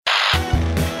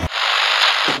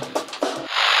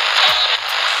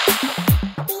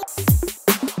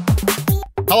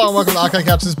Hello and welcome to Arcade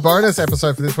Couch's bonus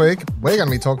episode for this week. We're going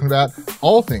to be talking about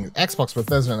all things Xbox,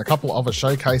 Bethesda, and a couple of other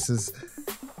showcases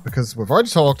because we've already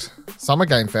talked Summer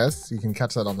Game Fest. You can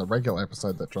catch that on the regular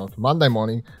episode that dropped Monday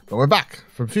morning, but we're back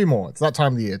for a few more. It's that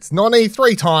time of the year. It's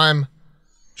non-E3 time.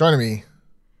 Joining me,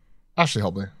 Ashley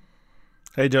Hobley.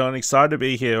 Hey John, excited to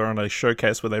be here on a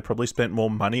showcase where they probably spent more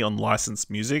money on licensed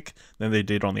music than they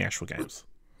did on the actual games.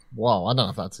 Wow, I don't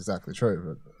know if that's exactly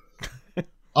true, but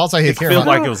I'll say here, It felt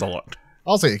like it was a lot.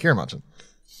 I'll say Kieran Munchin.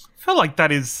 I feel like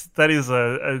that is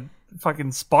a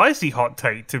fucking spicy hot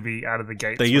take to be out of the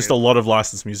gate. They used a lot of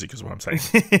licensed music, is what I'm saying.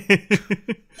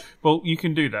 Well, you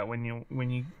can do that when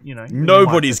you know.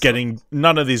 Nobody's getting.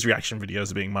 None of these reaction videos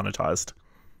are being monetized.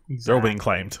 Exactly. They're all being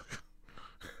claimed.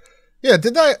 Yeah,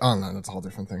 did they? Oh no, that's a whole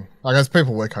different thing. I guess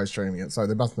people were co-streaming it, so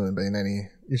there mustn't have been any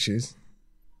issues.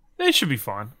 It should be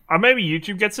fine. Maybe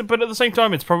YouTube gets it, but at the same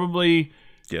time, it's probably.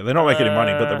 Yeah, they're not making any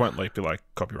money, but they won't be like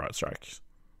copyright strikes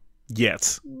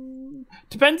yet.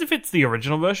 Depends if it's the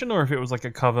original version or if it was like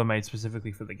a cover made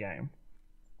specifically for the game.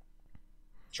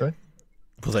 True.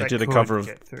 Because they did a cover of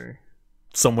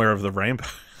Somewhere Over the Rainbow.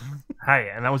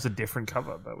 Hey, and that was a different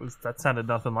cover. That sounded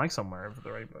nothing like Somewhere Over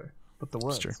the Rainbow. But the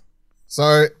words. That's true.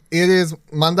 So it is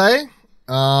Monday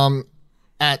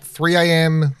at 3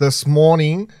 a.m. this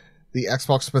morning. The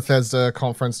Xbox Bethesda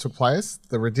conference took place.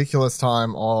 The ridiculous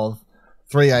time of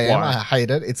 3 a.m. Why? I hate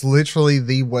it. It's literally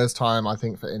the worst time, I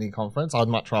think, for any conference. I'd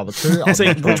much rather 2.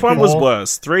 See, which one was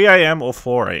worse, 3 a.m. or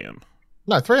 4 a.m.?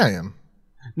 No, 3 a.m.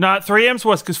 No, 3 a.m.'s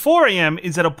worse because 4 a.m.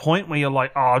 is at a point where you're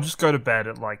like, I'll just go to bed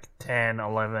at like 10,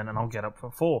 11, and I'll get up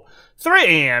for 4. 3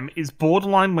 a.m. is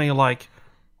borderline where you're like,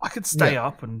 I could stay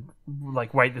up and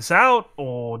like wait this out,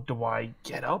 or do I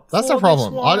get up? That's the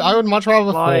problem. I would much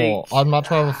rather 4. I'd much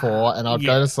rather 4, and I'd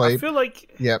go to sleep. I feel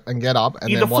like and get up and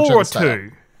either then watch 4 it or and stay 2. up,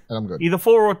 and I'm good. Either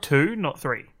 4 or 2, not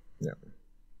 3. Yeah.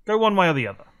 Go one way or the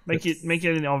other. Make it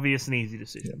an obvious and easy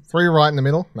decision. 3 right in the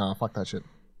middle. No, fuck that shit.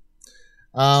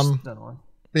 Don't know.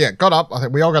 But yeah, got up. I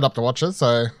think we all got up to watch it,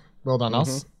 so well done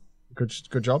us. Good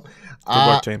job. Good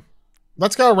work, team.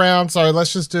 Let's go around. So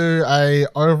let's just do a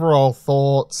overall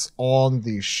thoughts on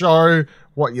the show.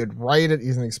 What you'd rate it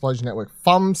using the Explosion Network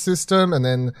thumb system, and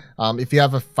then if you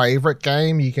have a favorite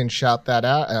game, you can shout that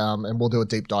out, and we'll do a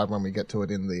deep dive when we get to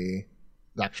it in the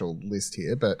actual list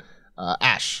here. But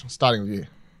Ash, starting with you.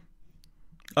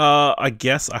 I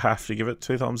guess I have to give it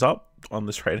 2 thumbs up on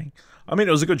this rating. I mean,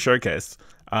 it was a good showcase.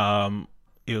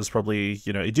 It was probably,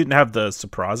 it didn't have the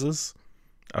surprises.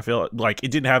 I feel like it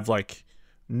didn't have like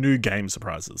new game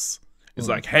surprises. It's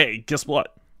like, hey, guess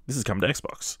what? This is coming to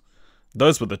Xbox.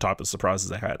 Those were the type of surprises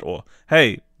they had. Or,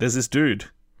 hey, there's this dude.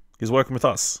 He's working with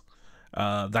us.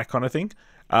 That kind of thing.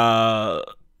 But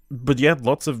yeah,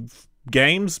 lots of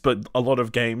games, but a lot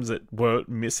of games that were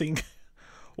missing.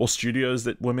 Or studios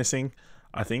that were missing,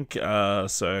 I think.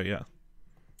 So, yeah.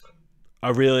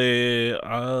 I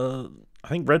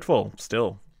think Redfall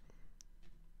still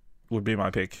would be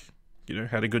my pick.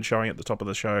 Had a good showing at the top of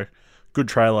the show. Good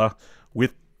trailer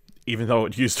even though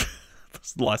it used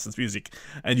licensed music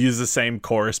and used the same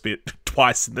chorus bit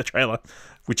twice in the trailer,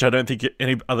 which I don't think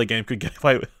any other game could get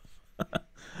away with.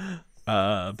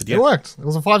 But yeah. It worked. It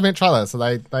was a 5-minute trailer, so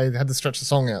they had to stretch the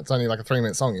song out. It's only like a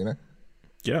 3-minute song,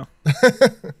 Yeah.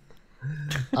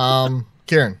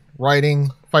 Kieran,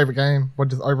 rating, favorite game,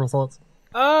 what are overall thoughts?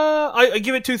 I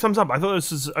give it 2 thumbs up. I thought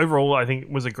this was overall. I think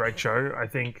it was a great show. I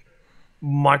think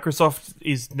Microsoft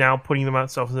is now putting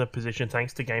themselves in a position,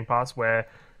 thanks to Game Pass, where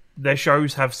their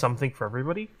shows have something for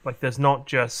everybody. Like, there's not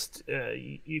just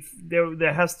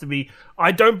there has to be.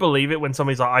 I don't believe it when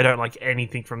somebody's like, I don't like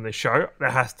anything from this show.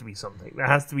 There has to be something.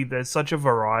 There's such a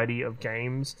variety of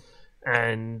games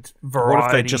and variety. What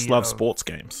if they just love sports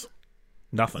games?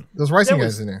 Nothing. There's racing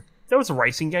games in there. There was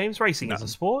racing games. Racing is a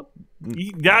sport.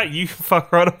 You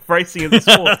fuck right off. Racing is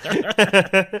a sport.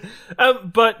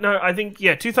 But no, I think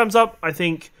 2 thumbs up. I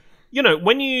think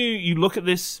when you look at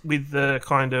this with the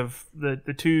kind of the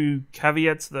 2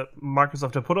 caveats that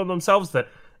Microsoft have put on themselves, that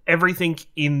everything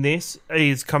in this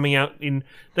is coming out in.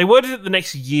 They worded it the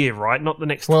next year, right? Not the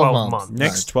next 12 months.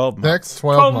 Next 12 months. Next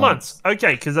 12 months.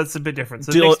 Okay, because that's a bit different.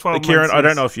 So the next 12 Kieran, months. I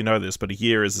don't know if you know this, but a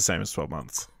year is the same as 12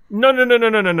 months. No.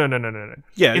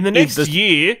 Yeah, in the next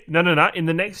year, In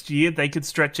the next year, they could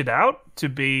stretch it out to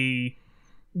be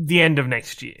the end of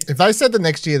next year. If they said the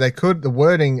next year, they could. The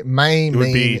wording may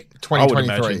mean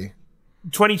 2023.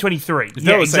 2023. If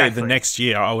they were saying the next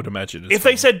year, I would imagine. If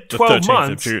they said 12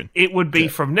 months, it would be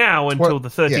from now until the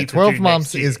 13th of June. 12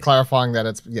 months is clarifying that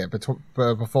it's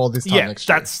before this time next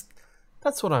year.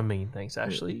 That's what I mean. Thanks,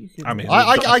 Ashley. You can- I mean,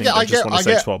 I think they get- just want I to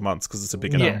say get- 12 months because it's a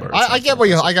bigger Yeah. number. I get what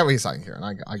you're saying, Kieran.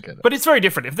 I get it. But it's very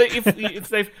different. If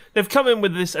they've come in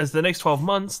with this as the next 12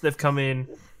 months, they've come in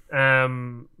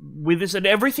with this, and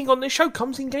everything on this show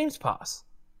comes in Games Pass.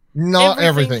 Not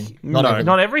everything. No.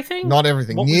 Not everything. Not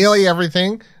everything. What was- Nearly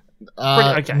everything.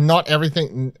 Okay. Not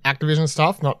everything. Activision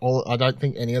stuff. Not all. I don't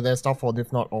think any of their stuff, or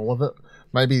if not all of it.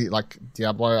 Maybe like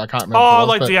Diablo. I can't remember. Oh, what it was,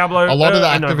 like but Diablo. A lot of the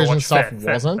and Activision Overwatch. stuff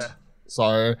Fair, wasn't. Fair.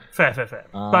 So Fair.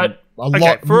 um, But a okay,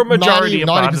 lot, for a majority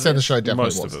 90% of the this, show definitely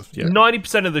Most was. of it, yeah.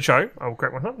 90% of the show, I will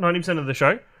correct myself, 90% of the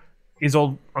show is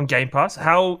all on Game Pass.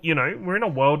 How, we're in a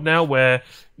world now where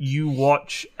you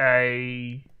watch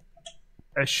a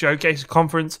showcase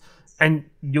conference and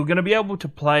you're going to be able to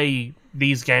play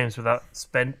these games without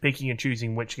picking and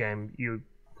choosing which game you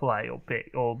play or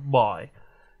pick or buy.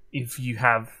 If you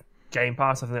have Game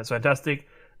Pass, I think that's fantastic.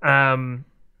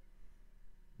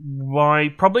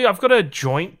 I've got a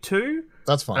joint too.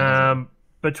 That's fine.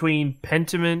 Between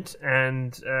Pentiment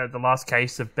and the last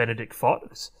case of Benedict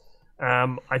Fox.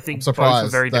 I think both are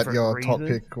Surprised very that different your reasons. top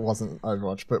pick wasn't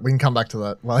Overwatch, but we can come back to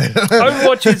that later.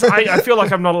 Overwatch is. I feel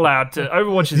like I'm not allowed to.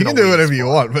 Overwatch is. You can do whatever you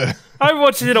want, but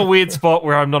Overwatch is in a weird spot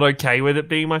where I'm not okay with it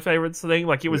being my favorite thing.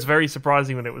 Like, it was very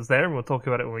surprising when it was there, and we'll talk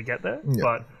about it when we get there. Yeah.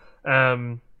 But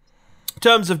in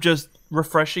terms of just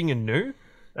refreshing and new,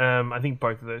 I think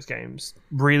both of those games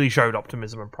really showed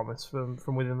optimism and promise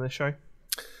from within this show.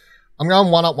 I'm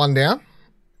going one up, one down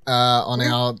on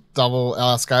our double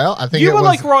scale. I think You it were was,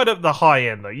 like right at the high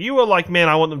end, though. You were like, man,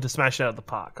 I want them to smash it out of the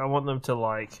park. I want them to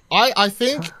like. I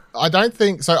think I don't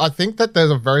think so. I think that there's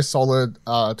a very solid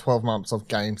 12 months of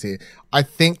games here. I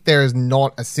think there is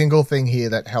not a single thing here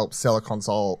that helps sell a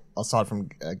console aside from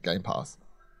Game Pass.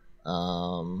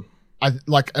 I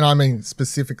mean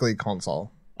specifically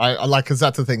console. I like, because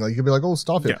that's the thing. Like, you could be like, oh,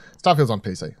 Starfield. Yeah. Starfield's on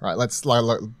PC, right?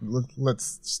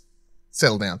 Let's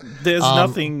settle down. There's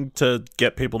nothing to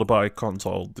get people to buy a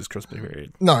console this Christmas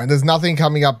period. No, there's nothing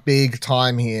coming up big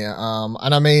time here.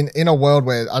 And I mean, in a world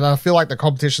where, and I feel like the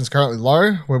competition's currently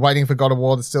low, we're waiting for God of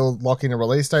War to still lock in a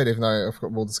release date, even though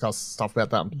we'll discuss stuff about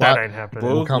that. That But ain't happening.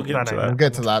 We'll That get into ain't that. we'll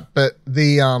get to that. But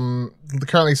the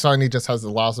currently Sony just has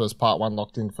The Last of Us Part 1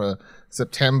 locked in for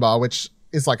September, which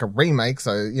is like a remake.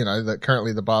 So, that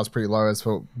currently the bar's pretty low as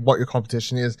for what your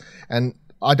competition is. And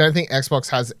I don't think Xbox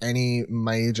has any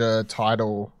major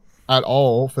title at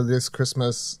all for this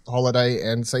Christmas holiday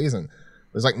and season.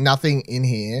 There's like nothing in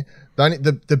here.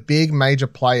 The big major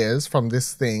players from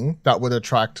this thing that would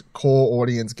attract core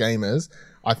audience gamers,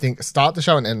 I think, start the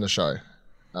show and end the show.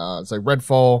 So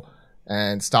Redfall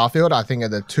and Starfield, I think, are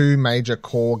the two major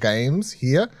core games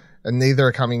here, and neither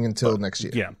are coming until next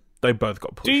year. Yeah, they both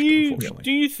got pushed, Do you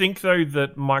unfortunately. think though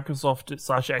that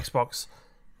Microsoft/Xbox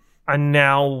are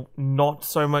now not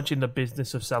so much in the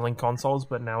business of selling consoles,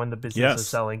 but now in the business of Yes.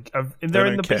 selling? They're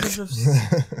in the don't care. business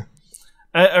of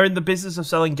are in the business of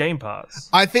selling Game Pass.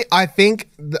 I think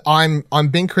I'm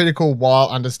being critical while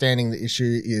understanding the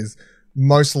issue is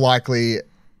most likely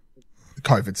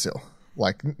COVID still.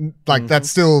 Like that's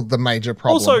still the major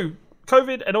problem. Also,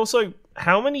 COVID, and also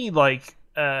how many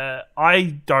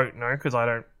I don't know because I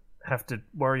don't have to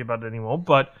worry about it anymore.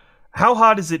 But how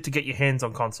hard is it to get your hands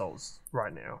on consoles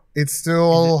right now? it's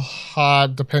still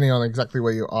hard depending on exactly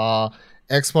where you are.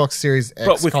 Xbox Series X.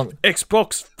 But with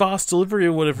Xbox fast delivery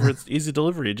or whatever, it's easy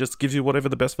delivery. It just gives you whatever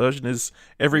the best version is.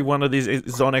 Every one of these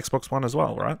is on Xbox One as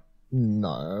well, right?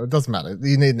 No, it doesn't matter.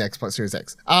 You need an Xbox Series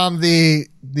X.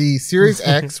 The Series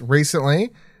X recently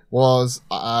was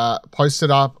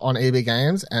posted up on EB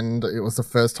Games, and it was the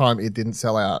first time it didn't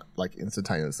sell out like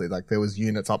instantaneously. Like there was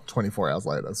units up 24 hours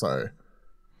later. So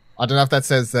I don't know if that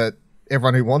says that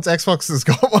everyone who wants Xbox has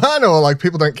got one, or like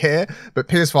people don't care. But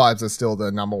PS5s are still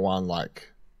the number one,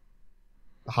 like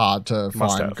hard to Must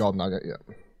find have. gold nugget. Yeah.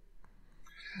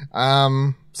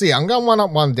 So yeah, I'm going one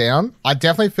up, one down. I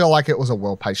definitely feel like it was a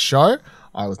well-paced show.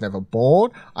 I was never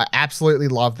bored. I absolutely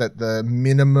love that the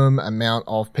minimum amount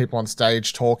of people on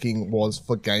stage talking was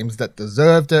for games that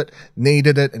deserved it,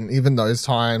 needed it, and even those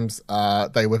times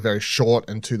they were very short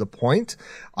and to the point.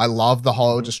 I love the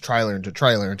whole just trailer into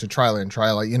trailer into trailer and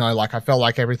trailer. I felt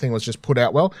like everything was just put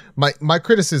out well. My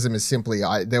criticism is simply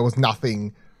there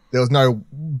was no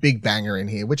big banger in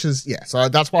here, which is, so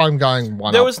that's why I'm going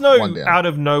one There up, was no one down. out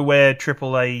of nowhere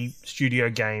AAA studio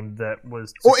game that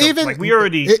was Or successful. even, like we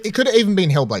already. it could have even been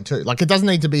Hellblade 2. Like, it doesn't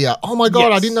need to be oh my god,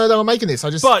 Yes. I didn't know they were making this.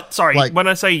 But sorry, like- when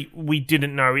I say we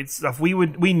didn't know, it's stuff we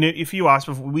knew. If you asked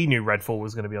before, we knew Redfall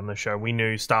was going to be on the show. We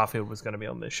knew Starfield was going to be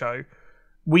on this show.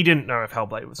 We didn't know if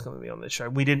Hellblade was going to be on this show.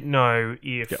 We didn't know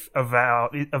if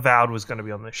Avowed was going to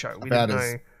be on this show. We Avowed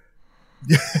didn't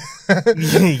is-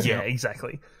 know. Yeah,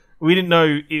 exactly. We didn't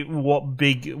know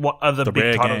what other The big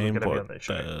rare titles game, were going to be what on that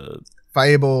show.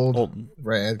 Fabled,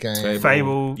 Rare Game.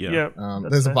 Fable, yeah. yeah.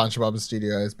 There's a bunch of other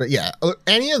studios, but yeah,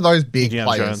 any of those big Indiana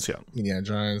players, Jones, yeah. Indiana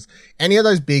Jones, any of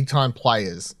those big time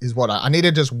players is what I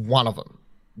needed. Just one of them,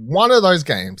 one of those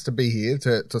games to be here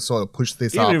to sort of push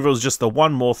this Even up. if it was just the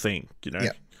one more thing, you know.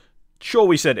 Yeah. Sure,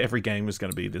 we said every game was going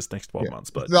to be this next 12 months,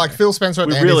 but Like Phil Spencer at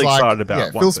the we're end really is like, excited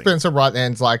about one Phil thing. Spencer right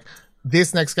then is like,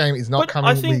 this next game is not But coming.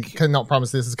 I think- We cannot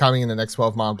promise this is coming in the next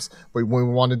 12 months. We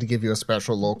wanted to give you a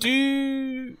special look.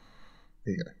 Do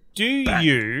Here you go.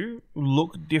 you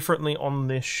look differently on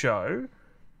this show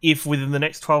if within the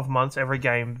next 12 months every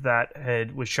game that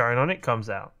was shown on it comes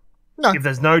out? No. If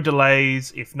there's no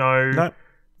delays, if no... No.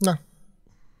 No.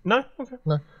 No? Okay.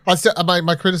 No.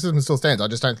 My criticism still stands. I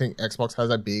just don't think Xbox has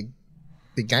a big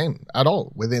game at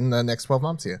all within the next 12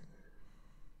 months here.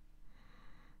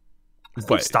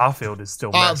 Wait. Starfield is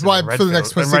still massive. and For the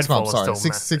next Redfield- and 6 Redfall months, is sorry. still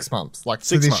Six massive. months. Like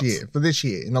 6 months. For this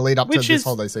year, in the lead up to Which this is...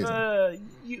 holiday season.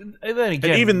 and then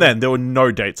again... And even then, there were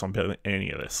no dates on any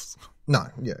of this. No,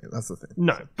 yeah, that's the thing.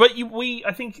 No, but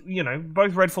I think,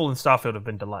 both Redfall and Starfield have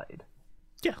been delayed.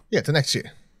 Yeah, to next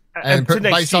year. And And to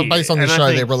next based on year. the And I show,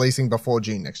 think- they're releasing before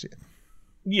June next year.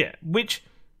 Yeah, which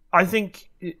I think,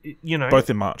 Both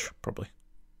in March, probably.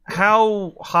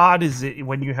 how hard is it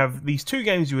when you have these two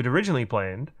games you had originally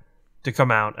planned to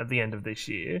come out at the end of this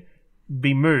year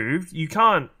be moved? You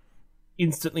can't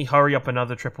instantly hurry up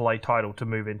another AAA title to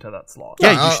move into that slot.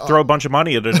 Yeah, you should throw a bunch of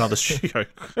money at another studio.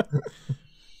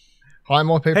 Hire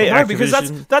more people. Hey, No, because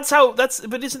Activision.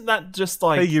 but isn't that just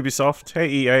like Hey, Ubisoft. Hey,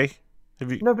 EA.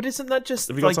 Have you but isn't that just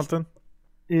got like something?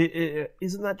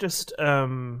 isn't that just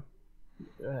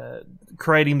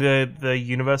creating the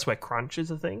universe where crunch is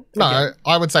a thing? No,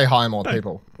 I would say hire more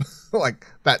people. Like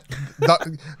that.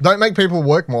 Don't make people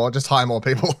work more. Just hire more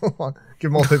people.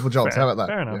 Give more people jobs. Fair- How about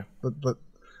that? fair enough. Yeah, but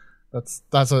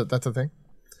that's a thing.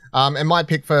 And my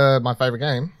pick for my favorite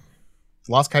game,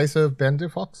 Last Case of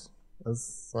Bandit Fox.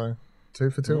 So 2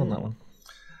 for 2 on that one.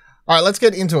 All right, let's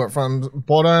get into it from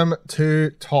bottom to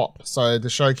top. So the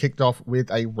show kicked off with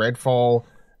a Redfall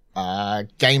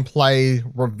gameplay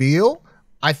reveal.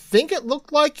 I think it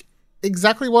looked like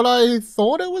exactly what I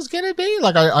thought it was going to be.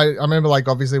 Like I remember, like,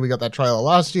 obviously we got that trailer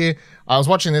last year. I was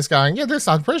watching this going,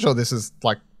 I'm pretty sure this is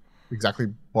like exactly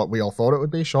what we all thought it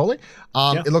would be, surely.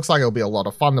 It looks like it'll be a lot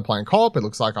of fun to play in co-op. It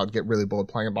looks like I'd get really bored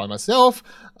playing it by myself.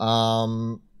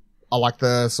 I like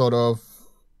the sort of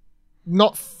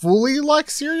not fully like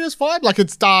serious vibe. Like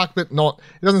it's dark, but not.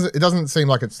 It doesn't seem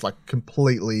like it's like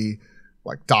completely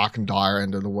like dark and dire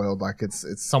end of the world. Like it's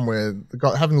somewhere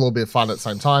having a little bit of fun at the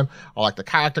same time. I like the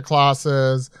character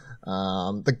classes.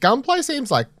 The gunplay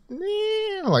seems like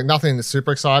nothing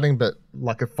super exciting, but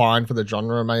like a fine for the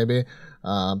genre maybe.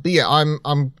 But yeah,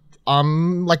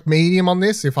 I'm like medium on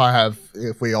this.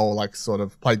 If we all like sort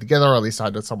of played together, or at least I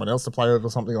had someone else to play with or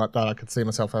something like that, I could see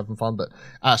myself having fun. But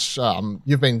Ash,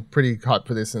 you've been pretty hyped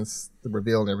for this since the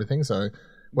reveal and everything. So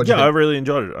what do you Yeah, I think? really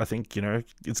enjoyed it. I think,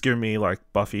 it's giving me like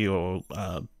Buffy or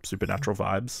Supernatural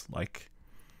vibes. Like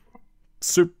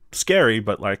scary,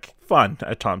 but like fun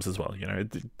at times as well.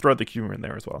 Throw the humor in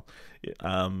there as well.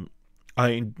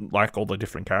 I like all the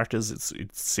different characters.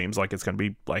 It seems like it's going to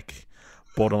be like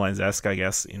Borderlands-esque, I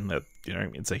guess, in that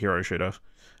it's a hero shooter.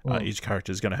 Each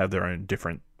character is going to have their own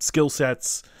different skill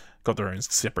sets, got their own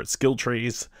separate skill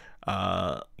trees.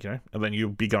 And then you'll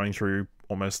be going through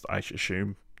almost, I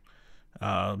assume,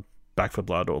 Back 4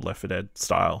 Blood or Left 4 Dead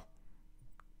style,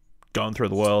 going through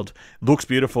the world. Looks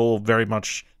beautiful, very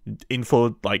much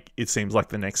like it seems like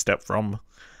the next step from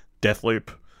Deathloop.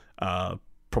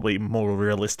 Probably more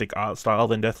realistic art style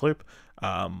than Deathloop.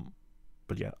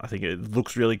 But yeah, I think it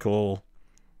looks really cool.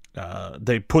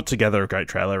 They put together a great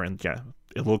trailer, and yeah,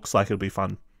 it looks like it'll be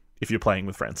fun if you're playing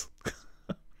with friends.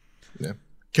 Yeah,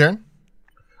 Karen.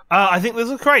 I think this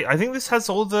is great. I think this has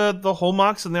all the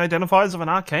hallmarks and the identifiers of an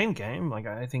Arcane game. Like,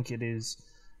 I think it is,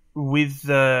 with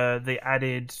the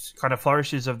added kind of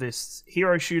flourishes of this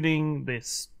hero shooting,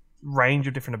 this range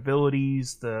of different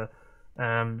abilities, the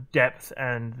depth,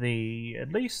 and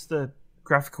at least the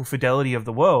graphical fidelity of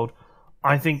the world.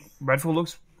 I think Redfall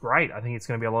looks great. I think it's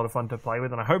going to be a lot of fun to play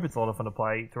with, and I hope it's a lot of fun to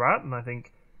play throughout. And I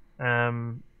think,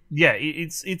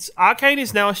 it's Arcane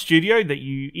is now a studio that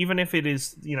you, even if it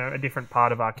is a different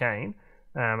part of Arcane,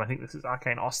 I think this is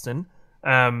Arcane Austin.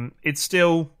 It's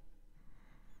still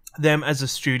them as a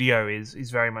studio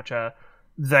is very much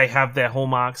they have their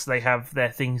hallmarks, they have their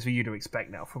things for you to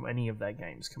expect now from any of their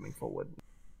games coming forward.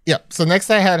 Yep. So next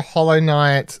they had Hollow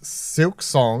Knight Silk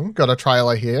Song, got a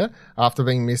trailer here after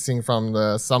being missing from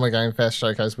the Summer Game Fest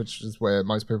showcase, which is where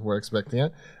most people were expecting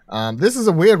it. This is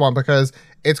a weird one because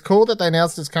it's cool that they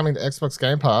announced it's coming to Xbox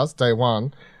Game Pass day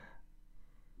one.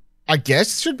 I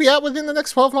guess it should be out within the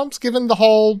next 12 months, given the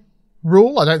whole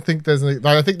rule. I think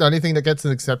the only thing that gets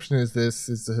an exception is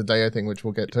the Hideo thing, which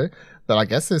we'll get to. But I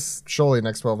guess this surely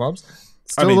next 12 months.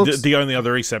 Still the only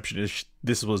other exception is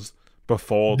this was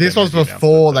before. This was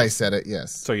before they said it.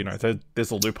 Yes. So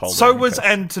there's a loophole. So was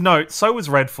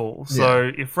Redfall.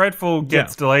 So if Redfall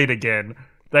gets delayed again,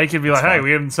 they could be like, "Hey,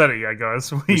 we haven't said it yet,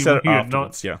 guys. We said it have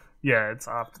afterwards." not. Yeah, it's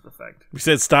after the fact. We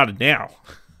said it started now.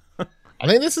 I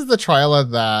think this is the trailer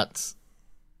that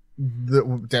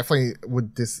definitely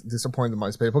would disappoint the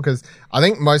most people, because I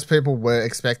think most people were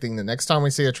expecting the next time we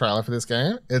see a trailer for this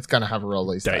game, it's going to have a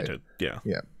release date. Dated,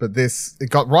 yeah. But it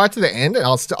got right to the end, and I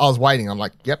was waiting. I'm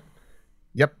like, yep,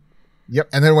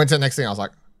 and then went to the next thing. I was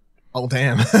like, oh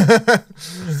damn,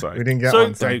 so, we didn't get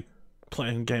one. So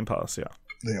playing Game Pass,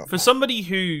 yeah. For somebody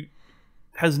who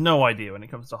has no idea when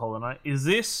it comes to Hollow Knight, is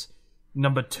this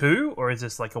number 2 or is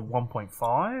this like a 1.5?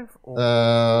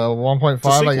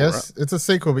 1.5, I guess. Right? It's a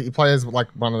sequel, but you play as like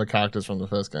one of the characters from the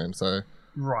first game. So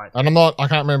right, and I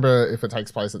can't remember if it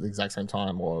takes place at the exact same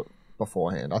time or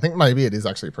beforehand. I think maybe it is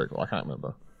actually a prequel. I can't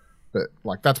remember, but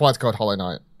like that's why it's called Hollow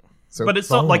Knight. So, but it's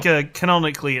not like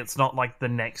canonically, it's not like the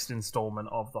next installment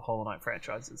of the Hollow Knight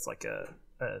franchise. It's like a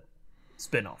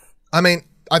spin-off. I mean,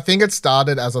 I think it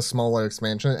started as a smaller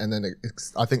expansion, and then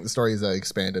I think the story is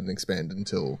expanded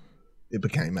until it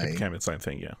became its own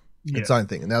thing, its own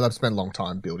thing. And now they've spent a long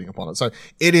time building upon it. So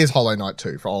it is Hollow Knight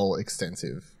 2 for all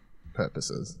extensive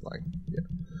purposes.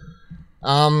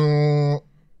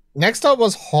 Next up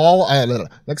was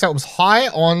High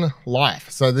on Life.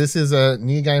 So this is a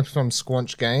new game from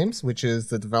Squanch Games, which is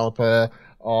the developer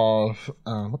of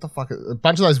a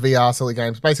bunch of those VR silly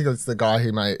games. Basically, it's the guy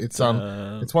who made it's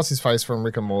what's his face from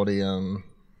Rick and Morty.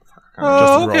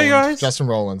 Justin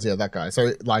Rollins, yeah, that guy.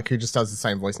 So like, who just does the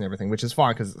same voice and everything, which is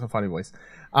fine because it's a funny voice.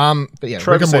 But yeah,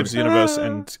 Trevor Saves Universe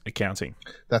and accounting.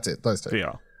 That's it. Those two.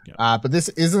 VR. Yeah. But this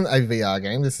isn't a VR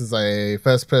game. This is a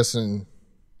first-person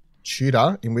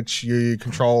shooter in which you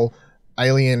control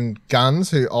alien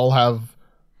guns who all have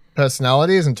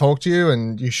personalities and talk to you,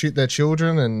 and you shoot their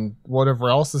children and whatever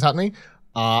else is happening.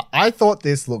 I thought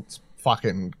this looked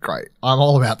fucking great. I'm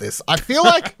all about this. I feel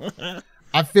like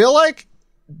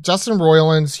Justin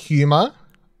Roiland's humor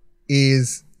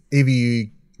is either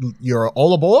you're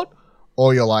all aboard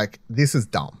or you're like, this is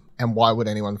dumb and why would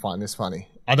anyone find this funny?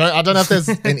 I don't know if there's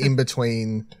an in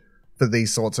between for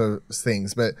these sorts of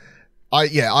things, but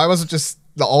I was just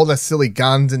all the silly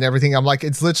guns and everything. I'm like,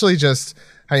 it's literally just,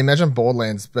 hey, imagine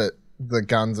Borderlands, but the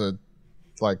guns are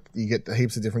like, you get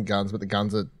heaps of different guns, but the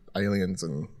guns are aliens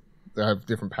and they have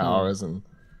different powers and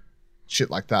shit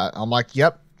like that. I'm like,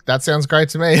 yep, that sounds great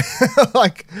to me.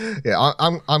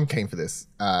 I'm keen for this.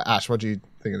 Ash, what do you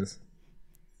think of this?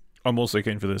 I'm also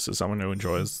keen for this as someone who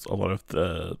enjoys a lot of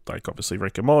the, like, obviously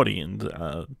Rick and Morty and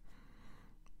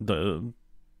the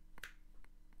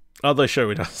other show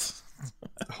he does.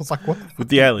 I was like, what? With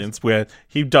the aliens, where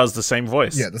he does the same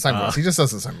voice. Yeah, the same voice. He just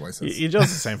does the same voice. He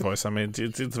does the same voice. I mean,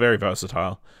 it's very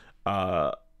versatile.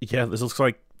 This looks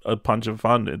like a punch of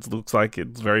fun. It looks like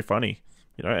it's very funny,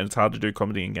 and it's hard to do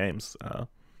comedy in games.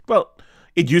 Well,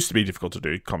 it used to be difficult to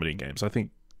do comedy in games. I think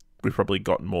we've probably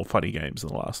gotten more funny games in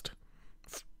the last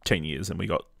 10 years than we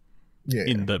got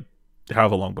in the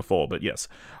however long before. But yes,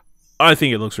 I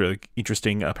think it looks really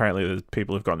interesting. Apparently, the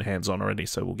people have gotten hands on already,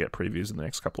 so we'll get previews in the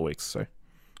next couple of weeks. So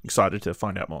excited to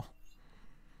find out more.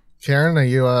 Karen, are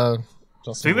you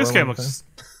See, this game looks.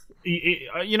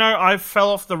 I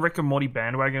fell off the Rick and Morty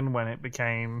bandwagon when it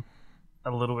became a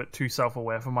little bit too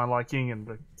self-aware for my liking, and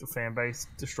the fan base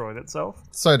destroyed itself.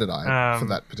 So did I for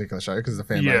that particular show, because the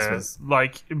fan base was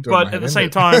but at the same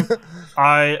time,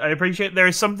 I appreciate there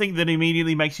is something that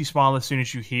immediately makes you smile as soon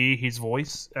as you hear his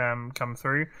voice come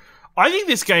through. I think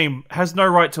this game has no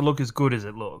right to look as good as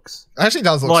it looks. It actually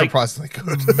does look surprisingly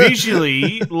good.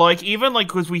 Visually,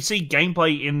 because we see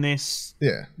gameplay in this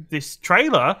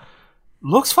trailer,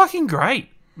 looks fucking great.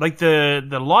 Like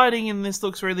the lighting in this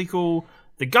looks really cool.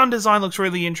 The gun design looks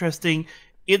really interesting.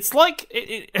 It's like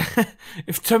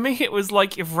if to me it was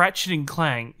like if Ratchet and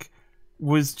Clank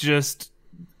was just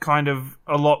kind of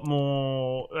a lot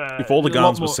more. If all the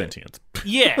guns were sentient.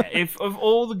 Yeah, if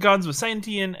all the guns were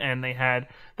sentient and they had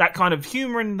that kind of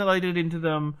humor related into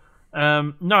them.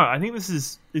 No, I think this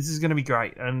is going to be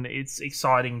great, and it's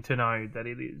exciting to know that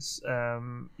it is.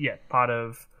 Part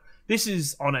of this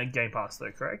is on a Game Pass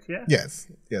though, correct? Yeah. Yes.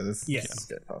 Yeah. This is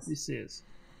Game Pass. This is.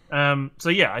 I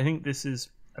think this is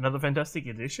another fantastic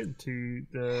addition to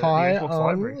the High Xbox on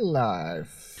library.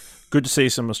 life. Good to see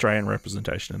some Australian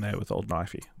representation in there with old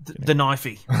Knifey. The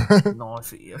knifey.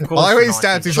 Knifey. Of course, I always the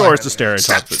stabs knifey. his Sure, it's a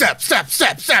stereotype.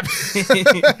 Step.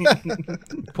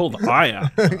 Pull the eye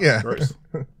out. Yeah. Gross.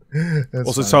 That's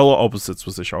Also, funny. Solar Opposites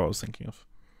was the show I was thinking of.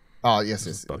 Oh,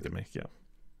 yes. Bugged at me, yeah.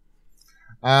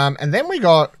 And then we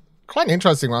got quite an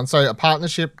interesting one. So a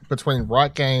partnership between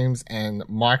Riot Games and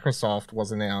Microsoft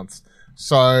was announced.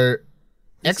 So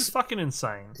This is fucking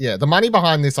insane. yeah, the money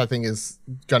behind this I think is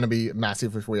going to be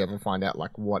massive if we ever find out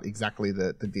like what exactly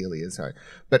the deal is. So,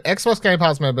 but Xbox Game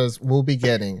Pass members will be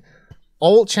getting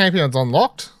all champions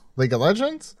unlocked, League of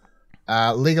Legends,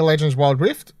 League of Legends Wild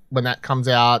Rift when that comes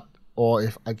out, or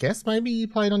if I guess maybe you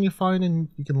play it on your phone and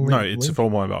you can link. No, it's for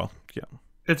mobile. Yeah.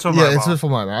 It's on Yeah, mobile. it's for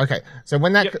mobile. Okay, so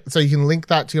when that, so you can link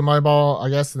that to your mobile, I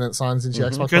guess, and then it signs into your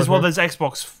Xbox. Because, well, profile. there's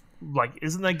Xbox... Like,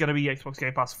 isn't there going to be Xbox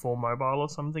Game Pass for mobile or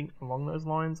something along those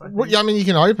lines? I think? Well, yeah, I mean, you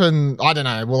can open. I don't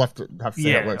know. We'll have to see how it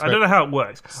Yeah, works. I don't know how it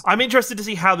works. I'm interested to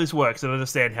see how this works and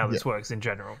understand how this works in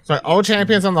general. So all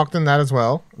champions unlocked in that as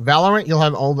well. Valorant, you'll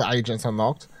have all the agents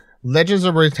unlocked. Legends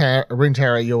of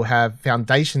Runeterra, you'll have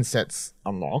foundation sets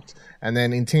unlocked, and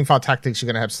then in Teamfight Tactics, you're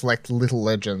going to have select little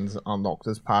legends unlocked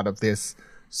as part of this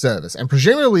service. And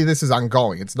presumably, this is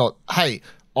ongoing. It's not, hey,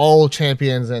 all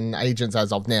champions and agents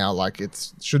as of now. Like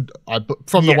it's should.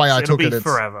 From the way I it'll took it, be it's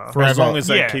forever. As long as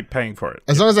they Yeah. keep paying for it.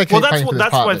 as long as they keep Well, that's paying for what this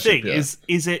that's my partnership, thing.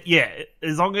 yeah. Is it? Yeah,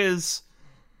 as long as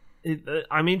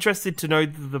I'm interested to know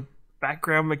the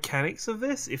background mechanics of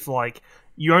this. If like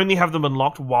you only have them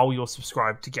unlocked while you're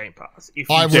subscribed to Game Pass. If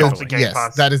you I drop would. the Game Yes,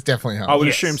 Pass, that is definitely how. I would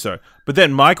Yes. assume so. But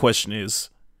then my question is,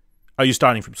 are you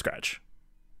starting from scratch?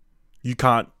 You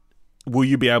can't. Will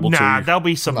you be able nah, to there'll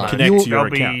be some No. connect to your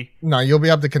there'll account? be No, you'll be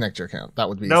able to connect your account. That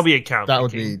would be. there'll be account. That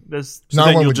would linking. be. There's So No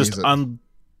then one you'll would just use it.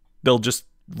 they'll just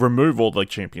remove all the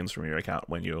champions from your account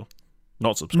when you're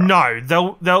not subscribed.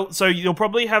 no, they'll so you'll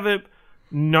probably have it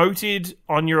noted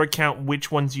on your account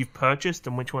which ones you've purchased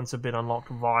and which ones have been unlocked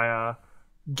via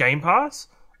Game Pass.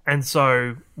 And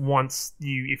so once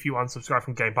if you unsubscribe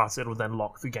from Game Pass, it'll then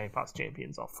lock the Game Pass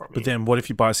champions off from you. But then what if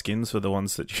you buy skins for the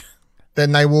ones that you...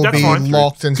 Then they will That's be fine.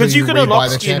 locked until 'Cause you you can rebuy unlock the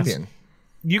skins. champion.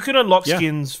 You can unlock Yeah.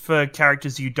 skins for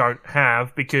characters you don't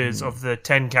have because of the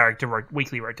 10 character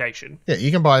weekly rotation. Yeah,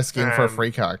 you can buy a skin for a Um, free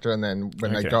character, and then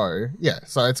when they Okay. go, yeah.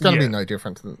 So it's going to Yeah. be no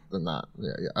different than that.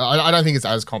 Yeah. I don't think it's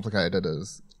as complicated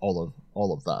as all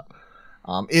of that.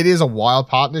 It is a wild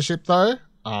partnership, though.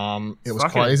 It was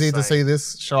Fucking crazy to insane. see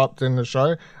this show up in the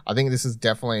show. I think this is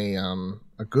definitely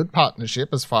a good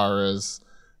partnership as far as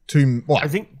two. Well, I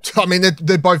think- I mean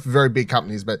they're both very big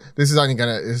companies, but this is only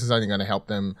gonna help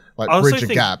them like I also bridge a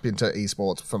think- gap into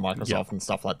esports for Microsoft Yeah. and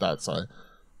stuff like that. So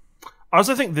I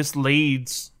also think this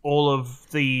leads all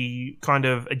of the kind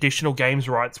of additional games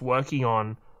rights working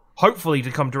on, hopefully,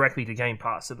 to come directly to Game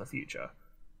Pass in the future.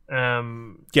 Yeah, to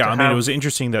I mean, have- it was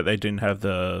interesting that they didn't have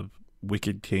the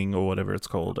Wicked King or whatever it's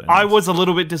called. And I was a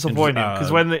little bit disappointed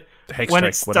because when Hex when Tech,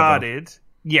 it started,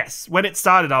 when it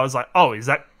started, I was like, "Oh, is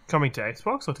that coming to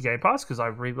Xbox or to Game Pass?" Because I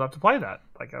really love to play that.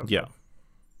 Like, Yeah.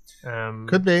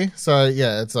 could be. So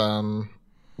yeah, it's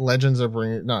Legends of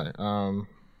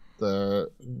the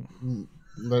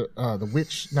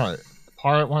witch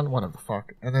pirate one, whatever the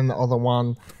fuck, and then the other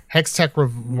one Hextech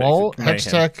Revolt, Mayhem,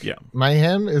 Hextech yeah.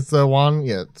 Mayhem is the one.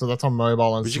 Yeah, so that's on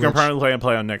mobile and But you Switch. can apparently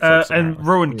play on Netflix. and apparently.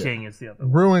 Ruin King is the other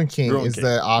one. Ruin King Ruin is King,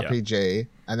 the yeah. RPG,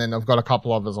 and then I've got a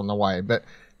couple others on the way. But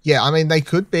yeah, I mean they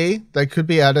could be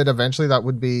added eventually. That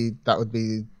would be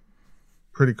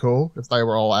pretty cool if they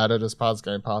were all added as part of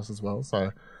Game Pass as well.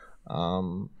 So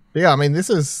but yeah, I mean this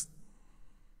is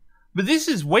But this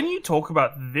is when you talk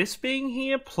about this being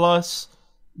here, plus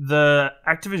the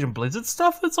Activision Blizzard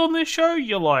stuff that's on this show.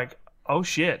 You're like, oh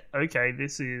shit, okay,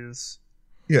 this is.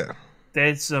 yeah.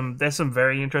 There's some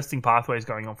very interesting pathways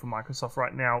going on for Microsoft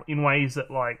right now in ways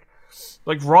that like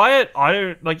Riot. I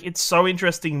don't like. It's so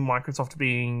interesting Microsoft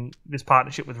being this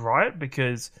partnership with Riot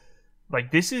because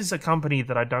like this is a company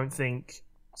that I don't think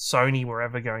Sony were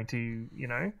ever going to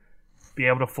be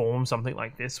able to form something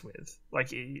like this with.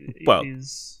 Like it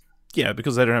is. Yeah,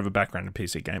 because they don't have a background in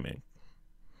PC gaming.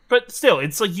 But still,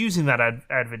 it's like using that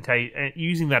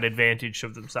advantage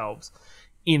of themselves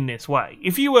in this way.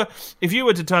 If you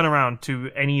were to turn around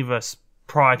to any of us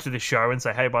prior to this show and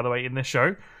say, "Hey, by the way, in this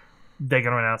show, they're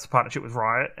going to announce a partnership with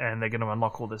Riot and they're going to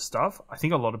unlock all this stuff," I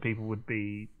think a lot of people would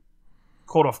be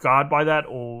caught off guard by that,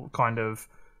 or kind of.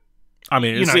 I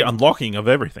mean, it's the unlocking of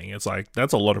everything. It's like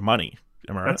that's a lot over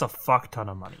Am I right? That's a fuck ton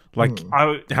of money. Like,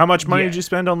 I how much money yeah. did you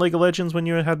spend on League of Legends when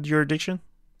you had your addiction?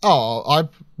 Oh, I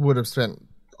would have spent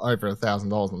over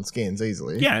 $1,000 on skins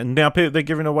easily. Yeah, and now they're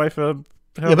giving away for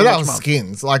Yeah, but that was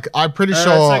skins. Like, I'm pretty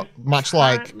sure, much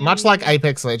like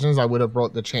Apex Legends, I would have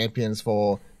brought the champions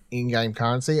for in-game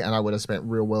currency, and I would have spent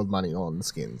real-world money on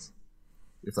skins.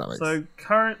 If that makes sense. So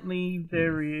currently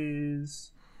there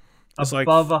is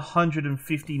above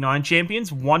 159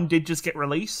 champions. One did just get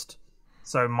released,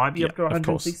 so it might be up to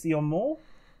 160 or more.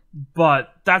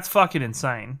 But that's fucking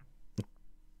insane.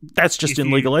 That's just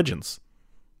in League of Legends.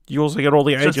 You also get all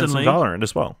the agents in Valorant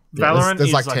as well. Valorant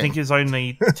is, like, I think, is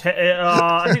only...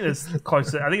 I think there's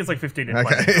closer. I think it's like 15 in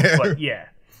play. But yeah,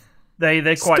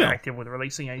 they're quite active with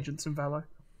releasing agents in Valor.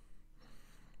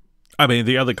 I mean,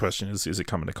 the other question is it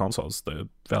coming to consoles, the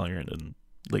Valorant and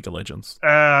League of Legends?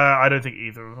 I don't think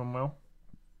either of them will.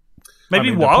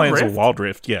 Maybe Wild Rift? Wild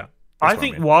Rift, yeah. I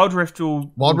think Wild Rift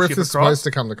will... Wild Rift is supposed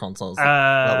to come to consoles.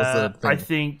 That was the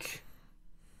thing.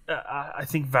 I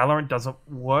think Valorant doesn't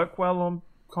work well on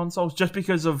consoles just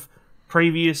because of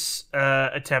previous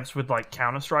attempts with like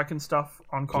Counter-Strike and stuff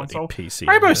on console. PC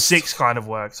Rainbow Six kind of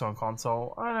works on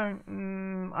console. I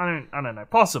don't know.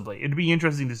 Possibly. It'd be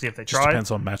interesting to see if they try. Just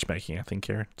depends on matchmaking, I think,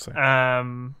 here. So.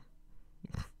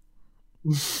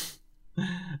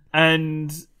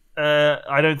 And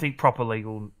I don't think Proper League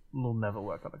will never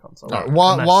work on a console. No,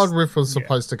 Wild Rift was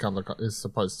supposed to come to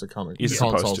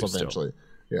consoles eventually.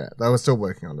 Yeah, they were still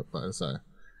working on it though. So,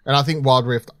 and I think Wild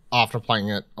Rift, after playing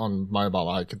it on mobile,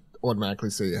 I could automatically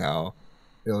see how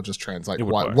it'll just translate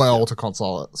quite well to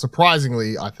console.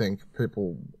 Surprisingly, I think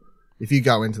people, if you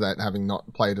go into that having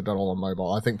not played it at all on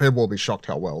mobile, I think people will be shocked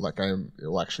how well that game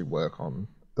will actually work on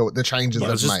the changes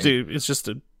they've made. It's just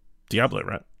a Diablo,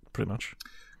 right? Pretty much.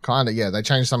 Kind of, yeah. They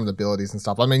changed some of the abilities and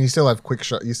stuff. I mean, you still have quick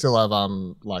shot. You still have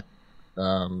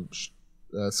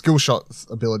skill shots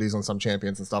abilities on some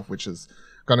champions and stuff, which is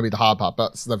going to be the hard part.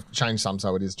 But they've changed some,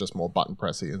 so it is just more button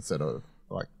pressy instead of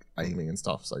like aiming and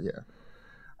stuff. So yeah.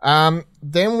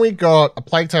 Then we got a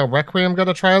Plague Tale Requiem got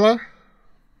a trailer.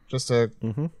 Just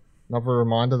another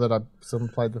reminder that I still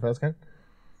haven't played the first game.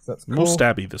 So that's cool. More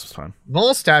stabby this time.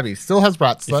 More stabby. Still has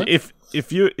brats though.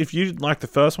 If you like the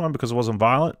first one because it wasn't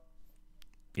violent,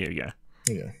 here you go.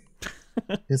 Here you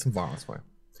go. Here's some violence for you.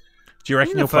 Do you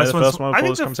reckon you'll play the first one before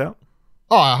this comes out?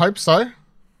 Oh, I hope so.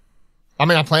 I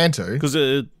mean, I plan to. Because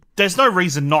there's no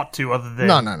reason not to other than...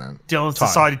 No. Dylan's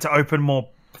decided to open more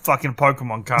fucking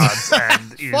Pokemon cards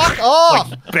and is Fuck off!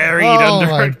 Like, buried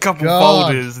under a couple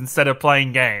folders instead of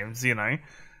playing games, you know?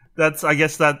 I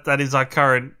guess that is our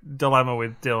current dilemma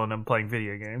with Dylan and playing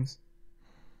video games.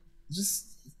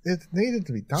 It needed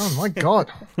to be done. My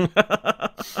God. Then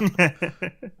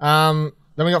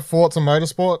we got Forza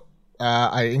Motorsport.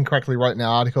 I incorrectly wrote in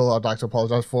our article. I'd like to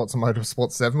apologize. Forza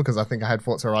Motorsport 7 because I think I had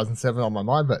Forza Horizon 7 on my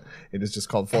mind, but it is just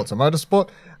called Forza Motorsport.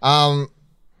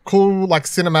 Cool, like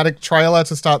cinematic trailer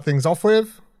to start things off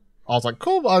with. I was like,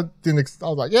 cool. I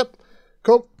was like, yep,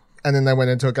 cool. And then they went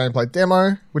into a gameplay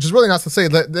demo, which is really nice to see.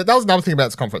 That was another thing about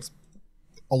this conference.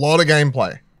 A lot of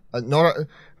gameplay.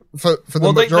 For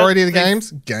the majority of the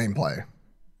games, gameplay.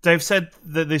 They've said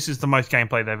that this is the most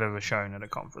gameplay they've ever shown at a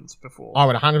conference before. I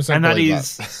would 100%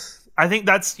 believe that. I think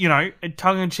that's,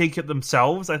 tongue-in-cheek at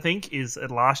themselves, I think, is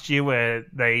last year where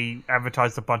they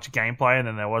advertised a bunch of gameplay and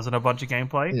then there wasn't a bunch of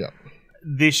gameplay. Yeah.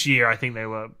 This year, I think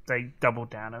they doubled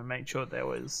down and made sure there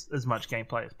was as much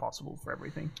gameplay as possible for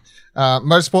everything.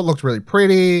 Motorsport looked really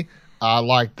pretty.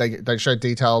 They showed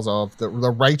details of the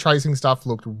ray tracing stuff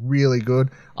looked really good.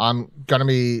 I'm going to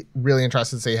be really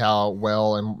interested to see how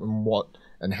well and what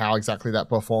and how exactly that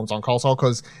performs on console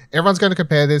because everyone's going to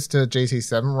compare this to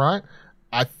GT7, right?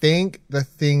 I think the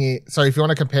thing is, so if you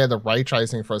want to compare the ray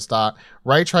tracing for a start,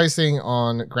 ray tracing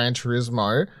on Gran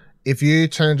Turismo, if you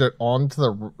turned it on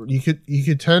you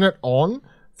could turn it on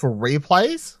for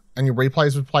replays and your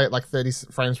replays would play at like 30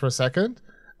 frames per second.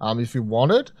 If you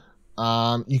wanted,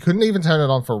 you couldn't even turn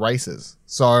it on for races.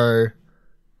 So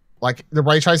like the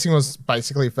ray tracing was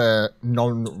basically for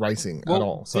non-racing at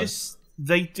all. So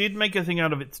they did make a thing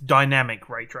out of its dynamic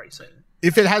ray tracing.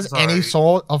 If it has any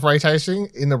sort of ray tracing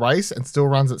in the race and still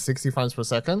runs at 60 frames per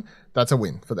second, that's a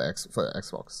win for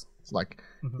Xbox. It's like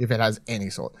if it has any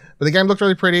sort. But the game looked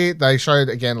really pretty. They showed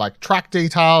again like track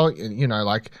detail,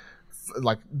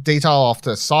 like detail off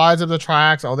the sides of the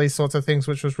tracks, all these sorts of things,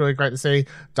 which was really great to see.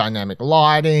 Dynamic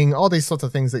lighting, all these sorts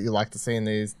of things that you like to see in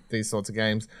these sorts of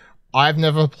games. I've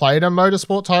never played a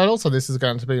motorsport title, so this is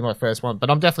going to be my first one, but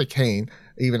I'm definitely keen,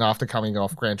 even after coming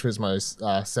off Gran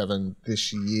Turismo 7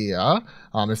 this year.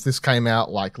 If this came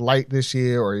out like late this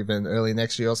year or even early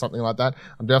next year or something like that,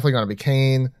 I'm definitely going to be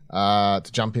keen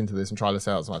to jump into this and try this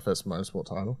out as my first motorsport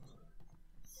title.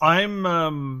 I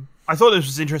thought this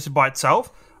was interesting by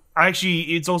itself.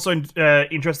 Actually, it's also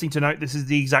interesting to note this is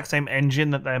the exact same engine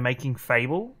that they're making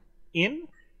Fable in.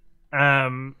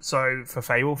 So for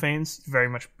Fable fans, very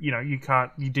much, you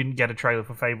didn't get a trailer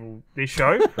for Fable this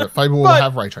show. But Fable will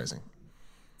have ray tracing.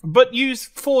 But use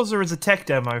Forza as a tech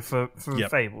demo for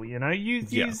Fable, Use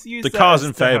the that cars as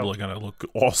in to Fable help. are going to look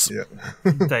awesome.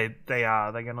 Yeah. They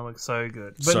are. They're going to look so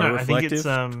good. But So no, I think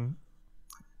reflective.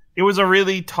 it was a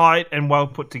really tight and well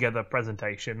put together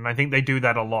presentation. And I think they do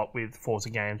that a lot with Forza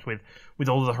games, with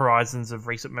all the horizons of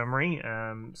recent memory.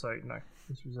 So no,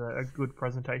 this was a good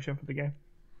presentation for the game.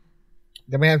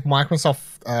 Then we have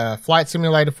Microsoft Flight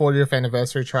Simulator 40th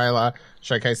anniversary trailer,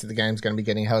 showcase that the game's going to be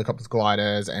getting helicopters,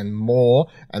 gliders, and more.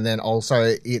 And then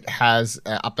also it has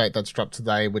an update that's dropped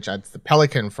today, which adds the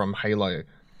Pelican from Halo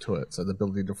to it. So the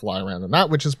ability to fly around on that,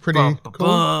 which is pretty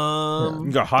cool. You can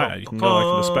go higher. You can go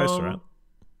like into space, right?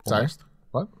 Sorry? Almost.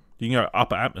 What? You can go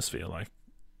upper atmosphere, like.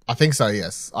 I think so,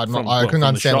 yes. I couldn't from the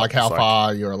understand shot, like how it's like-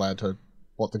 far you're allowed to,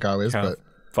 what the go is, Kind but... of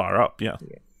far up, yeah.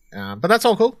 But that's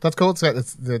all cool. That's cool. This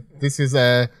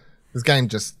game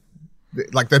just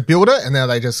like they build it and now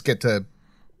they just get to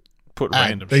Put add.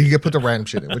 random. You shit. get put the random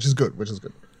shit in, which is good.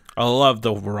 I love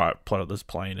the Wright Brothers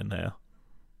plane in there.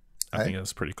 I Hey? think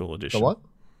that's a pretty cool addition. The what?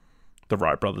 The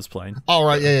Wright Brothers plane. Oh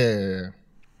right, yeah.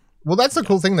 Well, that's the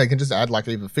cool thing. They can just add like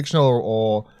either fictional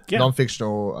or Yeah.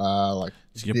 non-fictional. Like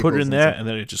You can put it vehicles in there, and and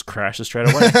then it just crashes straight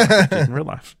away. Like it did in real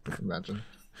life. stuff. Imagine.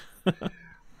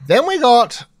 Then we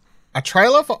got a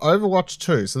trailer for Overwatch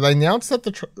 2. So they announced that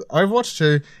the Overwatch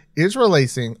 2 is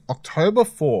releasing October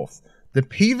 4th. The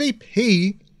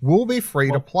PvP will be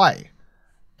free to play.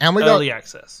 And we Early got...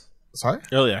 access. Sorry?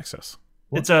 Early access.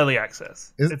 It's early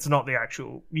access. Is- It's not the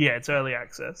actual... Yeah, it's early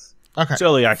access. Okay. It's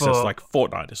early access, For- like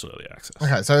Fortnite is early access.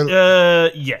 Okay,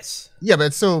 so... Yes. Yeah, but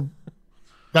it's still...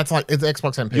 That's like... It's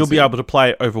Xbox and PC. You'll be able to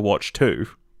play Overwatch 2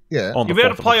 Yeah. on the You'll be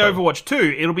able 4th to of play October. Overwatch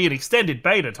 2. It'll be an extended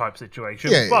beta type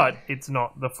situation, Yeah, yeah. but it's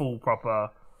not the full proper...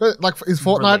 But, like, is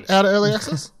Fortnite Release. out of early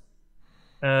access?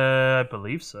 I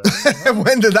believe so.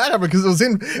 When did that happen? Because it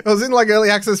was in like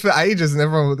early access for ages, and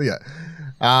everyone was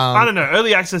I don't know.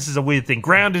 Early access is a weird thing.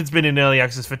 Grounded's been in early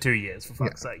access for 2 years, for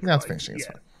fuck's sake. Now it's Like, finishing. It's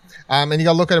yeah. fine. And you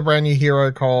got to look at a brand new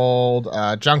hero called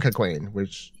Junker Queen,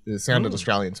 which sounded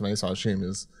Australian to me, so I assume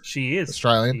is She is.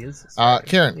 Australian. She is Australian.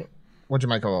 Kieran, what'd you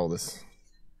make of all this?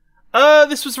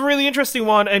 This was a really interesting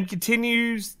one and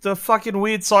continues the fucking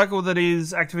weird cycle that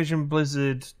is Activision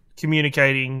Blizzard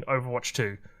communicating Overwatch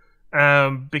 2.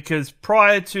 Because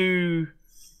prior to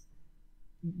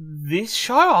this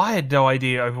show, I had no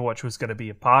idea Overwatch was going to be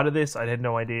a part of this. I had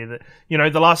no idea that,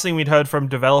 the last thing we'd heard from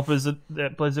developers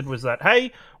at Blizzard was that,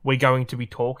 hey, we're going to be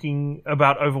talking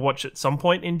about Overwatch at some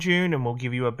point in June and we'll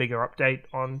give you a bigger update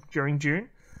during June.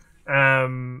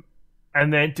 And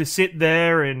then to sit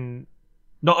there and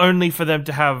not only for them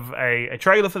to have a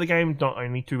trailer for the game, not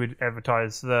only to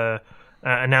advertise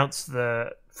announce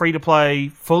the free-to-play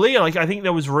fully. Like, I think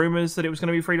there was rumors that it was going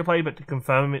to be free-to-play, but to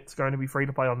confirm it's going to be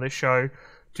free-to-play on this show,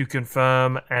 to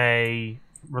confirm a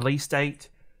release date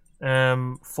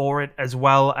for it, as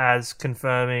well as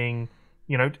confirming,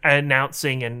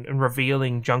 announcing and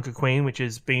revealing Junker Queen, which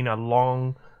has been a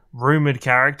long-rumored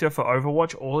character for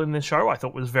Overwatch, all in this show, I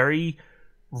thought was very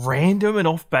random and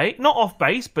off-base. Not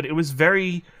off-base, but it was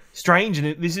very strange,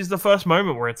 and this is the first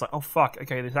moment where it's like, oh, fuck,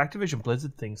 okay, this Activision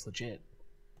Blizzard thing's legit.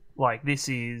 Like, this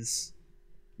is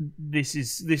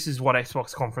what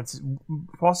Xbox conferences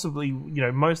possibly,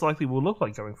 most likely will look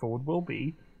like going forward. Will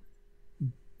be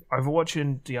Overwatch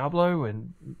and Diablo,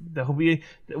 and we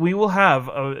will have,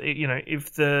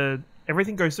 if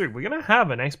everything goes through, we're gonna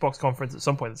have an Xbox conference at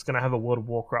some point that's gonna have a World of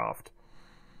Warcraft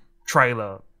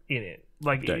trailer in it.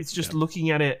 Like, it's just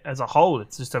looking at it as a whole,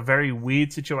 it's just a very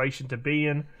weird situation to be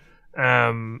in.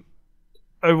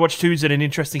 Overwatch 2 is in an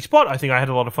interesting spot. I think I had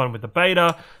a lot of fun with the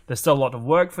beta. There's still a lot of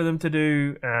work for them to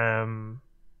do. I'm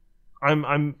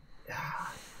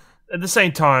at the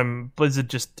same time,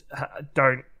 Blizzard just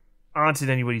aren't in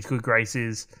anybody's good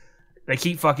graces. They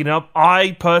keep fucking up.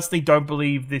 I personally don't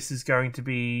believe this is going to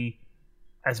be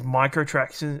as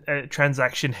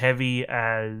transaction heavy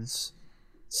as,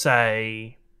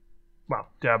 say,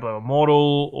 Diablo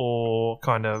Immortal or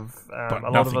kind of But a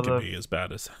lot nothing of other. can be as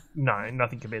bad as... No,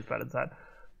 nothing can be as bad as that.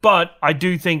 But I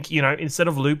do think, instead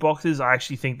of loot boxes, I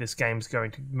actually think this game's going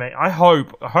to make... I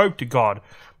hope to God,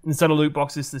 instead of loot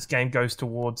boxes, this game goes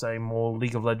towards a more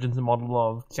League of Legends model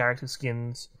of character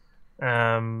skins,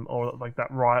 or like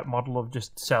that Riot model of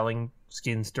just selling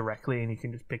skins directly, and you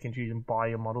can just pick and choose and buy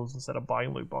your models instead of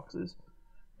buying loot boxes.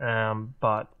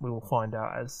 But we will find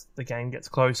out as the game gets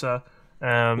closer.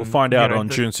 We'll find out on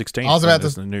June 16th. I was about when to.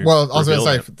 there's the new Well, I was going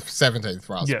reveal to say 17th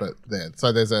for us, Yeah. but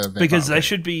so there's a because they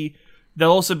should be.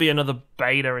 There'll also be another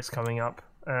beta is coming up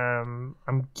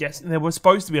I'm guessing there was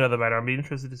supposed to be another beta. I'd be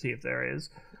interested to see if there is.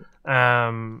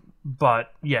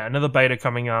 But yeah, another beta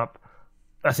coming up.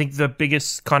 I think the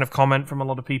biggest kind of comment from a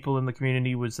lot of people in the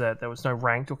community was that there was no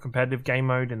ranked or competitive game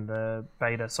mode in the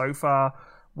beta so far,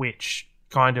 which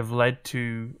kind of led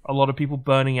to a lot of people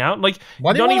burning out. Like,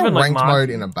 why do you not want even a like ranked mode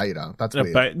in a beta? That's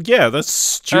weird. Yeah, that's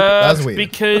stupid. That's weird.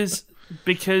 Because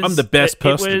I'm the best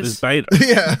person in this beta.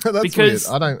 Yeah, that's because-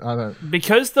 weird. I don't.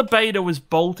 Because the beta was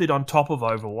bolted on top of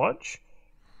Overwatch,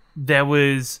 there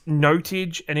was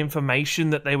notage and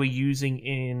information that they were using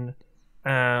in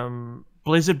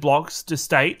Blizzard blocks to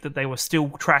state that they were still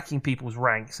tracking people's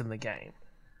ranks in the game.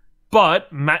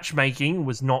 But matchmaking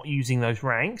was not using those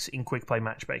ranks in quick play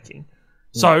matchmaking.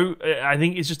 So I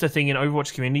think it's just a thing in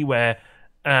Overwatch community where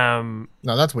No,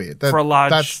 that's weird. for a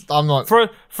large I'm not. for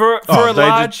a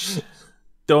large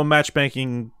They were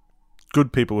matchmaking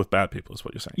good people with bad people, is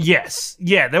what you're saying. yes,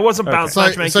 yeah, there wasn't balanced So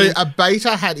matchmaking. a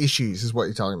beta had issues, is what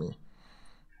you're telling me.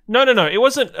 No, it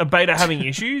wasn't a beta having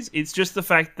issues. It's just the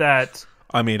fact that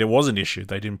I mean, it was an issue.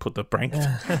 They didn't put the ranked.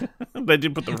 They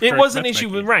didn't put the. it was an issue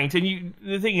with ranked, and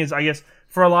the thing is, I guess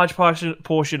for a large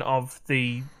portion of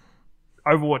the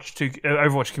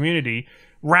Overwatch community,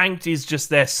 ranked is just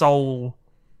their sole.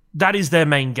 That is their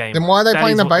main game. Then why are they That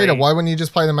playing is the what beta? they- Why wouldn't you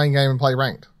just play the main game and play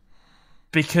ranked?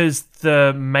 Because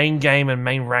the main game and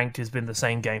main ranked has been the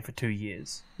same game for 2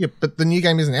 years. Yeah, but the new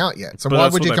game isn't out yet. So But why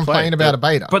that's would what you they complain play. about a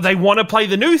beta? But they want to play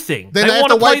the new thing. then they have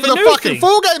want to wait for the new fucking thing.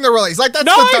 full game to release. Like that's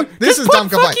No, this just is put dumb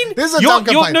complaint. fucking- This is a you're- dumb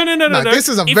complaint. No. This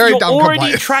is a If very you're dumb already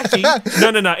complaint. tracking, no.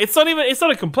 It's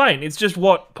not a complaint. It's just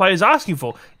what players are asking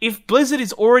for. If Blizzard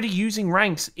is already using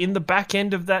ranks in the back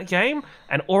end of that game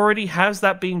and already has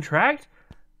that being tracked,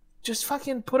 just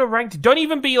fucking put a ranked. Don't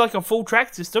even be like a full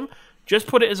track system. Just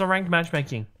put it as a ranked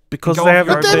matchmaking. Because Go they off have.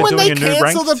 your- But then They're when doing they a new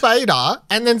cancel ranked. the beta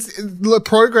and then the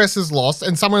progress is lost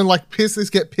and someone like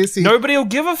pisses get pissy. Nobody will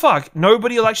give a fuck.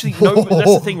 Nobody will actually. No,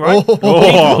 that's the thing, right? People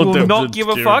Oh, will dude, not give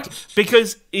a dude. fuck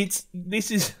because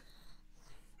this is.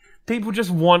 People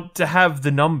just want to have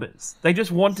the numbers. They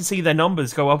just want to see their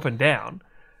numbers go up and down.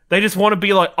 They just want to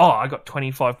be like, oh, I got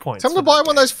 25 points. Tell them to buy one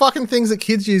of those fucking things that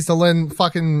kids use to learn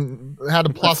fucking how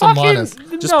to plus and Fucking- minus.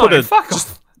 Just no, put a- fuck just-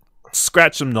 off.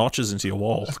 Scratch some notches into your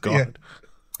wall. God.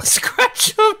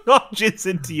 Scratch your notches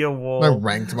into your wall. No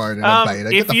ranked mode in a beta.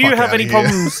 Get If the you fuck have outta any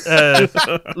here.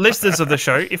 problems, listeners of the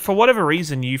show, if for whatever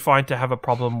reason you find to have a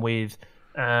problem with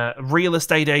real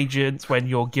estate agents when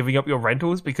you're giving up your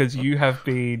rentals because you have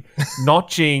been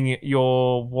notching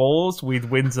your walls with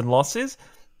wins and losses,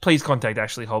 please contact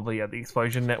Ashley Hobley at the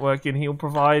Explosion Network and he'll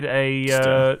provide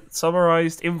a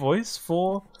summarized invoice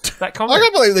for that I comment.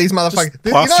 can't believe these motherfuckers.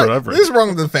 plaster it over it. This is wrong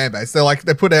with the fan base.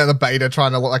 They put out a beta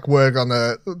trying to like work on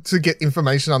to get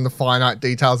information on the finite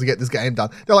details to get this game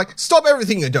done. They're like, stop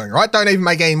everything you're doing, right? Don't even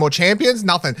make any more champions.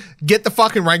 Nothing. Get the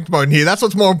fucking ranked mode in here. That's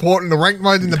what's more important. The ranked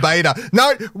mode in the beta.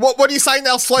 No, what are you saying?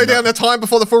 They'll slow down the time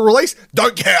before the full release.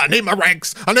 Don't care. I need my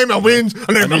ranks. I need my wins.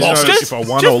 I need my I need to know losses. if I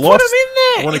won just or put lost. them in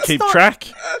there. I want to It's keep not- track.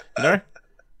 You know,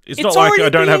 it's not It's like already I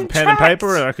don't have a being pen and tracked.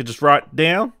 paper and I could just write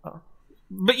down.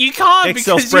 But you can't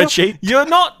Excel because spreadsheet. You're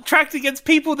not tracked against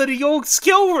people that are your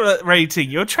skill rating.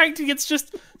 You're tracked against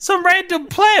just some random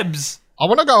plebs. I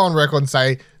want to go on record and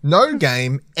say no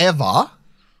game ever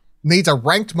needs a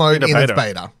ranked mode in its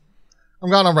beta. I'm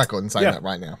going on record and saying that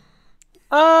right now.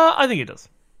 I think it does.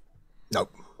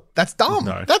 Nope. That's dumb.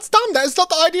 No. That's dumb. That's not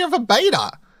the idea of a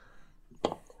beta.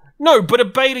 No, but a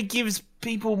beta gives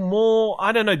people more.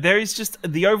 I don't know. There is just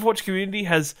the Overwatch community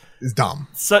has It's dumb.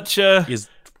 such a Is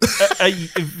a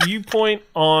viewpoint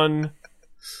on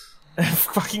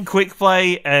fucking quick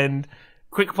play and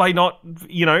quick play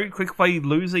quick play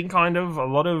losing kind of a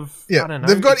lot of Yeah, I don't know.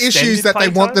 they've got extended issues that they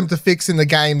play want time. them to fix in the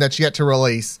game that's yet to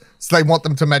release, so they want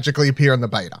them to magically appear in the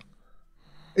beta,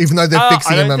 even though they're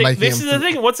fixing I don't them and think- making this them. is the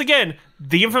thing. Once again,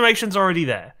 the information's already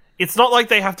there. It's not like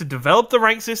they have to develop the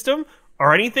rank system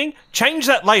or anything. Change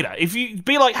that later. If you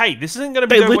be like, hey, this isn't going to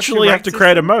be. they literally have to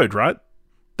create a mode, right?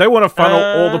 They want to funnel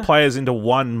all the players into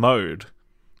one mode.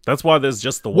 That's why there's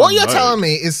just the one. What you're mode. telling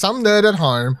me is some nerd at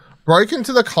home broke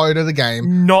into the code of the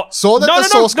game, Not saw that the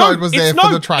source code was it's there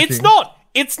for the tracking. It's not.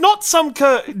 It's not some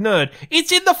nerd.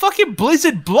 It's in the fucking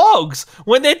Blizzard blogs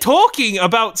when they're talking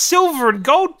about silver and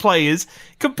gold players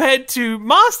compared to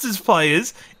Masters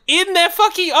players in their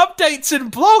fucking updates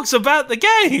and blogs about the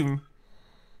game.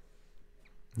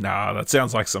 Nah, that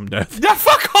sounds like some death. Now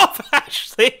fuck off,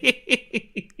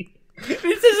 Ashley.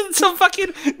 This isn't some fucking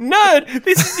nerd.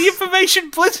 This is the information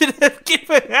Blizzard have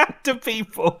given out to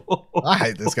people. I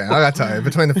hate this game. I gotta tell you,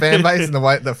 between the fan base and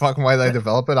the fucking way they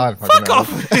develop it, I fucking Fuck off.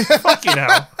 Fucking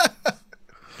hell.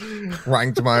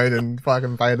 ranked mode and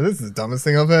fucking beta. This is the dumbest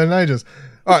thing I've heard in ages.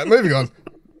 All right, moving on.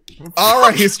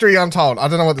 Alright, History Untold. I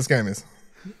don't know what this game is.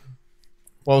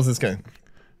 What was this game?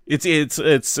 It's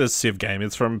a Civ game.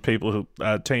 It's from people who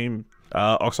team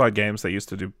Oxide Games. They used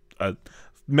to do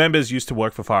members used to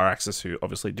work for Fire Access, who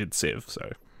obviously did Civ. So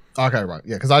okay, right,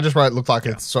 yeah, because I just wrote it looked like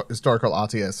it's historical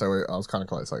RTS, so I was kind of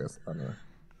close, I guess. I don't know.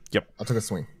 Yep, I took a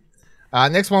swing.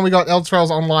 Next one we got Elder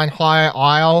Scrolls Online Higher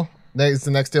Isle. There's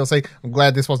the next DLC. I'm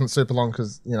glad this wasn't super long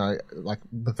because, you know, like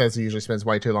Bethesda usually spends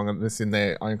way too long on this in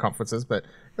their own conferences, but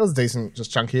it was decent, just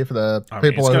chunky for the people who are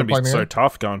playing. It's going to be so around.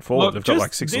 tough going forward. Look, they've got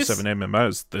like 6 or 7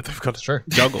 MMOs that they've got to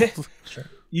juggle. Sure.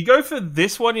 You go for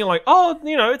this one, you're like, oh,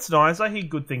 you know, it's nice. I hear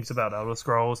good things about Elder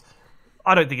Scrolls.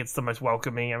 I don't think it's the most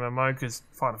welcoming MMO because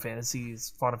Final Fantasy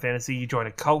is Final Fantasy. You join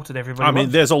a cult and everybody. I mean,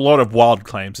 loves there's a lot of wild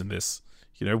claims in this.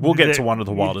 You know, we'll get to one of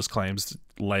the wildest claims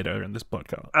later in this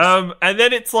podcast. And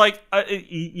then it's like,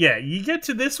 yeah, you get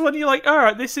to this one, you're like, all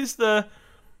right, this is the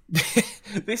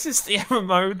this is the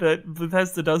MMO that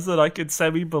Bethesda does that I could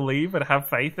semi-believe and have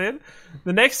faith in.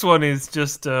 The next one is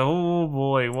just, oh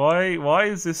boy, why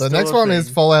is this? The next one is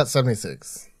Fallout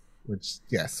 76, which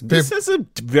yes, this is a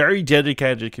very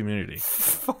dedicated community.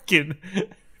 Fucking.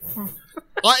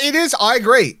 It is. I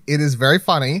agree. It is very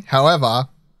funny. However,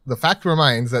 the fact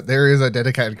remains that there is a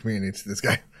dedicated community to this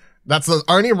game. That's the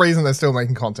only reason they're still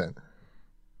making content.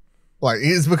 Like, it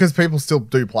is because people still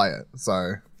do play it.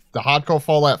 So the hardcore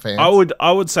Fallout fans.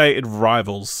 I would say it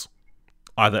rivals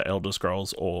either Elder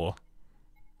Scrolls or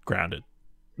Grounded.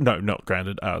 No, not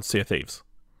Grounded. Sea of Thieves.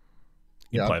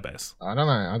 In player base. I don't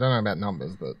know about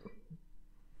numbers, but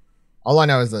all I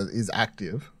know is that it's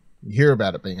active. You hear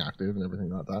about it being active and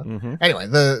everything like that. Mm-hmm. Anyway,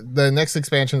 the next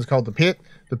expansion is called The Pit.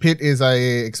 The Pit is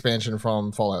a expansion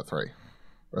from Fallout 3.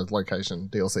 Or a location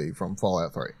DLC from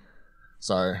Fallout 3.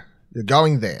 So you're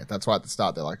going there. That's why at the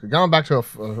start they're like, we're going back to a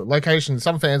location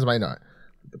some fans may know.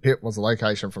 The Pit was a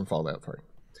location from Fallout 3.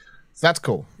 So that's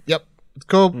cool. Yep. It's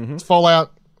cool. Mm-hmm. It's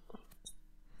Fallout.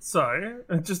 So,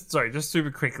 just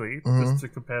super quickly, just to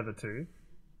compare the two.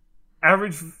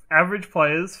 Average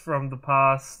players from the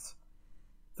past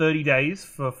 30 days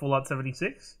for Fallout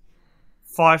 76,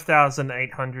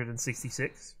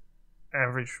 5,866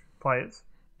 average players,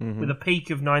 with a peak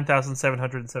of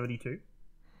 9,772.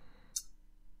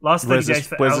 Last 30 days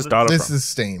for where's this data This from? is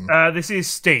Steam. This is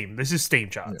Steam. This is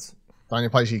Steam charts. Yeah. The only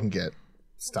place you can get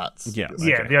stats. Yeah,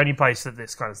 Yeah, the only place that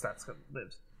this kind of stats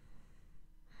lives.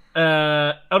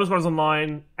 Elder Scrolls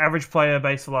Online, average player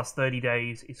base for the last 30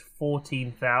 days is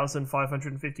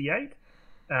 14,558.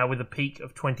 With a peak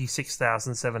of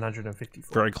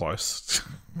 26,754. Very close.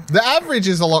 The average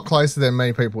is a lot closer than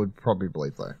many people would probably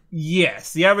believe, though.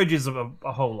 Yes, the average is a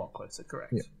whole lot closer,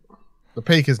 correct. Yeah. The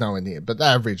peak is nowhere near, but the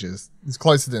average is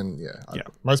closer than,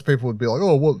 most people would be like,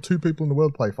 oh, well, 2 people in the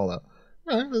world play Fallout.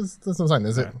 No, that's what I'm saying.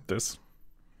 There's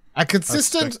a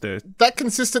consistent, that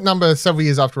consistent number several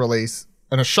years after release,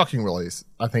 and a shocking release,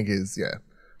 I think is,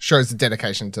 shows the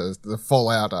dedication to the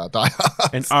Fallout diehards.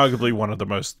 And arguably one of the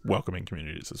most welcoming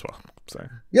communities as well. So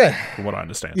from what I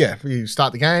understand. Yeah, you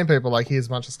start the game, people are like, here's a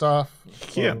bunch of stuff.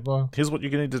 Blah, blah, blah. Here's what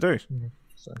you're going to need to do.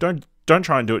 So. Don't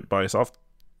try and do it by yourself.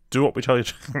 Do what we tell you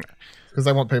to. Because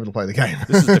they want people to play the game.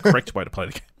 This is the correct way to play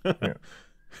the game.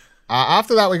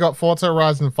 After that, we got Forza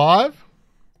Horizon 5.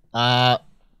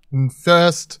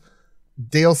 First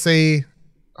DLC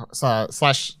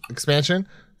 / expansion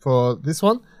for this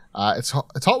one. It's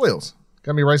Hot Wheels.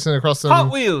 Gonna be racing across some Hot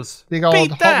Wheels. Big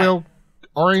old Hot Wheel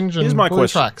orange and blue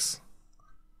tracks.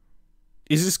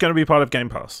 Is this going to be part of Game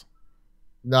Pass?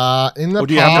 In the or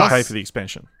do you have to pay for the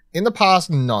expansion? In the past,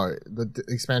 no. The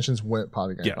expansions weren't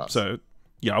part of Game Pass. So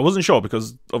I wasn't sure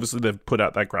because obviously they've put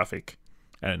out that graphic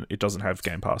and it doesn't have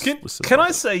Game Pass listed. Can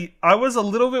I say I was a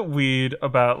little bit weird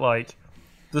about like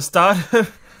the start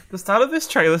of this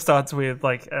trailer starts with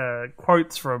like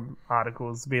quotes from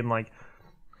articles being like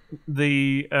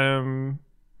the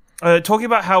talking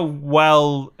about how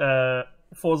well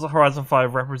Forza Horizon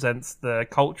 5 represents the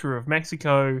culture of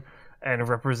Mexico and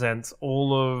represents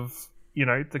all of, you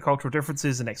know, the cultural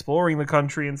differences and exploring the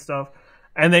country and stuff.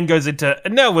 And then goes into,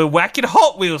 and now we're whacking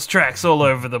Hot Wheels tracks all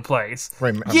over the place.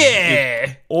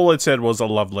 All it said was a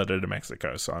love letter to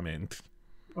Mexico, so I mean...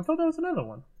 I thought there was another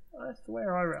one. That's the way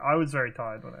I was very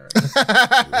tired when I read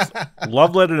it.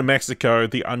 Love letter to Mexico,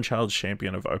 the unchallenged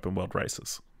champion of open world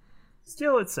races.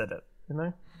 Still, it said it, you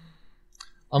know?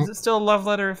 Is it still a love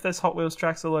letter if there's Hot Wheels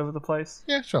tracks all over the place?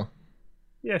 Yeah, sure.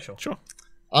 Yeah, sure.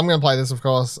 I'm going to play this, of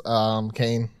course.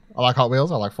 Keen. I like Hot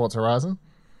Wheels. I like Forza Horizon.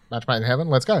 Match made in heaven.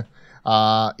 Let's go.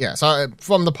 So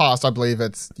from the past, I believe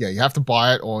it's, you have to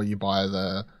buy it or you buy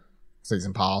the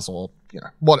season pass or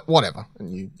whatever,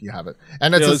 and you have it.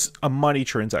 And it's a money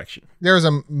transaction. There is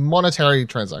a monetary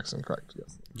transaction, correct?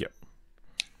 Yes.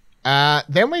 Yep.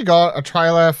 Then we got a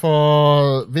trailer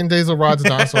for Vin Diesel Rides a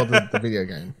Dinosaur, the video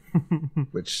game,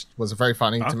 which was very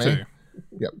funny to me.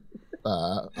 Yep.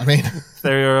 I mean,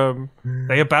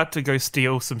 they're about to go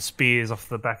steal some spears off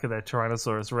the back of their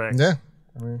Tyrannosaurus Rex. Yeah.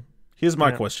 I mean, here's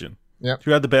my question. Yep.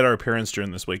 Who had the better appearance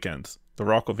during this weekend? The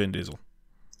Rock or Vin Diesel?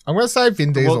 I'm going to say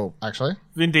Vin Diesel, actually.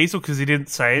 Vin Diesel, because he didn't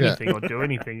say anything or do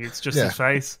anything. It's just his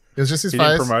face. It was just his he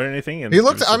face. Didn't promote anything. He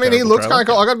looks kind of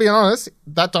cool. I got to be honest.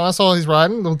 That dinosaur he's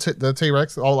riding, the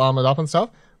T-Rex, all armored up and stuff,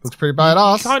 looks pretty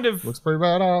badass. Looks pretty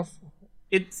badass.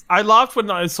 I laughed when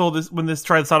I saw this, when this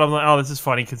trailer started. I'm like, oh, this is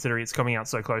funny considering it's coming out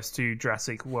so close to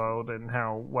Jurassic World and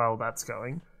how well that's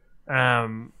going.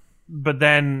 But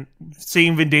then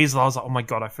seeing Vin Diesel, I was like, oh my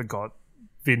god, I forgot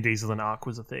Vin Diesel and Ark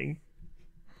was a thing.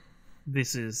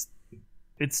 It's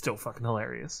still fucking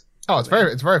hilarious. Oh, it's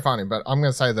very funny, but I'm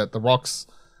going to say that The Rock's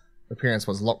appearance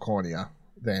was a lot cornier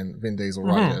than Vin Diesel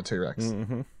riding a T-Rex.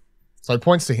 Mm-hmm. So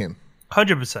points to him.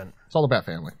 100%. It's all about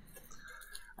family.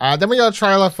 Then we got a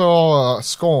trailer for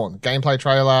Scorn. Gameplay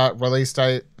trailer, release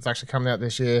date. It's actually coming out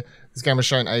this year. This game was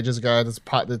shown ages ago.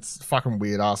 It's fucking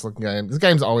weird-ass looking game. This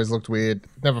game's always looked weird.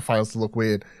 Never fails to look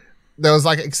weird. There was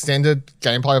like extended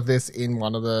gameplay of this in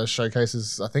one of the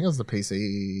showcases. I think it was the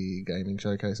PC gaming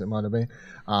showcase. It might have been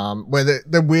where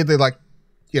they're weirdly like,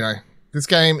 this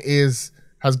game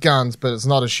has guns, but it's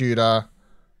not a shooter,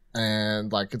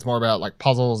 and like it's more about like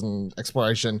puzzles and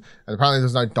exploration. And apparently,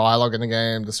 there's no dialogue in the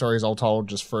game. The story is all told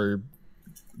just through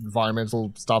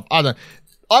environmental stuff. I don't know.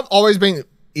 I've always been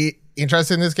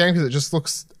interested in this game because it just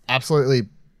looks absolutely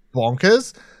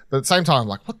bonkers. But at the same time,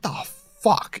 like, what the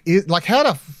fuck?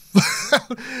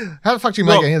 How the fuck do you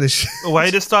make any of this shit? Way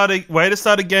to start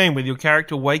a game with your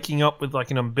character waking up with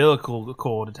like an umbilical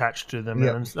cord attached to them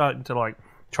and starting to like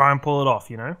try and pull it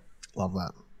off, Love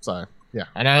that. So yeah,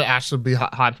 I know Ash would be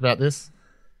hyped about this.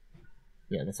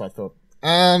 Yeah, that's what I thought.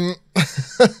 Then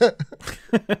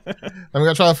we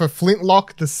got a trailer for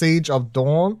Flintlock: The Siege of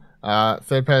Dawn,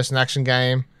 third-person action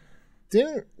game.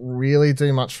 Didn't really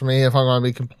do much for me, if I'm going to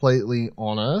be completely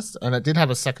honest. And it did have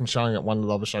a second showing at one of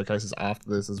the other showcases after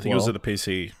this as well. I think it was at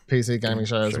the PC gaming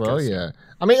show as well. Yeah,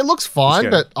 I mean it looks fine,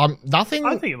 but nothing.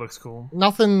 I think it looks cool.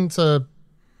 Nothing to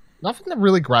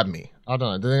really grab me. I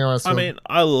don't know. Did anyone else? I mean,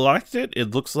 I liked it.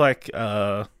 It looks like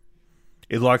it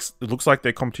looks like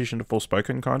their competition to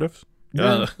Forspoken, kind of.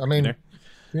 Yeah, I mean,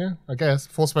 yeah, I guess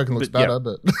Forspoken looks better,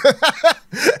 but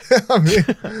I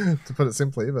mean, to put it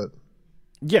simply, but.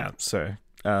 Yeah, so,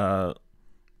 the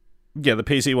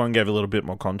PC one gave a little bit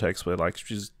more context where, like,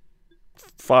 she's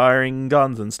firing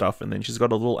guns and stuff, and then she's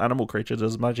got a little animal creature that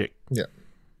does magic. Yeah.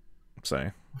 So,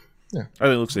 yeah. I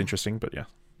think it looks interesting, but yeah.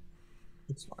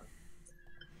 It's fine.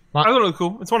 I thought it was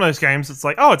cool. It's one of those games, it's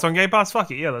like, oh, it's on Game Pass,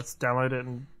 fuck it, yeah, let's download it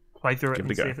and play through it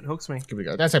and see if it hooks me. Give it a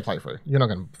go. Don't say play through. You're not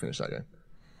going to finish that game.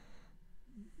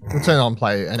 We'll turn on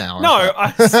play an hour. No,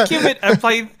 I give it a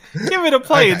play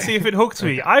okay. And see if it hooks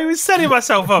me. I was setting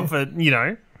myself up for, Calm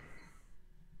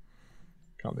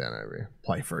down over here.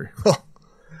 Play through.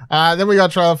 Then we got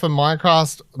a trailer for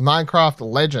Minecraft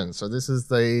Legends. So this is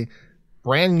the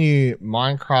brand new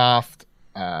Minecraft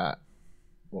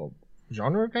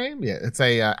genre game. Yeah, it's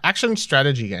a action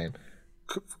strategy game.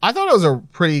 I thought it was a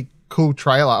pretty cool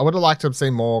trailer. I would have liked to have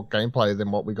seen more gameplay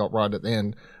than what we got right at the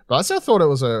end. But I still thought it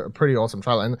was a pretty awesome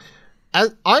trailer.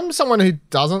 And I'm someone who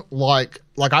doesn't like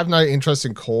I have no interest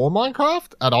in core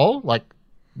Minecraft at all. Like,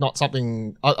 not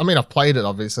something... I mean, I've played it,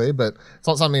 obviously, but it's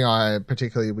not something I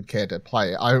particularly would care to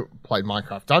play. I played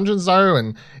Minecraft Dungeons, though,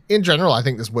 and in general, I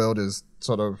think this world is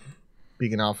sort of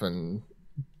big enough and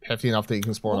hefty enough that you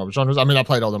can explore other genres. I mean, I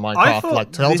played all the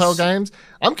Minecraft, Telltale games.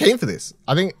 I'm keen for this.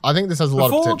 I think this has a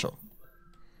lot of potential.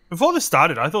 Before this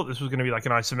started, I thought this was going to be like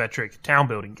an isometric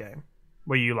town-building game,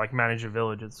 where you like manage a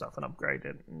village and stuff and upgrade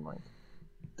it and like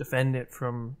defend it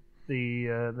from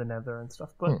the Nether and stuff.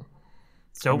 But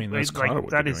so I mean, that's kind of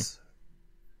what that is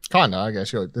kind of. I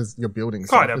guess you're building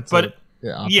kind of, but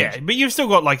yeah, but you've still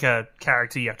got like a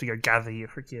character. You have to go gather your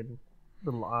freaking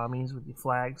little armies with your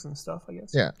flags and stuff. I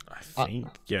guess. Yeah, I think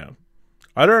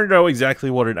I don't know exactly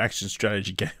what an action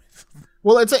strategy game is.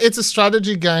 Well, it's a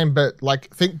strategy game, but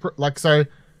so.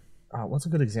 What's a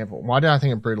good example? Why did I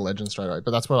think of Brutal Legend straight away?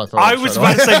 But that's what I thought. I was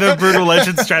about to say the Brutal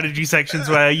Legend strategy sections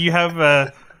where you have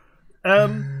what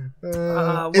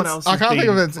else? I can't think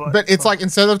of it, but it's like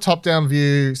instead of top-down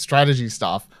view strategy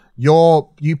stuff,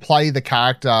 you play the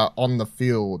character on the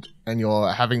field, and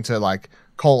you're having to like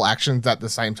call actions at the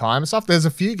same time and stuff. There's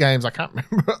a few games I can't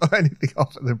remember anything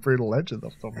off of the Brutal Legend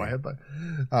off the top of my head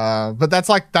though. But that's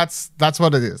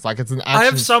what it is. Like it's an action. I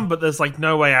have some, but there's like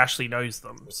no way Ashley knows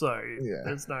them, so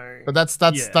there's no. But that's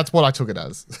what I took it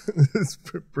as. It's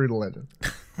Brutal Legend.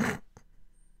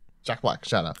 Jack Black,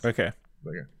 shout out. Okay.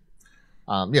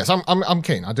 Yes, I'm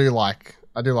keen. I do like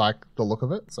the look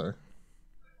of it, so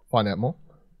find out more.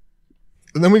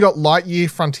 And then we got Lightyear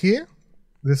Frontier.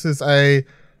 This is a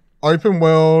open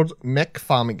world mech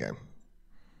farming game,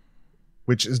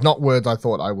 which is not words I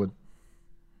thought I would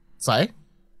say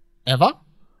ever.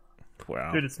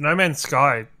 Wow, dude, it's No Man's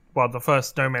Sky. Well, the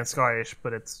first No Man's Sky-ish,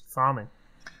 but it's farming.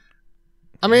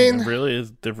 I mean,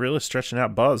 they're really stretching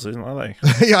out buzz, isn't they?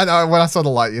 Yeah, I know. When I saw the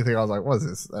Lightyear thing, I was like, "What is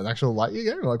this? An actual Lightyear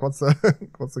game? Like, what's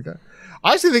the game?"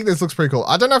 I actually think this looks pretty cool.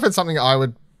 I don't know if it's something I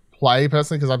would play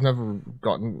personally because I've never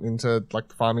gotten into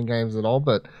like farming games at all,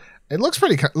 but it looks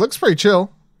pretty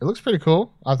chill. It looks pretty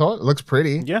cool. I thought it looks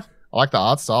pretty. Yeah, I like the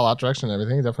art style, art direction, and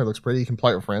everything. It definitely looks pretty. You can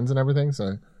play it with friends and everything.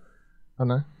 So I don't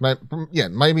know.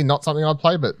 Maybe not something I'd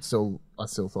play, but I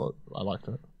still thought I liked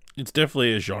it. It's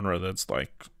definitely a genre that's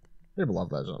like people love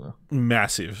that genre.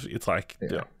 Massive. It's like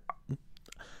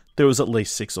there was at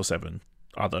least 6 or 7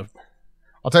 other.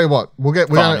 I'll tell you what. We're going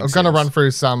to run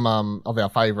through some of our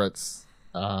favorites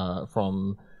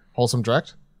from Wholesome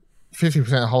Direct.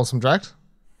 50% of Wholesome Direct,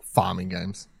 farming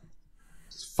games.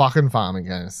 Fucking farming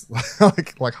games.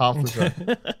 like half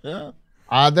the show.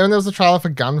 Then there was a trailer for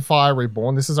Gunfire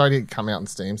Reborn. This has already come out in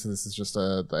Steam, so this is just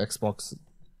the Xbox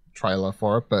trailer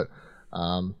for it. But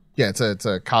it's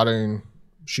a cartoon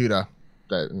shooter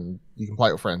that you can play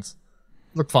it with friends.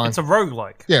 Look fine. It's a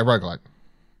roguelike. Yeah, roguelike.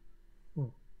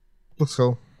 Looks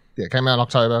cool. Yeah, it came out in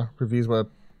October. Reviews were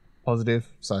positive.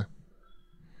 So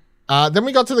then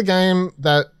we got to the game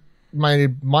that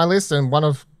made my list and one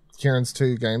of Kieran's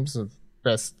 2 games of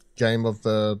best game of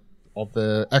the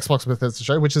Xbox Bethesda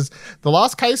show, which is The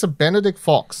Last Case of Benedict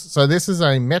Fox. So this is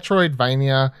a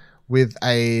Metroidvania with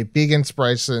a big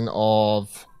inspiration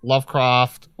of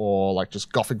Lovecraft or like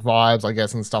just gothic vibes, I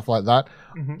guess, and stuff like that.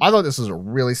 Mm-hmm. I thought this was a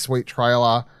really sweet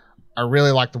trailer. I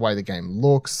really like the way the game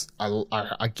looks. I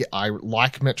like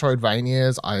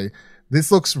Metroidvanias.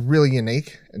 This looks really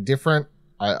unique and different.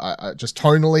 I just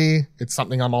tonally, it's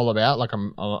something I'm all about. Like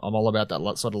I'm all about that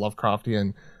sort of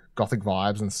Lovecraftian gothic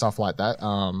vibes and stuff like that.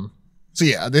 So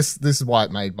yeah, this is why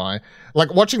it made my,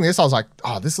 like, watching this, I was like,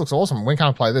 oh, this looks awesome. When can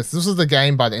I play this? This was the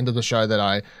game by the end of the show that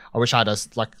I wish I had a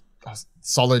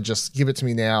solid, just give it to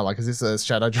me now. Like, is this a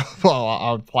shadow drop? Oh,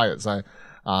 I would play it. So,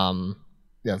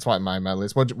 that's why it made my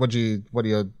list. Why did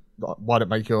it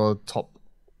make your top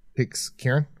picks,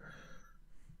 Kieran?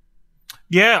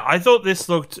 Yeah, I thought this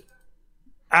looked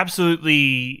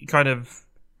absolutely kind of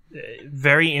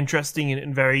very interesting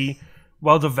and very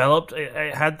well developed.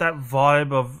 It had that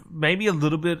vibe of maybe a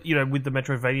little bit, with the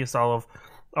Metroidvania style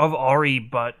of Ori,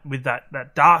 but with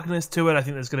that darkness to it. I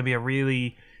think there's going to be a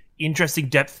really interesting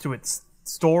depth to its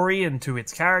story and to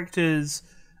its characters.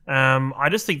 I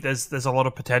just think there's a lot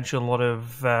of potential, a lot of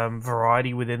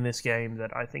variety within this game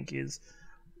that I think is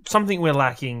something we're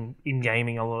lacking in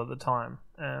gaming a lot of the time,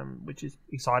 which is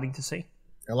exciting to see.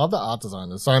 I love the art design.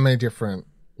 There's so many different,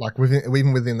 like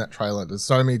even within that trailer, there's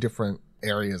so many different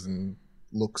areas and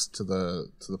looks to the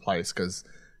place, because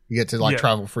you get to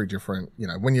travel through different,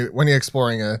 when you're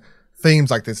exploring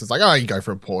themes like this, it's like, oh, you go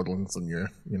for a portal and you're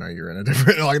in a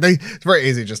different, it's very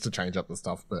easy just to change up the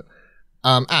stuff. But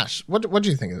Ash, what do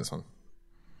you think of this one?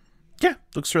 Yeah,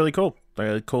 looks really cool.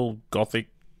 Cool gothic,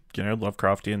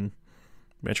 Lovecraftian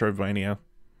Metroidvania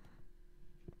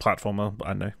platformer.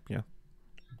 I know, yeah.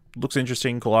 Looks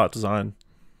interesting, cool art design.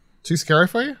 Too scary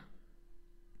for you?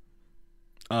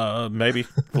 Maybe.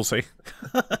 We'll see.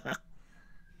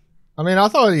 I mean,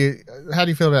 how do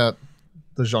you feel about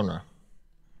the genre?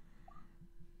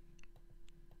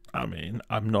 I mean,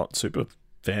 I'm not super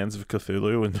fans of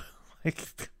Cthulhu, and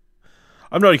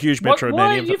I'm not a huge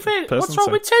Metroidvania person. What's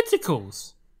wrong with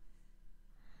tentacles?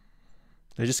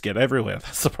 They just get everywhere.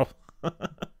 That's the problem.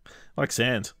 Like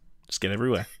sand, just get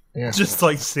everywhere. Yeah. Just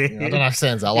like sand. Yeah, I don't know if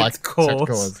sands are like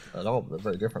tentacles at all. They're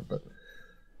very different, but.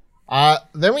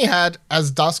 Then we had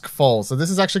As Dusk Falls. So this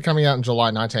is actually coming out on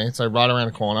July 19th, so right around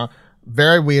the corner.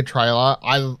 Very weird trailer.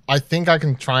 I think I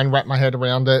can try and wrap my head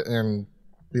around it and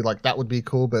be like, that would be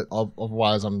cool, but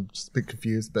otherwise I'm just a bit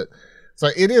confused. But so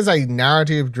it is a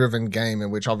narrative-driven game in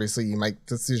which obviously you make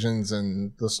decisions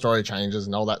and the story changes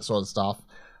and all that sort of stuff.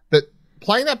 But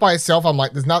playing that by itself, I'm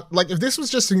like, there's not, like, if this was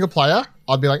just single player,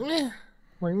 I'd be like, meh,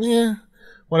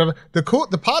 whatever.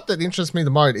 The part that interests me the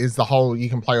most is the whole, you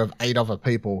can play with 8 other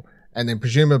people. And then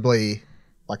presumably,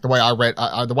 like the way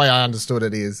I understood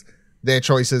it is their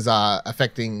choices are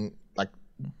affecting, like,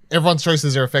 everyone's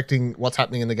choices are affecting what's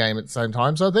happening in the game at the same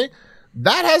time, sort of thing.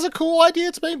 That has a cool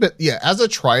idea to me, but yeah, as a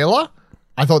trailer,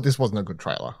 I thought this wasn't a good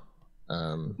trailer.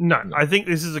 No, I think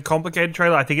this is a complicated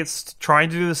trailer. I think it's trying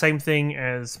to do the same thing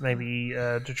as maybe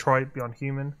Detroit Beyond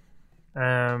Human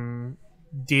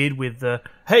did with the,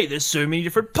 hey, there's so many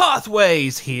different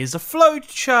pathways. Here's a flow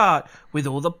chart with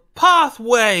all the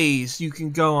pathways you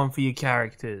can go on for your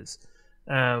characters.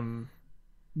 I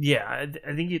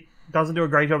think it doesn't do a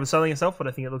great job of selling itself, but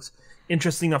I think it looks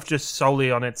interesting enough just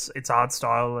solely on its art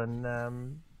style.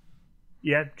 And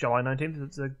July 19th,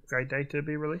 it's a great day to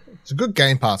be releasing. It's a good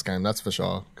Game Pass game, that's for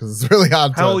sure, because it's really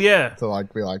hard to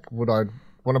like be like, would I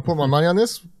want to put my money on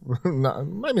this? No,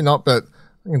 maybe not, but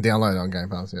I can download it on Game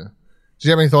Pass. Yeah. Do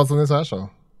you have any thoughts on this, Ash?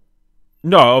 Or?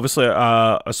 No, obviously,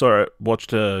 I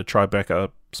watched a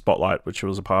Tribeca Spotlight, which it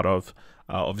was a part of.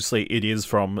 Obviously, it is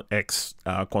from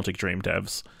Quantic Dream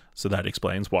devs, so that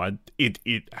explains why it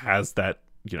has that,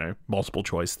 multiple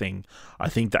choice thing. I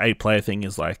think the 8-player thing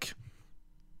is like,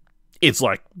 it's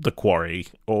like The Quarry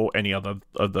or any other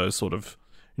of those sort of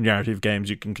narrative games.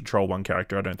 You can control one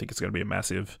character. I don't think it's going to be a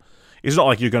massive... It's not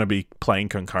like you're going to be playing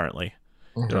concurrently.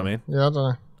 Mm-hmm. You know what I mean? Yeah, I don't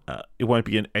know. It won't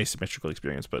be an asymmetrical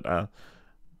experience, but I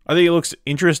think it looks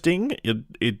interesting.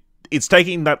 It's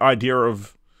taking that idea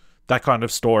of that kind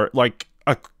of story, like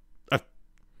a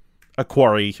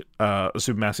Quarry, a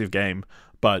supermassive game,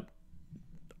 but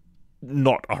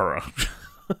not horror.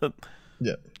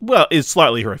 Yeah. Well, it's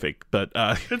slightly horrific, but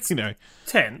it's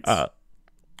tense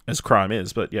as crime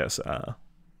is. But yes,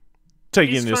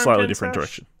 taking it in a slightly different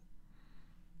direction.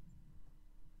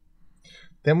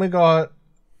 Then we got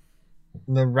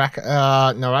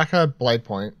Naraka Blade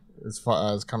Point is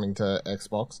coming to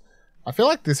Xbox. I feel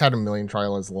like this had 1 million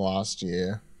trailers last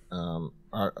year. Or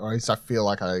at least I feel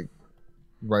like I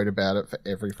wrote about it for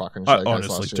every fucking showcase. I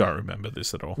honestly last year. don't remember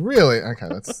this at all. Really? Okay,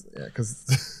 that's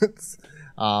because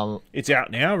it's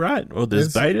out now, right? Or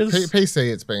there's betas.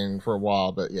 PC. It's been for a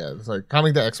while, but yeah. So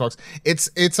coming to Xbox, it's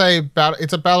a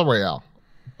battle royale,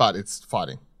 but it's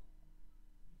fighting,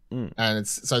 and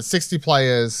it's 60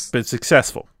 players, but it's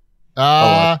successful.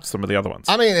 Like some of the other ones.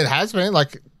 I mean, it has been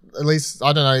like, at least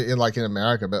I don't know in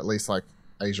America, but at least like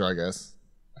Asia, I guess,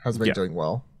 has been doing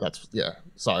well.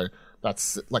 So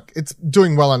that's like, it's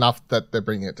doing well enough that they're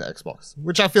bringing it to Xbox,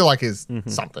 which I feel like is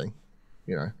something,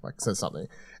 says something.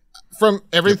 From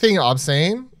everything I've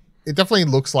seen, it definitely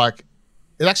looks like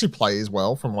it actually plays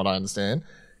well. From what I understand,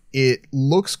 it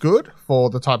looks good for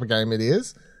the type of game it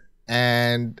is,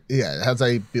 and yeah, it has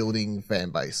a building fan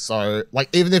base. So like,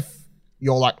 even if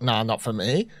you're like, nah, not for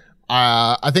me,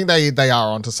 I think they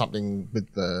are onto something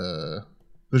with the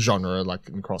genre, like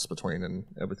in cross between and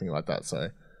everything like that. So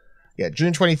yeah,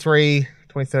 June 23rd,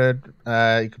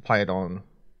 you can play it on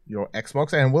your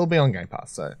Xbox and will be on Game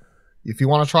Pass. So if you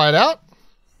want to try it out,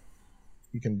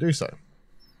 you can do so.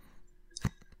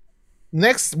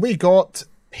 Next, we got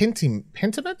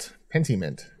Pentiment.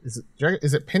 Is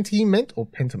it Pentiment or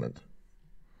Pentiment?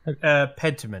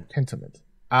 Pentiment. Pentiment.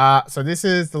 So this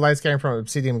is the latest game from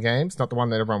Obsidian Games, not the one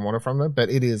that everyone wanted from them, but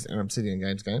it is an Obsidian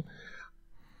Games game.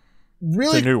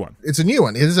 Really, it's a new one. It's a new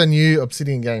one. It is a new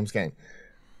Obsidian Games game.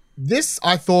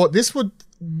 I thought this would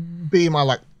be my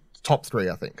like top 3.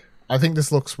 I think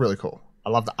this looks really cool. I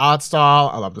love the art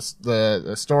style. I love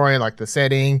the story, like the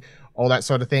setting, all that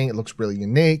sort of thing. It looks really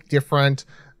unique, different,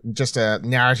 just a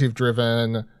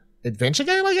narrative-driven adventure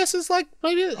game, I guess, is like,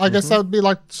 maybe. I guess that would be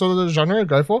like sort of the genre I'd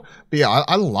go for. But yeah,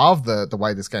 I love the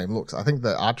way this game looks. I think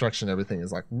the art direction and everything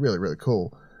is like really, really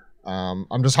cool.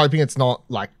 I'm just hoping it's not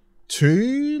like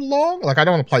too long. Like, I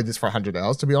don't want to play this for 100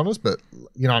 hours, to be honest, but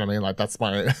you know what I mean? Like, that's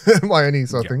my my only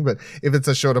sort of thing. But if it's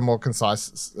a shorter, more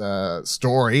concise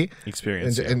story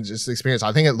experience and just experience,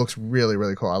 I think it looks really,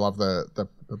 really cool. I love the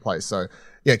place. So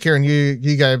yeah, Kieran, you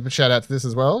gave a shout out to this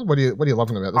as well. What are you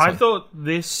loving about this? I thought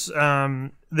this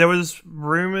there was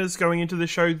rumors going into the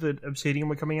show that Obsidian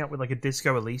were coming out with like a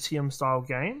Disco Elysium style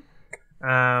game.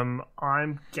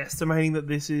 I'm guesstimating that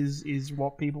this is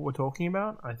what people were talking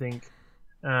about. I think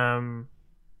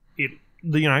if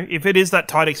it is that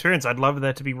tight experience, I'd love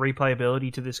there to be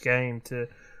replayability to this game, to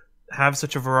have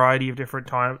such a variety of different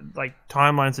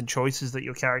timelines and choices that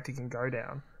your character can go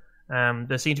down.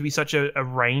 There seem to be such a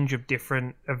range of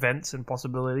different events and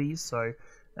possibilities, so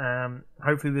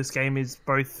hopefully this game is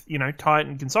both tight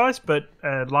and concise, but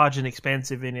large and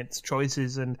expansive in its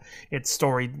choices and its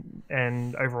story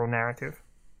and overall narrative.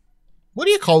 What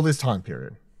do you call this time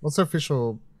period? What's the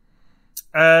official?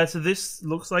 So this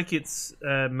looks like it's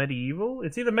medieval.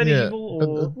 It's either medieval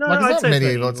or no, it's not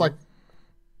medieval. It's like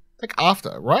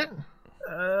after, right?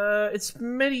 It's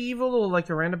medieval or like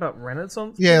around about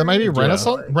Renaissance. Yeah, maybe period.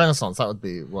 Renaissance. Renaissance, that would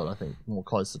be what I think more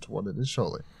closer to what it is,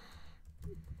 surely.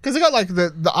 Because they got like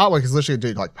the artwork is literally a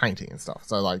dude like painting and stuff.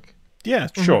 So like, Yeah,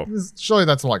 sure. surely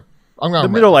that's like I'm going The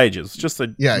Middle Ages, just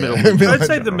the Yeah, Middle yeah. Ages. I'd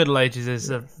say the Middle Ages is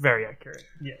very accurate.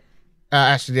 Yeah.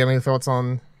 Ashley, do you have any thoughts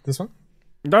on this one?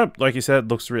 No, like you said,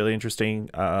 looks really interesting.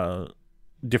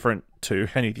 Different to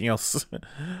anything else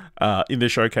in the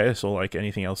showcase or like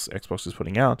anything else Xbox is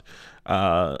putting out.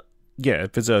 Yeah,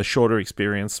 if it's a shorter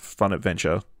experience, fun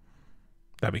adventure,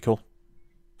 that'd be cool.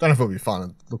 Don't know if it'll be fun.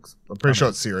 It looks. I'm pretty sure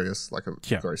it's serious, like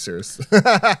very serious.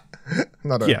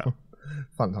 Not a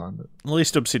fun time, but At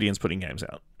least Obsidian's putting games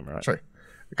out, right? true.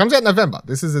 It comes out in November.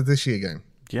 This is a this year game.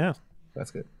 Yeah, That's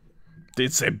good.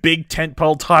 it's a big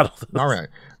tentpole title. All right,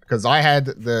 because I had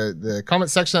the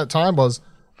comment section at the time was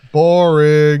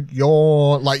boring,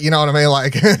 yawn, like you know what I mean.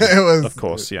 Like it was. Of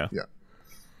course, yeah. Yeah.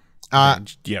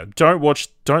 Yeah,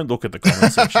 don't look at the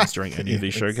comment sections during any of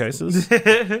these showcases.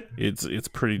 It's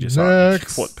pretty disheartening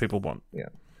Next. what people want.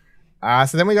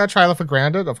 So then we got a trailer for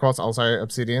Grounded, of course, also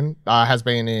Obsidian. Has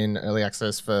been in early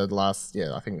access for the last,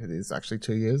 I think it is actually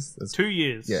 2 years. 2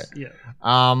 years.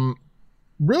 Yeah.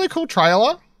 Really cool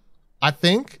trailer, I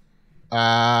think.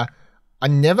 I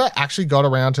never actually got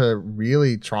around to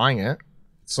really trying it.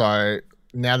 So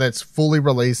now that it's fully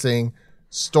releasing,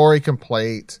 story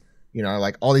complete,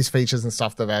 like all these features and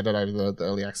stuff they've added over the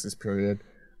early access period,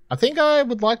 I think I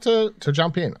would like to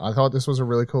jump in. I thought this was a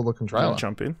really cool looking trailer.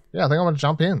 Jump in. Yeah, I think I'm going to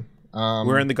jump in.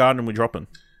 We're in the garden. We're dropping.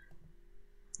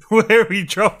 Where are we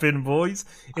dropping, boys?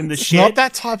 In the It's shed? not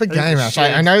that type of I think game, the actually.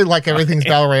 shed. I know like everything's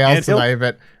Battle Royale Anthill? today,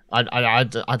 but I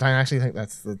don't actually think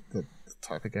that's the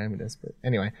type of game it is. But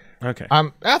anyway, Okay.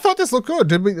 I thought this looked good.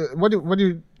 Did we? What do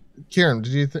you, Kieran?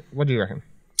 What do you reckon?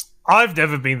 I've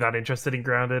never been that interested in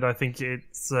Grounded. I think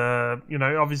it's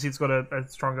obviously it's got a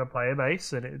stronger player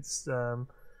base and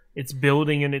it's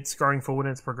building and it's going forward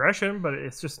in its progression, but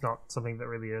it's just not something that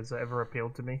really has ever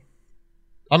appealed to me.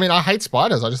 I mean, I hate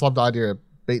spiders. I just love the idea of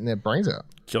beating their brains out.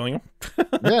 Killing them.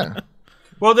 Yeah,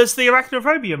 Well, there's the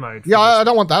arachnophobia mode. yeah. I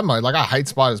don't want that mode. Like, I hate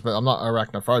spiders, but I'm not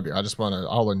arachnophobia. I just want to.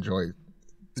 I'll enjoy.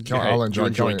 I'll enjoy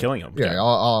killing them. Yeah,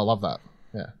 I'll love that.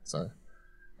 Yeah. So,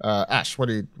 Ash, what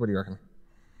do you reckon?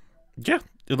 Yeah,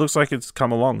 it looks like it's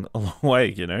come a long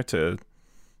way, to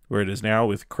where it is now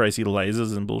with crazy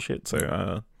lasers and bullshit.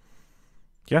 So,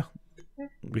 yeah,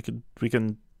 we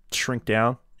can shrink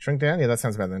down. Shrink down? Yeah, that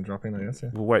sounds better than dropping, I guess. Yeah.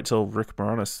 We'll wait till Rick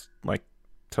Moranis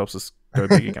helps us go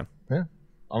big again. Yeah.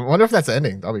 I wonder if that's the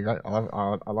ending. That'll be great.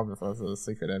 I love if that's a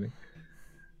secret ending.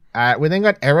 We then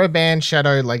got Aeroban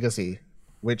Shadow Legacy,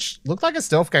 which looked like a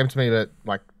stealth game to me, but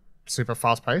like super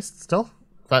fast paced stealth.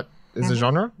 That is a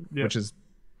genre, which is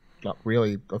not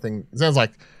really a thing. It sounds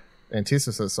like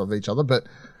antithesis of each other, but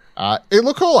it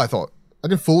looked cool, I thought. I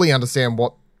didn't fully understand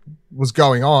what was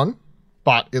going on,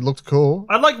 but it looked cool.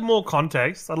 I'd like more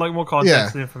context. And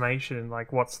information,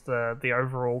 like what's the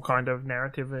overall kind of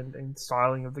narrative and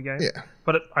styling of the game. Yeah.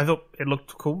 But I thought it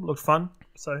looked cool, looked fun.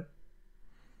 So,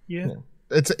 yeah.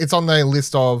 It's on the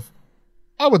list of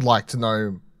I would like to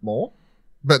know more,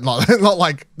 but not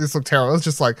like this looked terrible. It's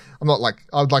just like I'm not like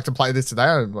I would like to play this today.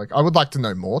 I'm like I would like to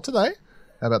know more today.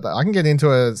 How about that? I can get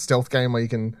into a stealth game where you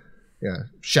can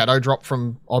shadow drop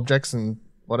from objects and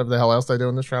whatever the hell else they do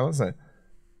in this trailer. So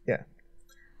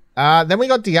yeah. Then we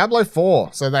got Diablo 4.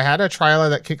 So they had a trailer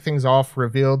that kicked things off,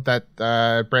 revealed that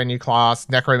brand new class,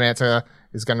 Necromancer,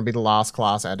 is going to be the last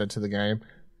class added to the game.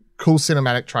 Cool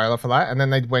cinematic trailer for that. And then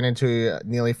they went into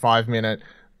nearly 5-minute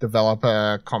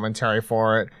developer commentary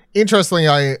for it. Interestingly,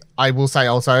 I will say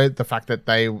also the fact that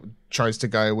they chose to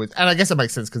go with, and I guess it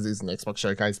makes sense because it's an Xbox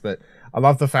showcase, but I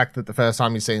love the fact that the first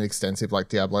time you see an extensive like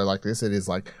Diablo like this, it is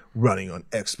like running on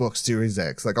Xbox Series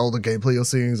X. Like all the gameplay you're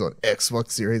seeing is on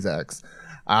Xbox Series X.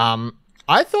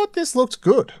 I thought this looked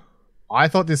good. I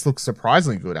thought this looked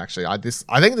surprisingly good, actually. I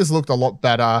think this looked a lot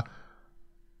better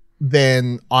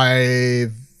than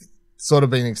I've sort of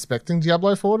been expecting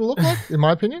Diablo 4 to look like, in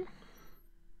my opinion.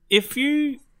 If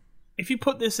you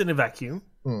put this in a vacuum,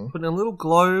 put in a little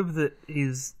globe that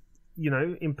is,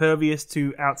 impervious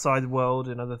to outside world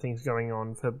and other things going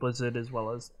on for Blizzard as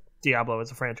well as Diablo as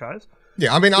a franchise.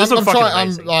 Yeah, I mean, This I'm looks fucking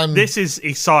trying. amazing. This is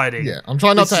exciting. Yeah, I'm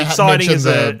trying not It's to exciting mention as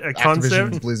the a concept.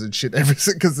 Activision Blizzard shit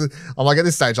because I'm like at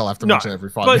this stage I'll have to No, mention every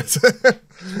 5 but- minutes.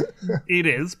 It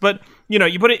is, but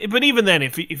you put it. But even then,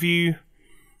 if you,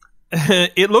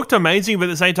 it looked amazing, but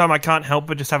at the same time, I can't help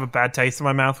but just have a bad taste in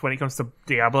my mouth when it comes to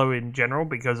Diablo in general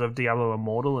because of Diablo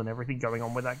Immortal and everything going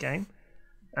on with that game.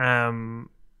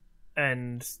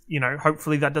 And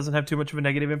hopefully that doesn't have too much of a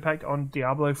negative impact on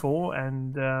Diablo 4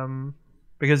 and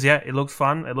Because it looks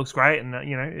fun, it looks great,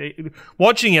 and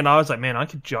watching it, I was like, man, I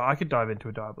could dive into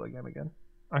a Diablo game again.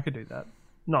 I could do that.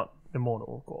 Not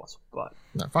Immortal, of course, but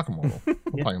no, fuck Immortal. I'm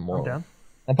playing Immortal. I'm down.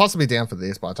 I'm possibly down for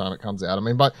this by the time it comes out. I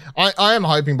mean, but I am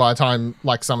hoping by the time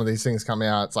like some of these things come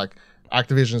out, it's like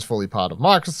Activision's fully part of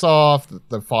Microsoft.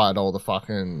 They've fired all the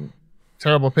fucking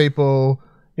terrible people.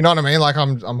 You know what I mean? Like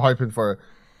I'm hoping for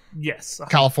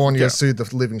California sued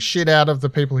the living shit out of the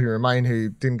people who remain who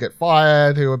didn't get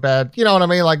fired, who are bad. You know what I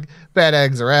mean? Like bad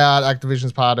eggs are out.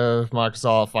 Activision's part of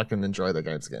Microsoft. I can enjoy their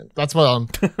games again. That's what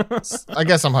I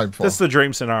guess I'm hoping for. That's the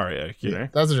dream scenario, you know?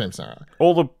 That's the dream scenario.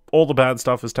 All the bad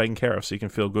stuff is taken care of, so you can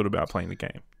feel good about playing the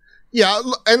game. Yeah,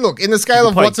 and look, in the scale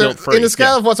of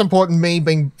what's important, me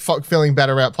feeling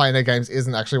better about playing their games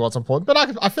isn't actually what's important. But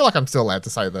I feel like I'm still allowed to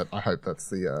say that I hope that's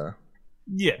the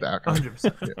outcome.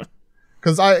 100%.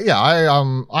 Because I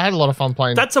had a lot of fun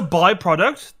playing. That's a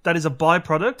byproduct. That is a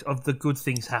byproduct of the good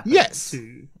things happening. Yes.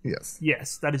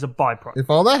 Yes, that is a byproduct. If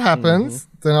all that happens,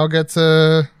 then I'll get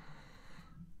to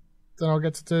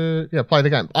play the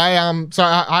game.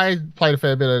 I played a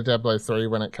fair bit of Diablo 3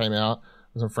 when it came out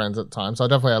with some friends at the time, so I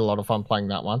definitely had a lot of fun playing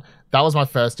that one. That was my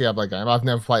first Diablo game. I've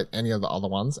never played any of the other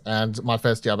ones, and my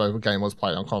first Diablo game was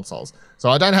played on consoles. So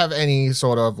I don't have any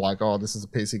sort of like, oh, this is a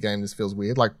PC game, this feels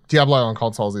weird. Like Diablo on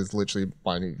consoles is literally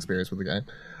my only experience with the game.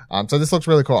 So this looks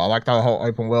really cool. I like the whole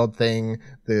open world thing.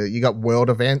 You got world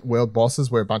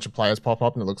bosses where a bunch of players pop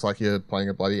up and it looks like you're playing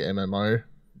a bloody MMO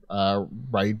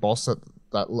raid boss.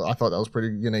 I thought that was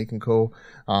pretty unique and cool.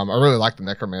 I really liked the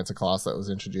Necromancer class that was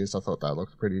introduced. I thought that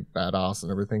looked pretty badass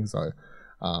and everything. So,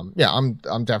 I'm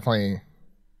definitely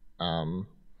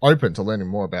open to learning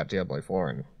more about Diablo 4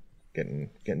 and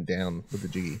getting down with the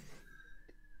jiggy.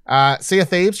 Sea of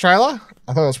Thieves trailer.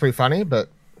 I thought it was pretty funny, but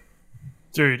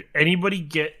dude, anybody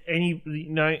get a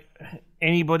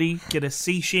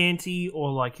sea shanty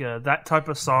or like that type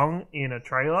of song in a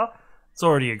trailer? It's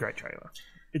already a great trailer.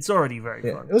 It's already very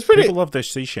fun. It was pretty. People love their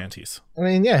sea shanties. I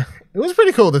mean, yeah, it was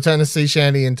pretty cool to turn a sea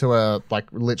shanty into a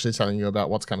literally telling you about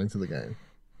what's coming to the game.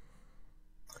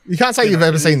 You can't say you've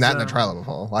ever seen that in a trailer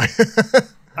before, like.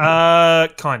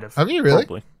 Kind of. Have you really?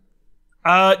 Probably.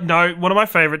 No. One of my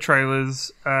favorite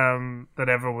trailers that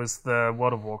ever was the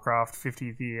World of Warcraft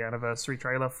 50th year anniversary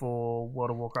trailer for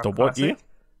World of Warcraft. The what year?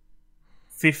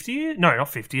 50th? No, not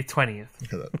 50th. 20th.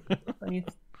 20th.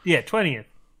 Yeah, 20th.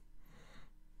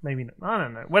 Maybe not. I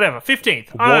don't know. Whatever.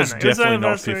 15th. I don't know. Definitely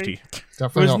not 50. It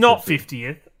was not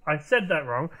 50th. I said that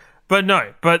wrong. But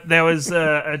no. But there was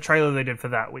a trailer they did for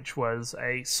that, which was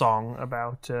a song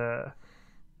about World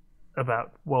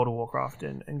of Warcraft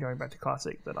and going back to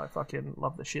Classic that I fucking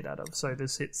love the shit out of. So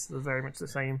this hits very much the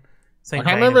same I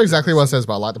can't remember exactly what it says,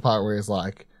 but I like the part where it's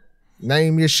like,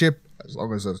 name your ship as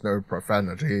long as there's no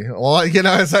profanity. Or,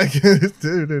 it's like,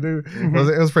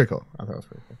 It was pretty cool. I thought it was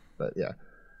pretty cool. But yeah.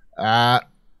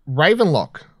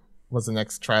 Ravenlock was the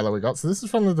next trailer we got. So this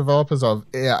is from the developers of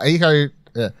Echo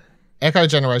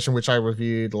Generation, which I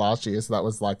reviewed last year. So that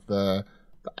was like the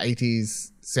 80s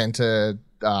centered.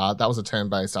 That was a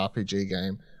turn-based RPG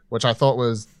game, which I thought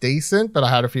was decent, but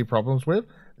I had a few problems with.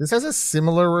 This has a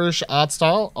similar-ish art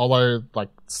style, although like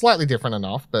slightly different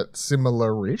enough, but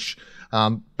similar-ish.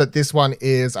 But this one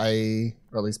is or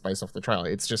at least based off the trailer,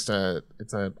 it's an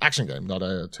action game, not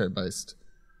a turn-based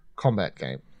combat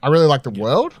game. I really like the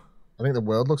world. I think the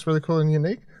world looks really cool and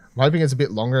unique. I'm hoping it's a bit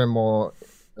longer and more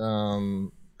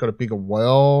got a bigger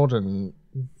world and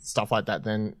stuff like that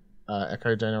than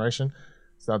Echo Generation.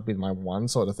 So that'd be my one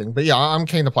sort of thing. But yeah, I'm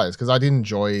keen to play this because I did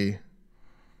enjoy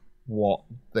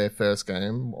their first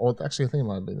game, or actually I think it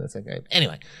might have been their second game.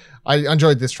 Anyway, I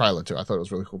enjoyed this trailer too. I thought it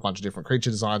was really cool. A bunch of different creature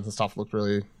designs and stuff looked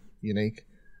really unique.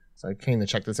 So keen to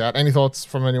check this out. Any thoughts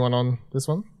from anyone on this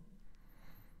one?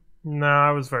 No, I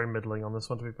was very middling on this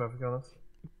one, to be perfectly honest.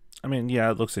 I mean,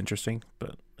 yeah, it looks interesting,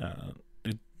 but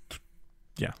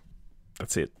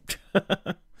that's it.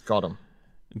 Got him.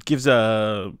 It gives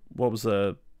same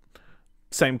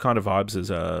kind of vibes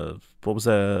as what was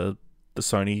the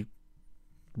Sony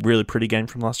really pretty game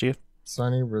from last year?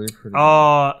 Sony really pretty.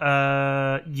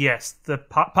 Yes, the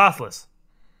Pathless.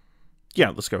 Yeah,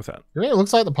 let's go with that. You mean it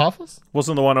looks like the Pathless?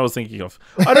 Wasn't the one I was thinking of.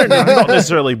 I don't know, not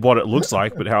necessarily what it looks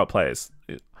like, but how it plays.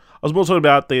 I was more talking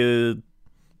about the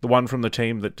one from the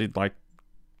team that did like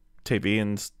TV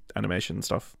and animation and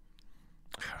stuff.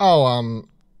 Oh,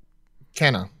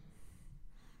 Kenna.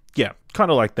 Yeah, kind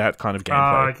of like that kind of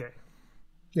gameplay. Okay.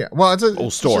 Yeah, well,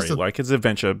 it's story, like it's an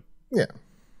adventure. Yeah.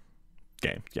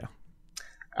 Game. Yeah.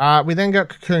 We then got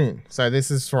Cocoon. So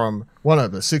this is from one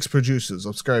of the 6 producers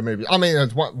of Scary Movie. I mean,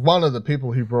 it's one of the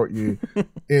people who brought you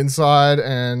Inside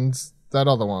and that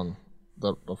other one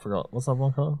that I forgot. What's that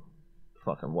one called?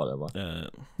 fucking whatever.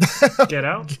 Get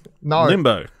Out? No.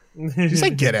 Limbo. Did you say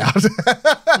Get Out?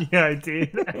 Yeah, I did.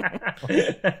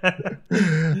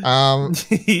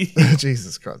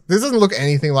 Jesus Christ. This doesn't look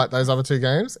anything like those other two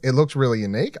games. It looks really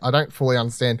unique. I don't fully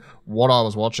understand what I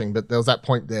was watching, but there was that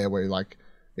point there where like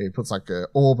he puts like an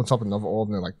orb on top of another orb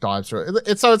and then like dives through it.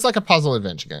 It's like a puzzle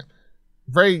adventure game.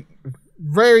 Very,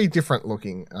 very different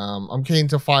looking. I'm keen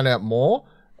to find out more,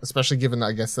 especially given,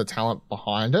 I guess, the talent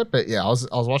behind it. But yeah, I was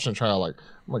watching the trailer like,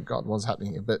 oh my God, what's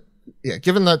happening here? But yeah,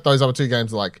 given that those other two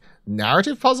games are like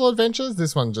narrative puzzle adventures,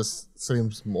 this one just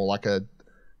seems more like a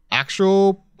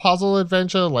actual puzzle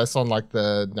adventure, less on like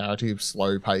the narrative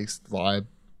slow paced vibe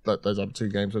that those other two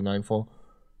games are known for.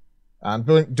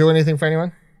 Do anything for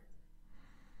anyone?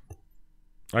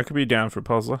 I could be down for a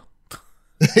puzzler.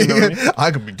 You know what I mean?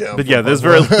 I could be down. But yeah, there's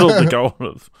very little to go on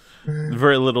it.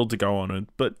 Very little to go on it.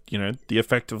 But you know, the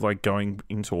effect of like going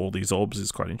into all these orbs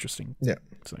is quite interesting. Yeah.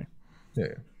 So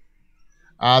yeah.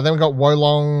 Then we got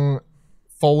Wolong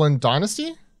Fallen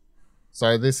Dynasty.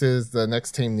 So this is the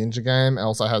next Team Ninja game. It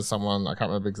also has someone, I can't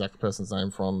remember the exact person's name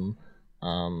from,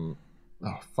 it's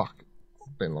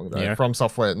been a long day. Yeah. From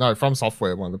Software,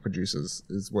 one of the producers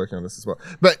is working on this as well.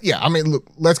 But yeah, I mean, look,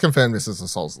 let's confirm this is a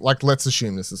Souls, like, let's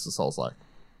assume this is a Souls-like.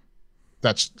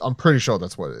 I'm pretty sure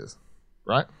that's what it is,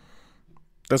 right?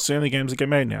 that's the only games that get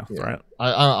made now, Yeah. right?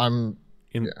 I'm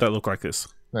That look like this.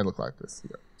 They look like this.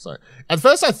 Yeah. So at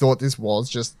first I thought this was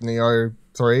just Neo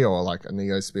 3 or like a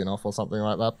Neo spin-off or something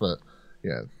like that, but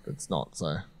yeah, it's not.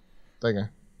 So there you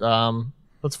go.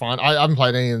 That's fine. I haven't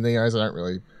played any of the Neos. I don't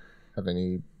really have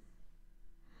any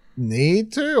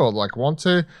need to or like want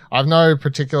to. I have no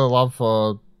particular love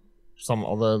for some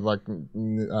other like Team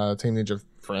Ninja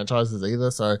franchises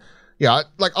either. So yeah,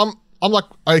 like I'm like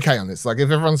okay on this. Like if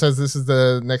everyone says this is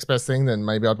the next best thing, then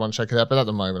maybe I'd want to check it out. But at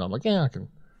the moment, I'm like, yeah, I can.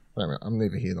 I'm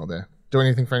neither here nor there. Do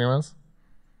anything for anyone else?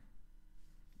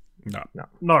 No.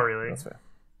 Not really. That's fair.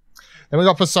 Then we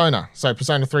got Persona. So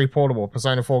Persona 3 Portable,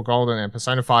 Persona 4 Golden, and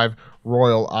Persona 5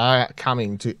 Royal are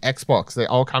coming to Xbox. They're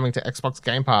all coming to Xbox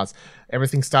Game Pass.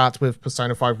 Everything starts with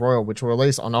Persona 5 Royal, which will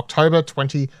release on October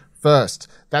 21st.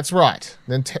 That's right.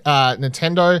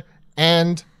 Nintendo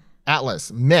and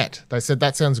Atlas met. They said,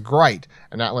 that sounds great.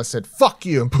 And Atlas said, fuck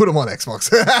you, and put them on Xbox.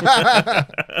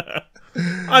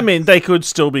 I mean, they could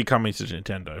still be coming to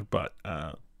Nintendo, but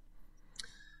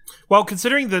Well,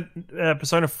 considering that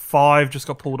Persona 5 just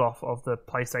got pulled off of the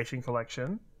PlayStation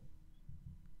collection.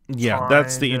 yeah,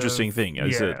 that's the kind interesting of- thing.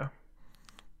 yeah.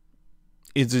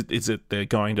 Is it they're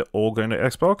all going to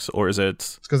Xbox, or is it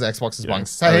It's because Xbox is buying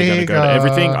are they going to go to Sega.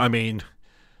 everything?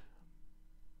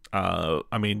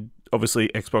 I mean, obviously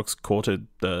Xbox courted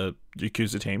the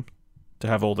Yakuza team to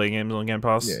have all their games on Game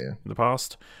Pass in the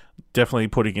past. Definitely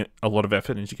putting a lot of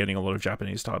effort into getting a lot of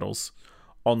Japanese titles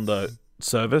on the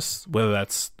service, whether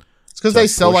that's It's because they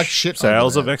sell like shit.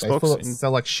 sales over of there. Xbox They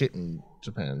sell like shit in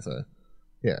Japan. So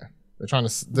yeah, they're trying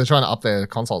to up their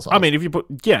console sales. I mean, if you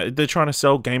they're trying to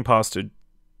sell Game Pass to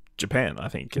Japan, I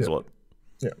think is what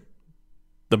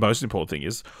the most important thing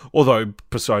is. Although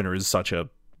Persona is such a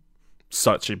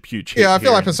huge hit I feel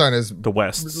here like in Persona's the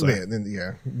West. So.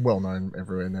 well known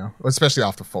everywhere now, especially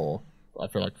after 4. I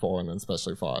feel like 4 and then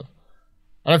especially 5.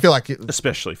 I don't feel like it.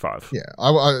 Especially 5. Yeah,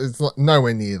 it's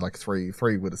nowhere near like 3.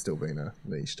 3 would have still been a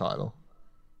niche title.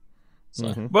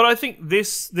 So But I think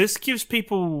this gives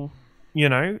people,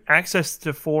 access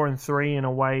to 4 and 3 in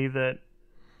a way that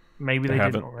maybe they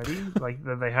didn't already. Like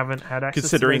that they haven't had access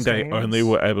Considering to those they games. only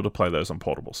were able to play those on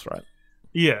portables, right?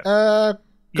 Yeah.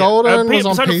 Golden was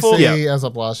on Persona PC 4 as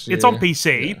of last year. It's on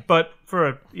PC, but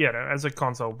for as a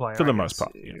console player, For the I most guess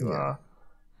part,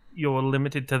 you're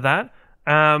limited to that.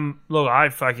 Look, I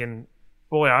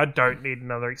don't need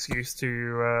another excuse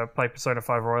to play Persona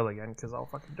 5 Royal again because I'll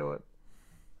fucking do it.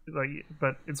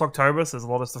 But it's October, so there's a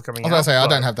lot of stuff coming out. I was gonna say I but-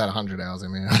 don't have that 100 hours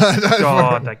in me.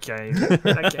 God, that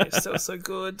game's still so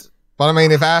good. But I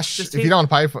mean, if Just you don't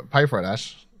want to pay for it,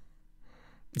 Ash,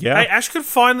 Yeah. Hey, Ash could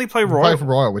finally play play Royal. for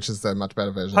Royal, which is the much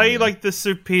better version. Play of the game. like the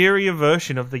superior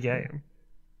version of the game.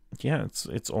 Yeah,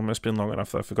 it's almost been long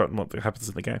enough that I've forgotten what happens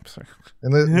in the game. So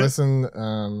And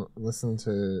listen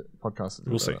to podcasts.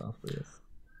 We'll see. After this.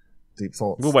 Deep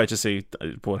thoughts. we'll wait to see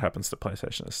what happens to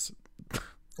PlayStation.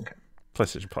 Okay.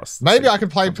 PlayStation Plus. Maybe I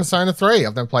could play Persona 3.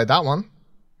 I've never played that one.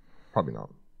 Probably not.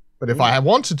 But if I had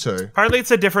wanted to, Apparently,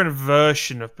 it's a different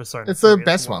version of Persona. it's the 3 as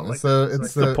best well. one. Like,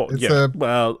 It's the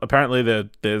Well, apparently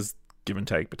there's give and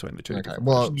take between the two. okay. different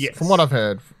Well, versions. Yes. from what I've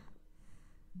heard,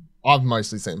 I've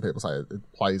mostly seen people say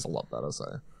it plays a lot better. So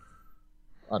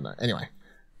I don't know. Anyway,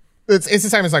 it's the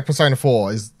same as like Persona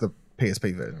 4 is the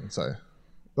PSP version. So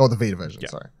or the Vita version. Yeah.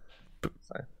 Sorry.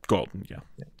 Golden, yeah.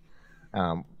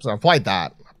 So I played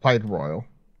that. I played Royal.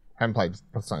 Haven't played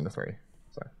Persona 3.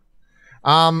 So,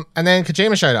 and then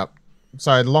Kojima showed up.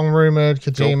 So the long rumored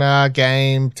Kojima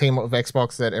game team up with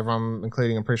Xbox that everyone,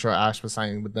 including I'm pretty sure Ash, was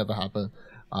saying would never happen,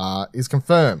 is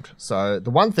confirmed. So the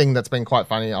one thing that's been quite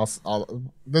funny,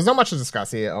 there's not much to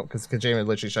discuss here because Kojima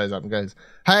literally shows up and goes,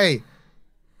 "Hey,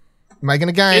 making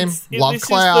a game, love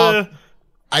Cloud,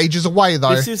 ages away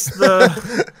though."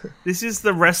 This is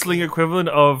the wrestling equivalent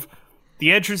of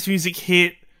the entrance music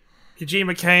hit.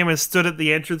 Kojima came and stood at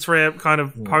the entrance ramp, kind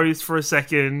of posed for a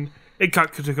second. It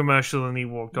cut to commercial and he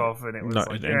walked off, and it was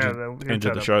it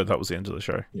ended the show. That was the end of the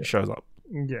show. He shows up.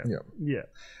 Yeah.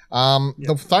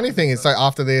 The funny thing is, so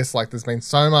after this, like, there's been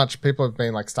so much. People have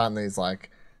been like starting these like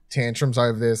tantrums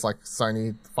over this, like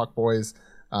Sony fuckboys,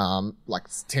 like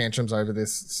tantrums over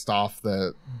this stuff.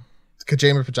 The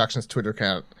Kojima Productions Twitter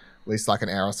account, at least like an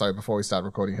hour or so before we started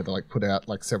recording, had to like put out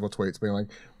like several tweets being like,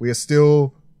 we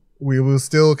will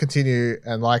still continue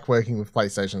and like working with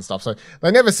PlayStation and stuff. So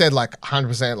they never said like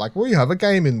 100% like, well, you have a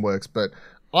game in works, but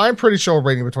I'm pretty sure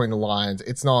reading between the lines,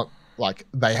 it's not like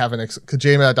they have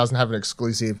Kojima doesn't have an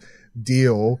exclusive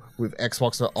deal with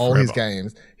Xbox for all his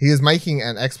games. He is making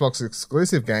an Xbox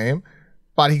exclusive game,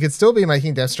 but he could still be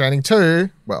making Death Stranding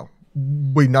 2. Well,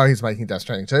 we know he's making Death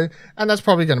Stranding 2, and that's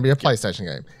probably going to be a PlayStation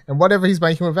game. And whatever he's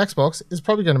making with Xbox is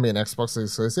probably going to be an Xbox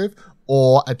exclusive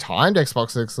or a timed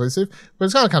Xbox exclusive, but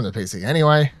it's going to come to PC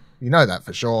anyway. You know that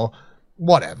for sure.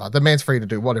 Whatever. The man's free to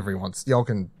do whatever he wants. Y'all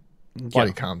can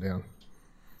bloody calm down.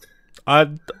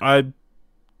 I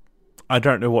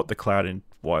don't know what the cloud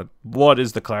what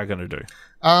is the cloud going to do?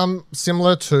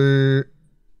 Similar to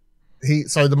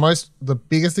the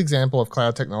biggest example of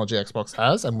cloud technology Xbox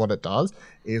has and what it does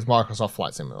is Microsoft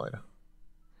Flight Simulator.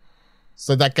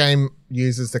 So that game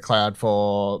uses the cloud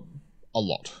for a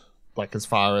lot, like as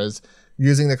far as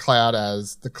using the cloud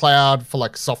for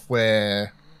like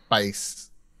software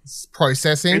based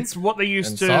processing. It's what they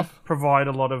used to stuff. Provide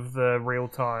a lot of the real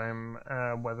time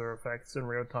weather effects and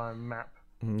real time map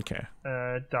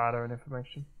data and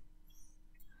information.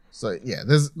 So yeah,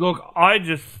 I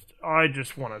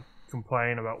just want to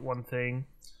complain about one thing.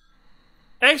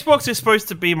 Xbox is supposed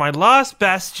to be my last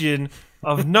bastion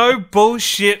of no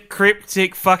bullshit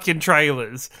cryptic fucking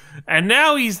trailers, and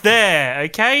now he's there.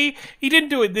 Okay, he didn't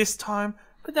do it this time,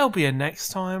 but there'll be a next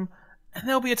time, and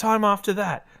there'll be a time after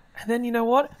that, and then you know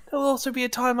what, there'll also be a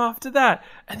time after that,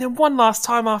 and then one last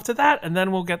time after that, and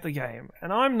then we'll get the game,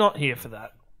 and I'm not here for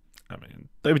that. I mean,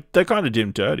 they kind of did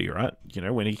him dirty, right? You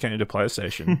know, when he came to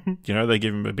PlayStation, you know, they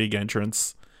give him a big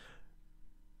entrance,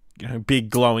 you know, big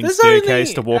glowing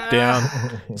staircase to walk down.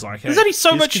 It's like, there's only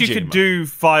so much Kojima. you could do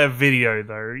via video,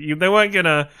 though. They weren't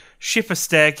gonna ship a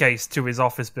staircase to his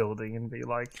office building and be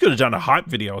like, you could have done a hype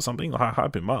video or something, like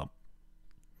hype him up.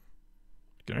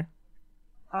 Okay.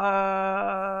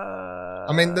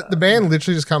 I mean, the man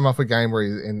literally just come off a game where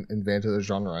he invented a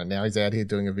genre, and now he's out here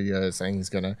doing a video saying he's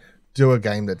gonna do a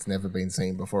game that's never been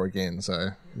seen before again. So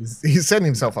he's setting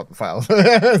himself up to fail.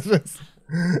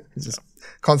 He's just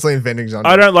constantly inventing genres.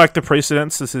 I don't like the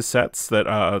precedents this is sets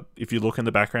that if you look in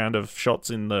the background of shots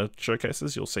in the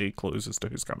showcases, you'll see clues as to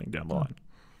who's coming down the line.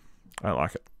 I don't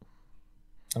like it.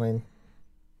 I mean,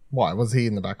 why? Was he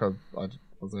in the back of...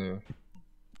 Was there...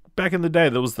 Back in the day,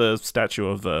 there was the statue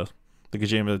of the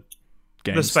Kojima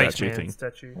game the statue Spaceman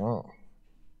statue. Oh.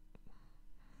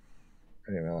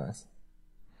 I didn't realise.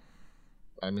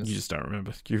 You just don't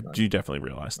remember. You definitely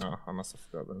realised. Oh, I must have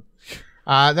forgotten.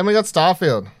 Then we got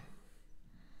Starfield.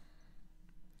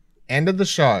 End of the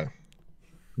show.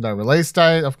 No release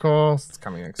date, of course. It's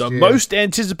coming next year. The most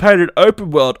anticipated open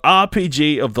world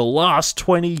RPG of the last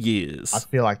 20 years. I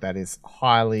feel like that is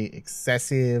highly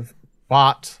excessive,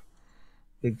 but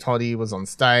Big Toddy was on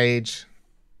stage.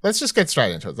 Let's just get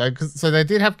straight into it. So they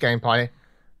did have gameplay.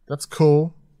 That's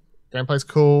cool. Gameplay's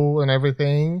cool and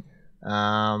everything.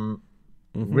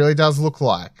 Really does look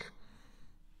like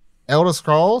Elder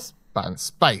Scrolls, but in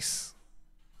space,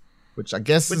 which I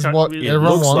guess is what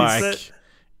everyone wants.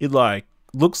 It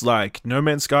looks like No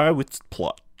Man's Sky with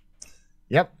plot.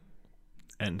 Yep.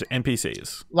 And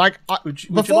NPCs.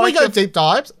 Before we go deep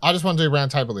dives, I just want to do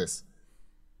round table this.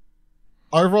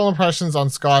 Overall impressions on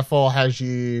Skyfall has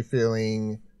you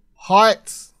feeling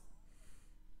hyped?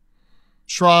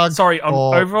 Shrug. Sorry,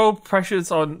 overall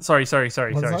pressures on. Sorry.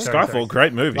 Skyfall,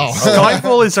 great movie. Oh.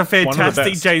 Skyfall is a fantastic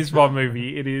best. James Bond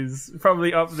movie. It is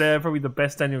probably up there, probably the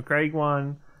best Daniel Craig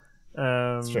one.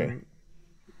 That's true.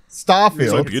 Starfield.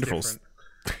 So beautiful.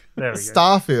 There we go.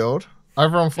 Starfield.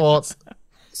 Overall thoughts.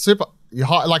 Super.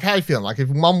 How are you feeling? Like, if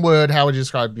one word, how would you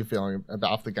describe your feeling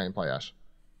after the gameplay, Ash?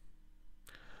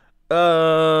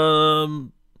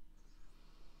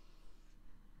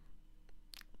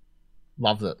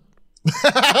 Loved it.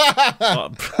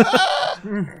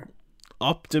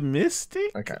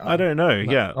 Optimistic? Okay. I don't know.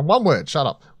 No. Yeah. One word. Shut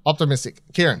up. Optimistic.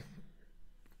 Kieran.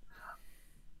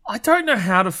 I don't know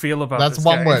how to feel about That's this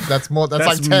one game. word. That's more. That's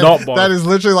That's like 10. not one. That is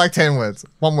literally like 10 words.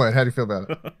 One word. How do you feel about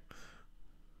it?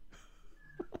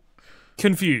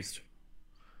 Confused.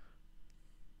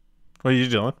 What are you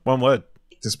doing? One word.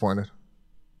 Disappointed.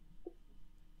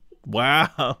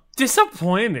 Wow.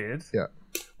 Disappointed. Yeah.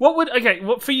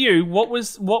 What for you?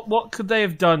 What could they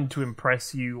have done to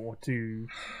impress you or to?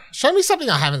 Show me something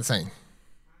I haven't seen.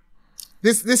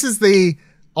 This is the,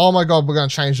 oh my god, we're going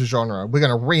to change the genre. We're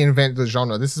going to reinvent the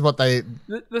genre. This is what they...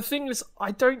 The thing is, I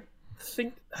don't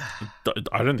think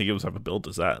it was ever built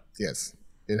as that. Yes,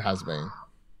 it has been.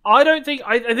 I think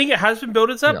it has been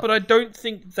built as that, Yeah. but I don't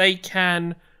think they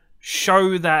can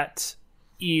show that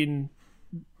in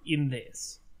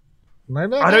this.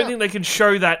 Maybe I don't think they can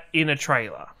show that in a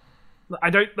trailer. I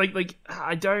don't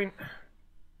I don't.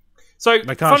 So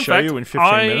They can't fun show fact, you in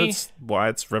 15 minutes why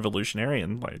it's revolutionary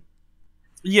and like.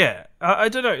 Yeah, I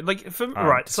don't know. Like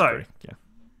right, so disagree. Yeah.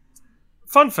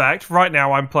 fun fact. Right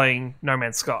now, I'm playing No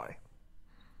Man's Sky.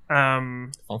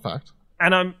 Fun fact.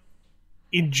 And I'm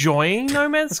enjoying No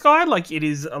Man's Sky. Like, it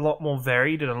is a lot more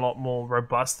varied and a lot more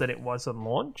robust than it was on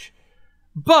launch.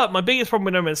 But my biggest problem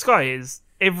with No Man's Sky is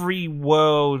every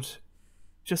world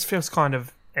just feels kind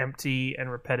of empty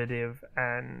and repetitive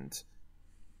and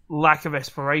lack of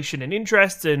exploration and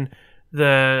interest, and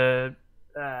there's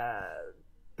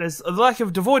a lack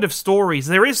of devoid of stories.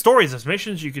 There is stories, there's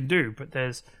missions you can do, but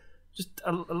there's just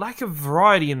a lack of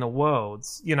variety in the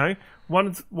worlds. You know,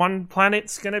 one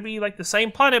planet's going to be like the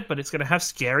same planet, but it's going to have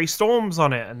scary storms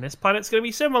on it, and this planet's going to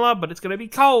be similar, but it's going to be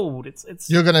cold. It's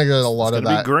You're going to get a lot of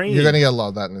gonna be that. green. You're going to get a lot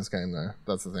of that in this game, though.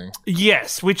 That's the thing.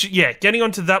 yes, getting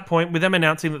onto that point with them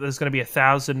announcing that there's going to be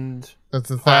 1,000. It's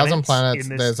 1,000 planets.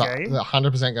 in this There's game.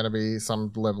 100% going to be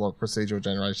some level of procedural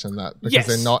generation that because Yes.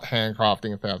 they're not handcrafting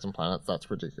 1,000 planets. That's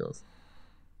ridiculous.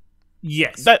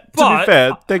 Yes, To but be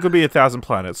fair, there could be 1,000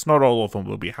 planets. Not all of them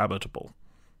will be habitable.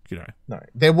 You know. No,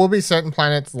 there will be certain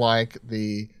planets like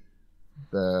the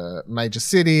major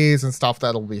cities and stuff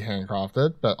that'll be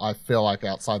handcrafted, but I feel like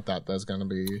outside that, there's going to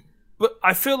be. But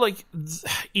I feel like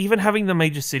even having the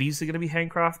major cities are going to be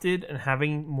handcrafted and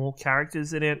having more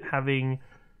characters in it,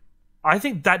 I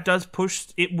think that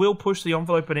will push the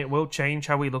envelope and it will change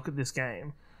how we look at this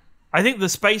game. I think the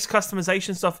space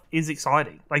customization stuff is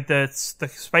exciting. Like the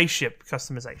spaceship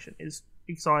customization is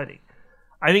exciting.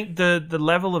 I think the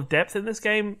level of depth in this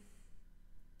game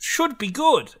should be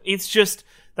good. It's just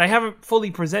they haven't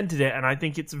fully presented it, and I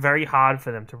think it's very hard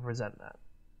for them to present that.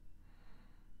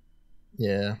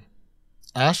 Yeah.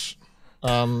 Ash,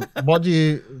 what do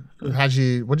you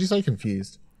say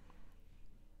confused?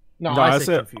 No, No,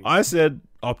 confused. I said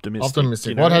optimistic. Optimistic.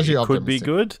 You know, What has you it could be optimistic?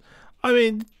 good. I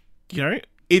mean, you know,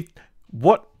 it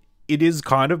is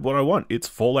kind of what I want. It's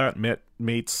Fallout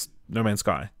meets No Man's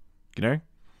Sky. You know,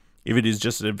 if it is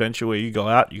just an adventure where you go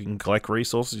out, you can collect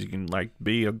resources, you can like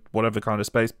be whatever kind of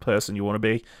space person you want to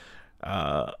be.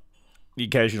 The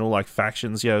occasional like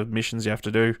factions, missions you have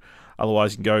to do.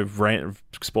 Otherwise, you can go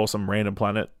explore some random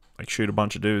planet, like shoot a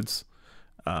bunch of dudes.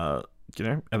 You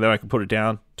know, and then I can put it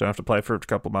down. Don't have to play for a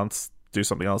couple of months. Do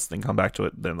something else, then come back to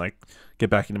it. Then like get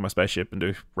back into my spaceship and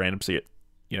do random shit.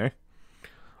 You know,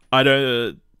 I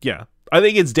don't. Yeah, I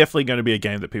think it's definitely going to be a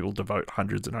game that people devote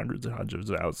hundreds and hundreds and hundreds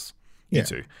of hours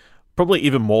into. Probably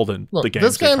even more than Look, the games.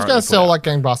 this game's going to sell like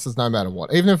gangbusters no matter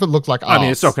what, even if it looked like. I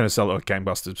mean, it's not going to sell like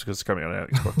gangbusters because it's coming out on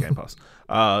Xbox Game Pass.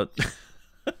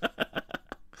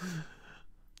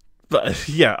 But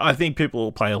yeah, I think people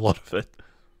will play a lot of it.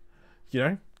 You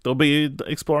know, they'll be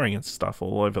exploring and stuff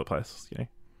all over the place. You know,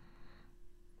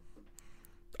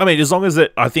 I mean, as long as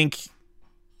I think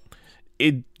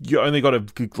you only got a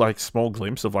like small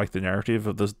glimpse of like the narrative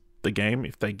of the game.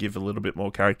 If they give a little bit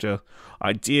more character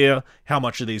idea, how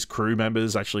much of these crew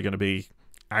members actually going to be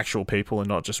actual people and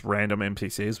not just random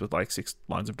NPCs with like 6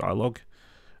 lines of dialogue.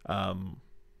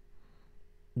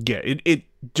 It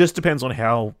just depends on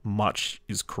how much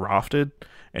is crafted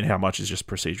and how much is just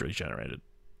procedurally generated.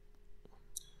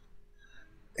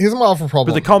 Here's my awful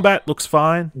problem. But the combat looks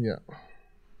fine. Yeah.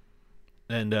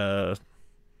 And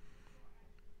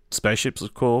spaceships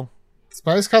look cool.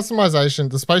 Space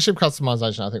customization, the spaceship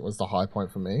customization, I think was the high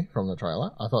point for me from the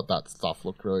trailer. I thought that stuff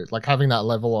looked really, like having that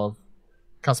level of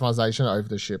customization over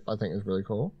the ship, I think is really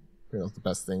cool. I think that's the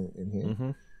best thing in here.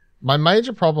 Mm-hmm. My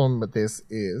major problem with this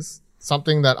is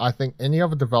something that I think any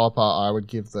other developer I would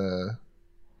give the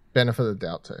benefit of the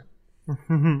doubt to.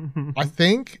 I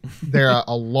think there are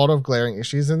a lot of glaring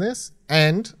issues in this,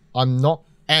 and I'm not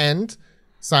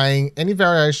saying any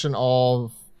variation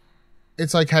of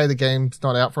it's okay, the game's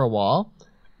not out for a while.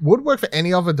 Would work for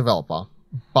any other developer,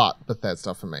 but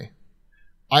Bethesda for me.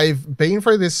 I've been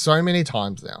through this so many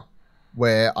times now,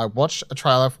 where I watch a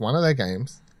trailer for one of their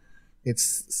games.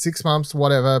 It's 6 months,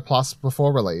 whatever, plus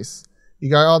before release. You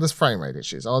go, oh, there's frame rate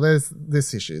issues. Oh, there's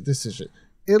this issue.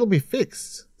 It'll be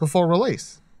fixed before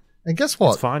release. And guess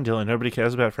what? It's fine, Dylan. Nobody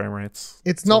cares about frame rates.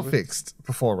 It's not fixed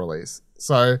before release.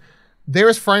 So there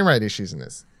is frame rate issues in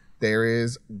this. There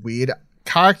is weird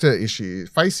character issues,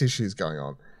 face issues going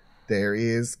on. There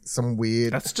is some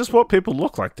weird... That's just what people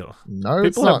look like, Dylan. No,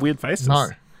 people have weird faces. No.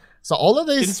 So all of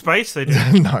these... In space, they do.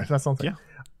 No, that's not the thing.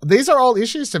 Yeah. These are all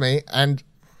issues to me. And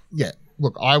yeah,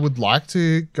 look, I would like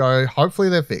to go... Hopefully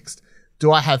they're fixed.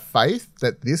 Do I have faith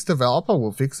that this developer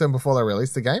will fix them before they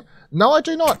release the game? No, I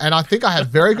do not. And I think I have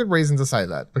very good reason to say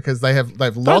that because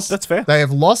they've lost... That's fair. They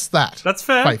have lost that That's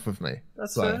fair. faith with me.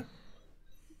 That's fair.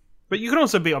 But you can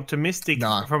also be optimistic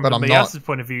from but I'm Bias's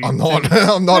point of view. I'm not.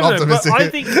 I'm not optimistic.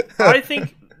 But I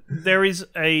think there is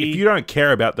a... If you don't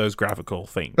care about those graphical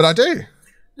things. But I do.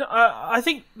 No, I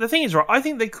think the thing is, right, I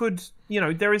think they could,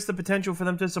 there is the potential for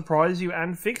them to surprise you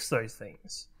and fix those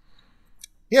things.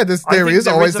 Yeah, there is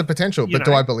always the potential, but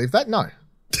do I believe that? No.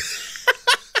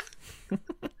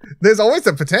 There's always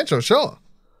the potential, sure.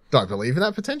 Do I believe in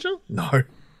that potential? No.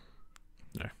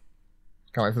 No.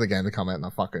 Can't wait for the game to come out and I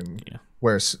fucking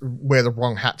wear the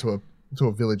wrong hat to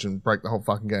a village and break the whole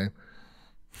fucking game.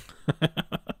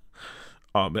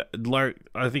 But like,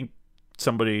 I think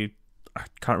somebody, I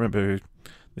can't remember who,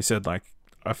 they said like,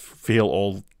 I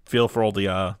feel for all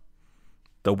the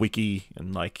wiki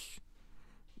and like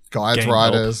guides,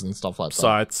 writers and stuff like that.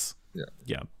 Sites.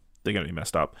 Yeah, they're going to be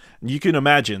messed up. And you can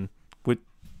imagine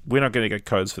we're not going to get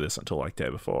codes for this until like day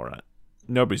before, right?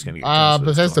 Nobody's going to get codes for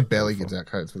this. Bethesda barely gives out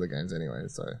codes for the games anyway,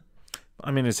 so...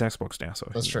 I mean, it's Xbox now, so...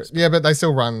 That's true. Yeah, but they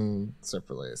still run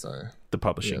separately, so... The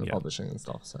publishing, publishing and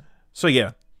stuff, so... So,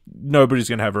 yeah, nobody's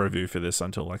going to have a review for this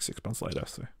until like 6 months later,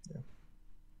 so... Yeah.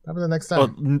 Maybe the next day.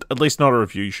 Well, at least not a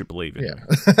review you should believe in. Yeah.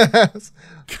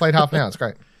 Played half an hour, it's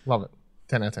great. Love it.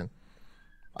 10 out of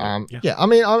 10. Yeah, I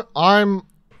mean,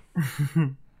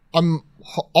 I'm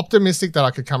optimistic that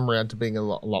I could come around to being a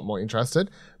lot more interested,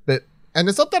 and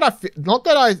it's not that I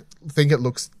think it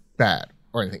looks bad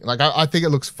or anything. Like I think it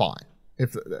looks fine,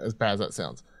 if as bad as that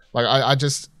sounds. Like I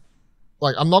just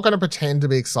like I'm not going to pretend to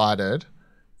be excited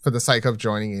for the sake of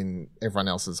joining in everyone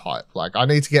else's hype. Like I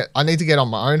need to get on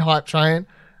my own hype train.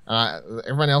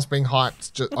 Everyone else being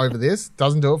hyped just over this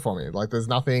doesn't do it for me. Like there's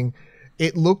nothing.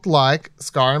 It looked like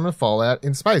Skyrim and Fallout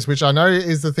in space, which I know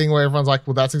is the thing where everyone's like,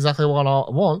 well, that's exactly what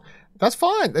I want. That's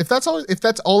fine. If that's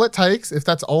all it takes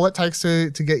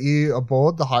to get you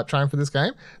aboard the hype train for this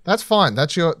game, that's fine.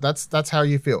 That's how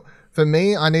you feel. For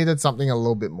me, I needed something a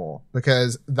little bit more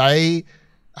because they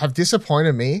have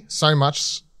disappointed me so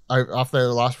much after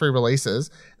the last 3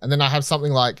 releases. And then I have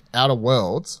something like Outer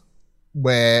Worlds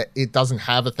where it doesn't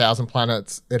have 1,000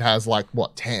 planets. It has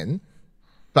 10.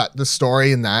 But the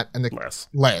story in that and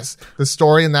less. The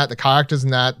story in that, the characters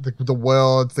in that, the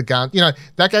world, the gun,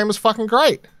 that game was fucking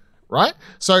great, right?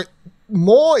 So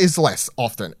more is less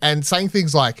often. And saying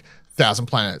things like 1,000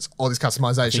 planets, all these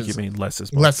customizations. I think you mean less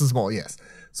is more. Less is more, yes.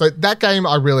 So that game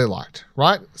I really liked,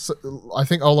 right? So I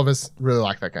think all of us really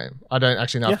like that game. I don't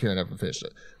actually know if you ever finished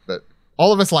it, but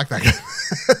all of us like that game.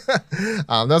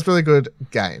 That was a really good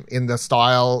game in the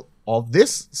style of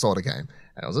this sort of game.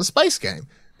 And it was a space game.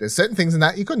 There's certain things in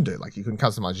that you couldn't do, like you couldn't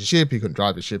customize your ship, you couldn't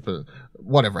drive your ship,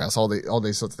 whatever else, all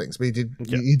these sorts of things. But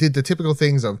you did the typical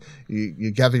things of you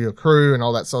gather your crew and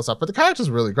all that sort of stuff. But the characters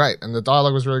were really great, and the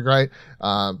dialogue was really great.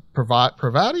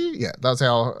 Pravati, that was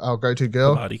our go-to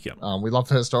girl. Pravati, we loved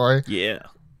her story. Yeah.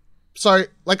 So,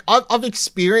 I've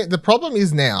experienced. The problem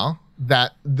is now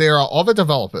that there are other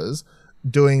developers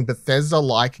doing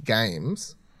Bethesda-like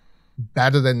games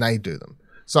better than they do them.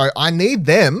 So I need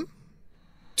them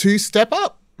to step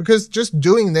up. Because just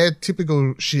doing their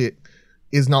typical shit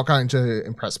is not going to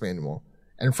impress me anymore.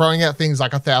 And throwing out things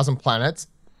like 1,000 planets,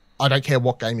 I don't care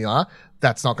what game you are,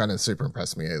 that's not going to super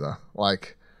impress me either.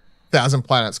 1,000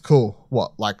 planets, cool.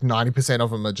 What? 90% of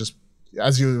them are just,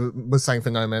 as you were saying for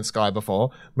No Man's Sky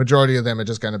before, majority of them are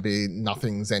just going to be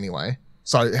nothings anyway.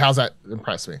 So how's that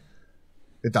impress me?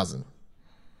 It doesn't.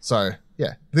 So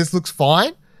yeah, this looks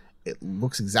fine. It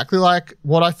looks exactly like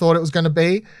what I thought it was going to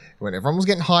be. When everyone was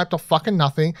getting hyped off fucking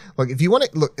nothing. If you want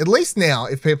to look, at least now,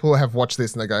 if people have watched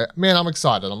this and they go, man, I'm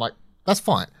excited. I'm like, that's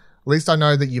fine. At least I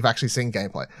know that you've actually seen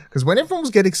gameplay. Because when everyone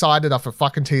was getting excited after a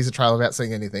fucking teaser trailer without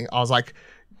seeing anything, I was like,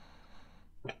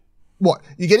 what?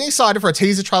 You're getting excited for a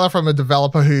teaser trailer from a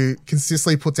developer who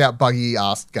consistently puts out buggy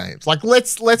ass games.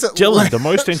 Dylan, the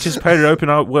most anticipated open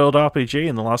world RPG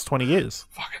in the last 20 years.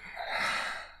 Fucking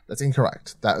That's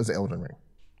incorrect. That was Elden Ring.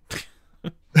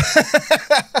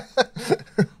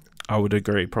 I would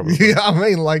agree, probably. Yeah, I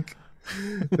mean, like,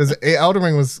 Elden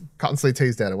Ring was constantly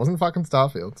teased out. It wasn't fucking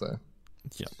Starfield, so.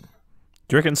 Yeah.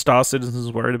 Do you reckon Star Citizen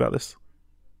is worried about this?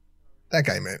 That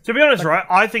game, man. To be honest, right,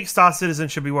 I think Star Citizen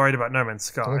should be worried about No Man's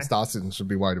Sky. I think Star Citizen should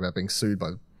be worried about being sued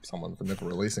by someone for never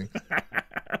releasing.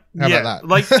 How about that?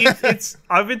 Like it's.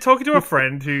 I've been talking to a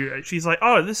friend who she's like,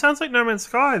 "Oh, this sounds like No Man's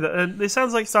Sky. This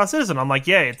sounds like Star Citizen." I'm like,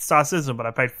 "Yeah, it's Star Citizen, but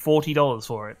I paid $40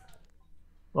 for it.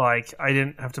 Like, I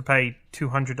didn't have to pay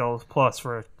 $200 plus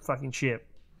for a fucking ship."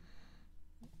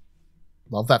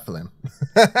 Love that for them.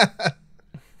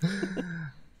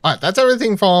 All right, that's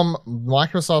everything from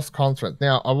Microsoft's conference.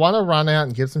 Now, I want to run out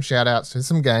and give some shout-outs to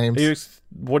some games.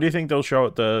 What do you think they'll show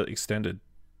at the extended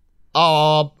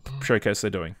showcase they're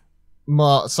doing?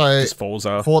 So Just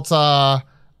Forza,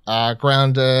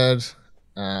 Grounded,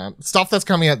 stuff that's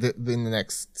coming out in the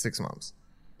next 6 months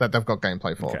that they've got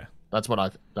gameplay for. Okay. That's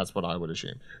what I would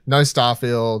assume. No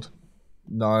Starfield,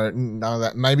 no none of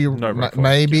that. Maybe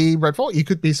Redfall. You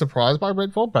could be surprised by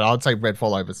Redfall, but I'd say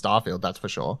Redfall over Starfield. That's for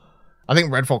sure. I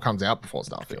think Redfall comes out before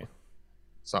Starfield. Okay.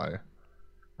 So,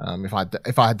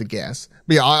 if I had to guess,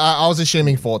 but yeah, I was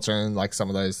assuming Forza and like some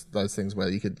of those things where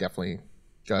you could definitely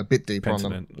go a bit deeper on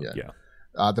them. Yeah.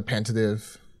 The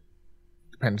Pentative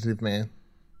Man.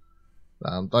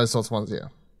 Those sorts of ones, yeah.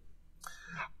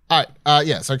 All right,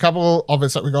 yeah, so a couple of it.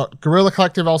 So we got Guerrilla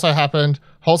Collective also happened,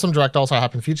 Wholesome Direct also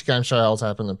happened, Future Game Show also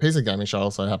happened, and PC Gaming Show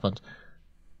also happened.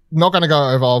 Not going to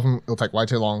go over all of them. It'll take way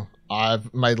too long.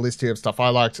 I've made a list here of stuff I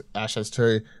liked. Ash has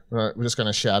too. We're just going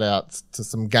to shout out to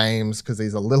some games because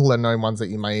these are little and known ones that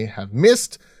you may have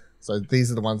missed. So these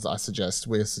are the ones that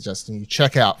we're suggesting you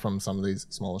check out from some of these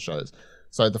smaller shows.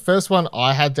 So the first one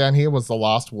I had down here was The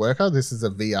Last Worker. This is a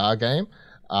VR game.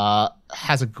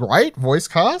 Has a great voice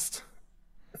cast.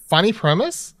 Funny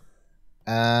premise.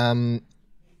 Where's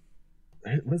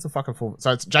the fucking full?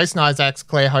 So it's Jason Isaacs,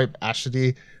 Claire Hope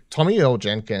Ashady, Tommy Earl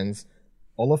Jenkins,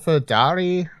 Oliver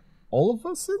Dari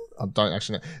Oliverson? I don't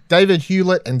actually know. David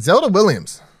Hewlett and Zelda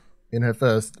Williams in her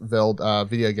first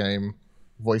video game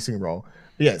voicing role.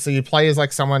 But yeah, so you play as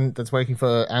like someone that's working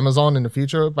for Amazon in the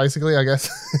future, basically, I guess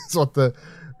is what the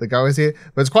go is here.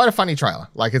 But it's quite a funny trailer.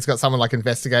 Like it's got someone like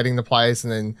investigating the place,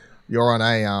 and then you're on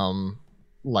a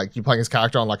like you're playing this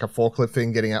character on like a forklift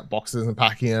thing, getting out boxes and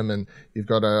packing them, and you've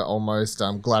got a almost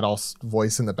GLaDOS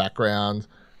voice in the background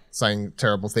saying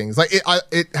terrible things. Like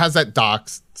it has that dark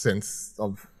sense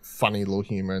of funny little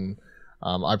humor, and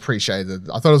I appreciated.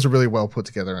 I thought it was a really well put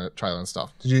together trailer and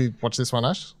stuff. Did you watch this one,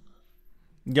 Ash?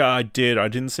 Yeah, I did. I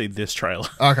didn't see this trailer.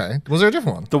 Okay, was there a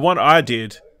different one? The one I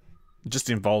did just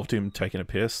involved him taking a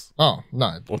piss. Oh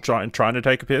no! Or trying to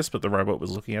take a piss, but the robot was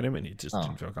looking at him, and he just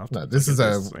didn't feel comfortable. No, this is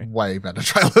a way better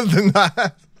trailer than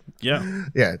that. Yeah,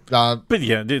 yeah, but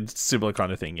yeah, it's similar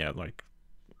kind of thing. Yeah, like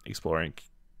exploring.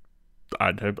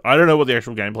 I don't know what the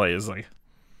actual gameplay is like.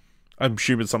 I'm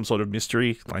assuming some sort of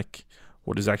mystery, like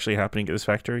what is actually happening at this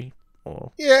factory.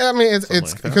 Or yeah, I mean it's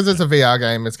like because it's a VR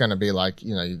game. It's going to be like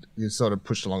you sort of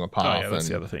pushed along a path. Oh, yeah, that's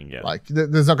the other thing. Yeah, like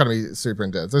there's not going to be super in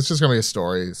depth. It's just going to be a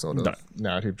story sort of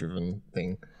narrative driven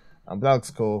thing. But that looks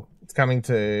cool. It's coming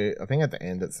to, I think at the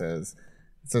end it says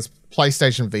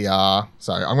PlayStation VR.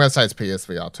 So I'm going to say it's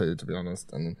PSVR 2 to be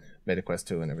honest, and MetaQuest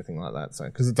 2 and everything like that. So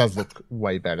because it does look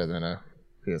way better than a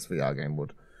PSVR game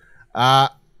would.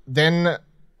 Then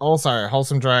also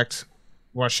Wholesome Direct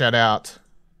was shout out.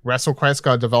 WrestleQuest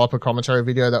got a developer commentary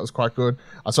video that was quite good.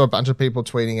 I saw a bunch of people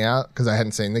tweeting out because they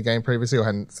hadn't seen the game previously or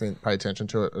hadn't paid attention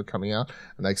to it coming out,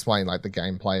 and they explained like the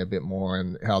gameplay a bit more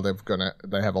and how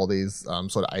they have all these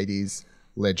sort of 80s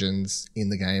legends in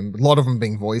the game. A lot of them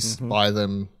being voiced by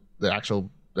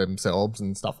themselves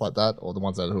and stuff like that, or the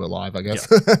ones who are alive, I guess.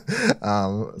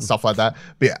 Yeah. Stuff like that.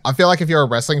 But yeah, I feel like if you're a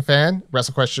wrestling fan,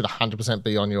 WrestleQuest should 100%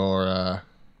 be on your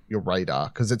radar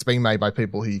because it's being made by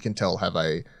people who you can tell have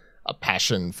a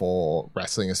passion for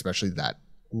wrestling, especially that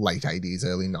late 80s,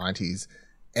 early 90s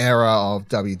era of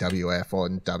WWF or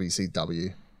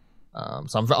WCW.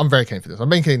 So I'm very keen for this. I've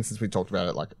been keen since we talked about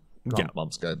it like a couple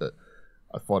months ago, but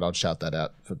I thought I'd shout that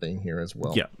out for being here as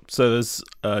well. Yeah. So there's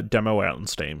a demo out on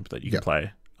Steam that you can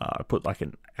play. I put like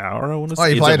an hour, I want to say. Oh,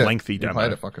 you played it? It's a lengthy demo. You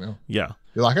played it, fucking hell. Yeah.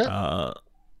 You like it?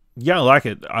 Yeah, I like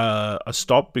it. I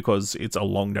stopped because it's a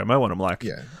long demo, and I'm like,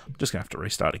 I'm just gonna have to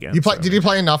restart again. Did you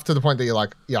play enough to the point that you're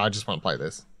like, I just want to play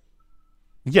this?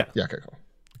 Yeah. Yeah. Okay.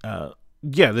 Cool.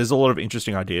 Yeah. There's a lot of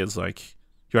interesting ideas. Like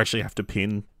you actually have to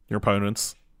pin your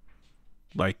opponents.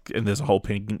 Like, and there's a whole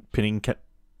pinning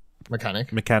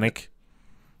mechanic.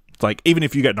 It's like even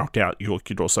if you get knocked out, you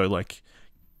could also like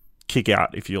kick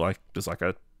out if you like. There's like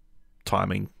a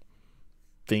timing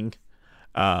thing.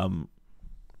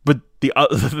 But the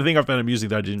thing I found amusing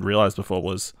that I didn't realize before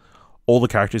was all the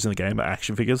characters in the game are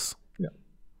action figures. Yeah.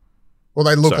 Well,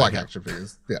 they look like action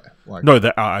figures. Yeah. Like... No,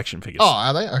 they are action figures. Oh,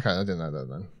 are they? Okay, I didn't know that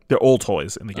then. They're all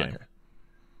toys in the game. Okay.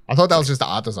 I thought that was just the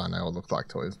art design. They all looked like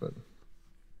toys, but...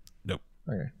 Nope.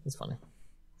 Okay, that's funny.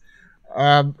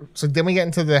 So then we get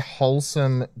into the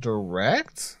Wholesome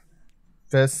Direct.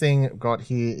 First thing I've got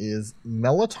here is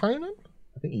melatonin.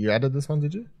 I think you added this one,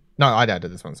 did you? No, I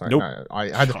added this one. Sorry, nope. No,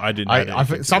 I didn't.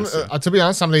 To be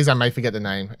honest, some of these I may forget the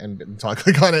name and so I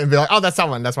click on it and be like, "Oh, that's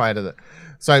someone." That's why I added it.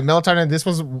 So melatonin. This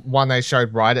was one they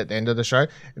showed right at the end of the show.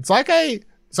 It's like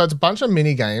it's a bunch of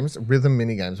mini games, rhythm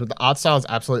mini games, but the art style is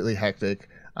absolutely hectic.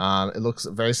 It looks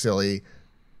very silly.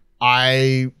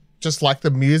 I just like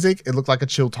the music. It looked like a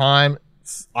chill time.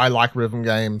 I like rhythm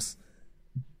games.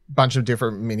 Bunch of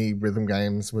different mini rhythm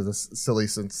games with a silly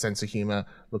sense of humor.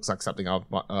 Looks like something I'd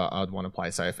want to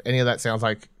play. So if any of that sounds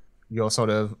like your sort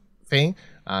of thing,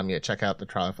 check out the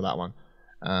trailer for that one.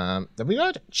 Then we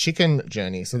got Chicken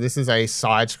Journey. So this is a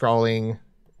side-scrolling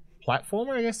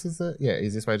platformer, I guess is the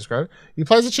easiest way to describe it. You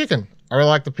play as a chicken. I really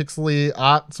like the pixely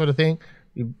art sort of thing.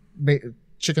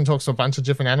 Chicken talks to a bunch of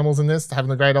different animals in this,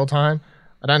 having a great old time.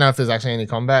 I don't know if there's actually any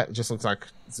combat. It just looks like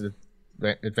it's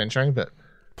adventuring, but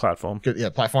platform. Good, yeah,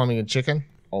 platforming and chicken.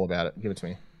 All about it. Give it to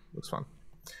me. Looks fun.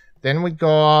 Then we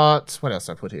got... What else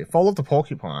I put here? Fall of the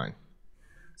Porcupine.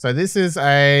 So this is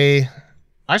I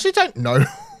actually don't know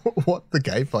what the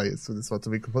gameplay is for this one, to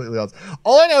be completely honest.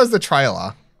 All I know is the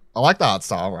trailer. I like the art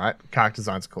style, right? Character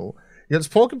design's cool. You got this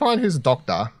porcupine who's a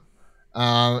doctor.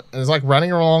 And it's like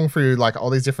running along through like all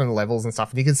these different levels and stuff.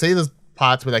 And you can see there's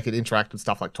parts where they could interact with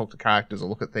stuff like talk to characters or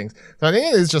look at things. So I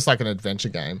think it is just like an adventure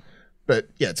game. But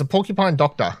yeah, it's a porcupine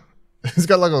doctor. He's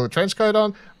got like a little trench coat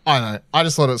on. I don't know. I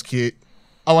just thought it was cute.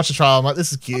 I watched the trailer. I'm like,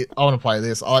 this is cute. I want to play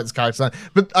this. I like this character design.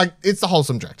 But it's the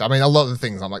Wholesome Direct. I mean, a lot of the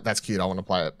things I'm like, that's cute. I want to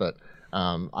play it. But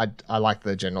I like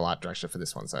the general art direction for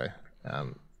this one. So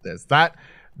there's that.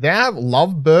 Then I have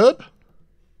Love Burb.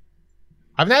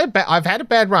 I've had a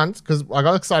bad run because I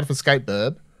got excited for Skate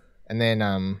Burb, and then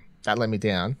that let me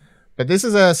down. But this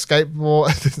is a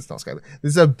skateboard. This is not skateboard.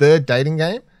 This is a bird dating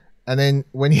game. And then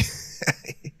when you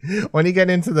when you get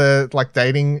into the like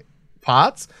dating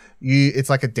parts, it's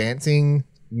like a dancing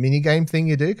mini game thing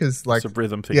you do because like it's a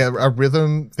rhythm thing. Yeah, a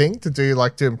rhythm thing to do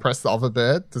like to impress the other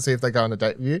bird to see if they go on a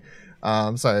date with you.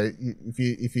 So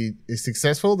if you are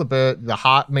successful, the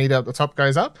heart meter at the top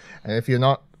goes up, and if you're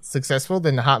not successful,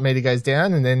 then the heart meter goes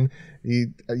down, and then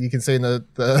you can see in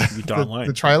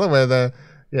the trailer where the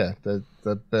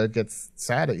bird gets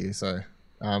sad at you. So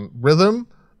rhythm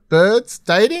birds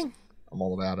dating, I'm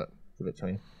all about it. Give it to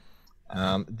me.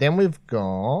 Then we've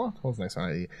got, what was the next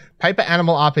one? Paper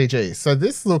Animal RPG. So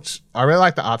this looks, I really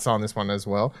like the art style on this one as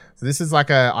well. So this is like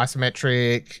a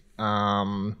isometric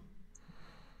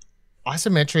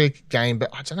game, but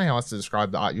I don't know how else to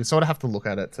describe the art. You sort of have to look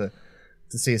at it to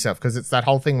see yourself, because it's that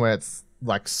whole thing where it's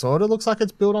like sort of looks like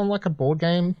it's built on like a board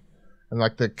game, and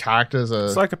like the characters are...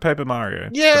 It's like a Paper Mario.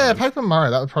 Yeah, Paper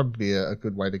Mario. That would probably be a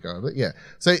good way to go. But yeah,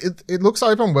 so it looks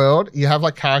open world. You have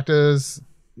like characters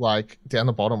like down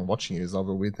the bottom watching you is a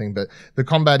weird thing, but the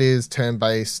combat is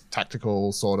turn-based,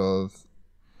 tactical sort of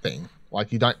thing.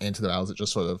 Like you don't enter the battles, it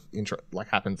just sort of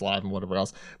happens live and whatever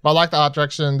else. But I like the art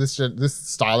direction. This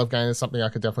style of game is something I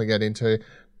could definitely get into.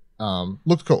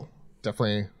 Looks cool.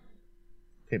 Definitely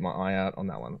keep my eye out on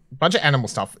that one. A bunch of animal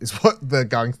stuff is what the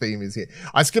going theme is here.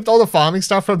 I skipped all the farming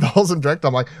stuff from the Wholesome Direct.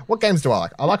 I'm like, what games do I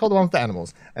like? I like all the ones with the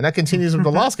animals. And that continues with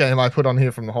the last game I put on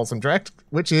here from the Wholesome Direct,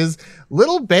 which is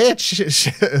Little Bear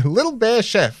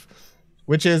Chef,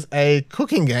 which is a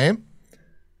cooking game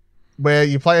where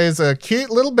you play as a cute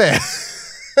little bear.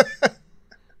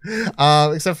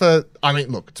 Except for, I mean,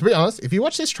 look, to be honest, if you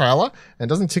watch this trailer and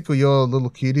it doesn't tickle your little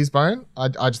cutie's bone, I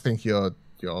just think you're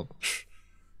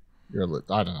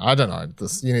I don't know.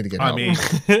 You need to get help. I mean,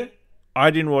 I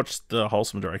didn't watch the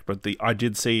Wholesome Direct, but I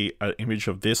did see an image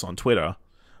of this on Twitter,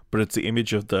 but it's the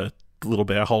image of the little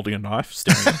bear holding a knife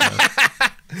staring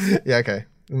at the... Yeah, okay.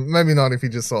 Maybe not if you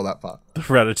just saw that part. The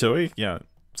Ratatouille, yeah.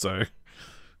 So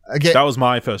again, that was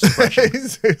my first impression.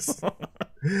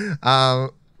 I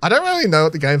don't really know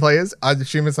what the gameplay is. I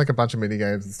assume it's like a bunch of mini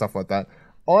games and stuff like that.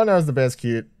 All I know is the bear's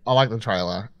cute. I like the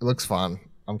trailer. It looks fun.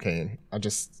 I'm keen.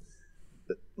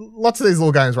 Lots of these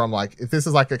little games where I'm like, if this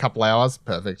is like a couple hours,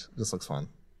 perfect. This looks fun.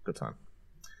 Good time.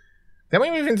 Then we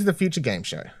move into the future game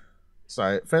show.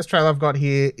 So first trailer I've got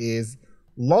here is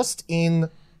Lost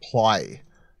in Play.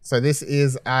 So this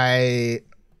is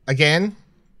again,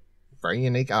 very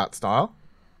unique art style.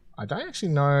 I don't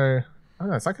actually know. I don't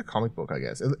know, it's like a comic book, I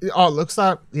guess. It looks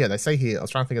like, yeah, they say here, I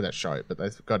was trying to think of that show, but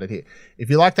they've got it here.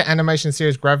 If you like the animation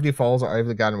series Gravity Falls or Over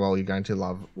the Garden Wall, you're going to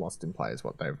love Lost in Play, is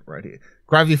what they've wrote here.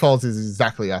 Gravity Falls is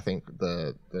exactly, I think,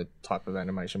 the type of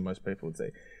animation most people would see.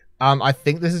 I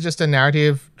think this is just a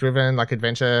narrative-driven, like,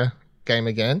 adventure game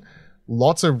again.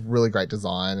 Lots of really great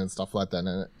design and stuff like that,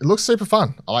 and it looks super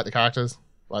fun. I like the characters,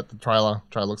 like the trailer.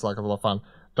 Trailer looks like a lot of fun.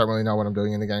 Don't really know what I'm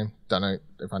doing in the game. Don't know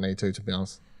if I need to be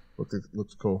honest.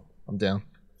 Looks cool. I'm down.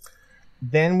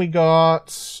 Then we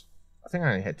got... I think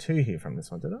I only had 2 here from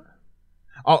this one, did I?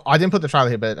 Oh, I didn't put the trailer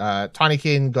here, but Tiny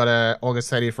Kin got a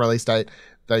August 30th release date.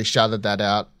 They shouted that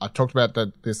out. I talked about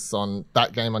this on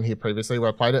that game on here previously where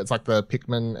I played it. It's like the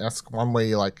Pikmin-esque one where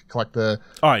you like collect the...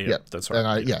 Oh, yeah, that's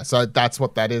right. And so that's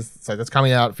what that is. So that's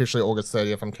coming out officially August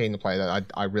 30th. I'm keen to play that.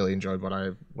 I really enjoyed what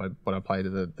I played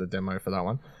of the demo for that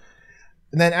one.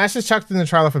 And then Ash has chucked in the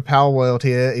trailer for Power World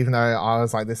here, even though I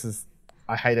was like,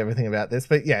 I hate everything about this.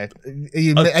 But yeah, are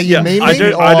you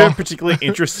memeing? I don't particularly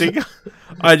interesting.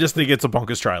 I just think it's a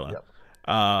bonkers trailer.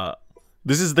 Yep.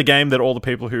 This is the game that all the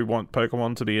people who want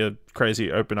Pokemon to be a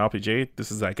crazy open RPG,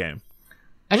 this is that game.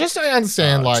 I just don't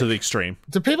understand, to the extreme.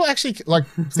 Do people actually like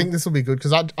think this will be good?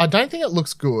 Because I don't think it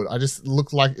looks good. It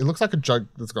looks like a joke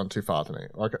that's gone too far to me.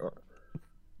 Like,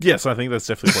 yes, I think that's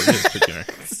definitely what it is. But, you know.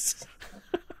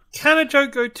 Can a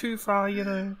joke go too far? You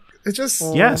know, it just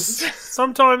yes.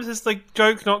 Sometimes it's the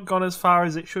joke not gone as far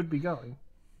as it should be going.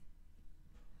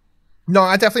 No,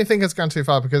 I definitely think it's gone too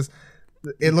far because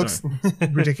it looks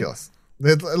ridiculous.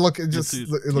 It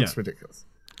looks ridiculous.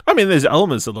 I mean, there's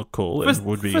elements that look cool.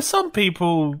 For some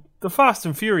people, the Fast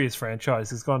and Furious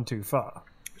franchise has gone too far.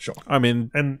 Sure. I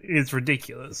mean... And it's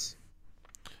ridiculous.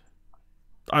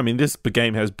 I mean, this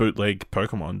game has bootleg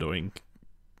Pokemon doing,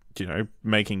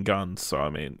 making guns. So,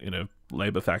 I mean, in a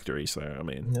labor factory. So, I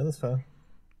mean... Yeah, that's fair.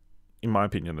 In my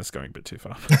opinion, that's going a bit too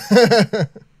far.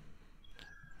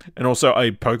 And also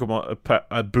a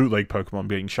bootleg Pokemon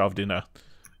being shoved in a...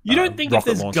 You don't think if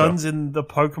there's launcher. guns in the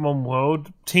Pokemon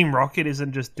world, Team Rocket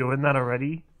isn't just doing that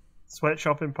already?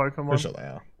 Sweatshop in Pokemon? For sure they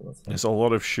are. There's a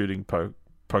lot of shooting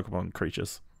Pokemon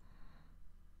creatures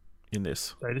in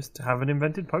this. They just haven't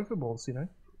invented Pokeballs,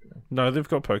 No, they've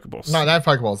got Pokeballs. No, they have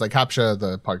Pokeballs. They capture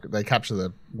the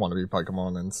wannabe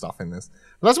Pokemon and stuff in this.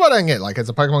 But that's what I don't get. Like, it's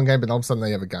a Pokemon game, but all of a sudden they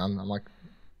have a gun. I'm like,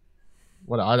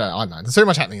 what? I don't know. There's so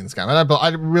much happening in this game. I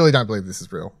really don't believe this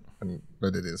is real,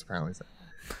 but it is apparently. So.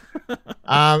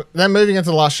 Then moving into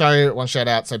the last show, one shout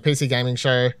out. So PC Gaming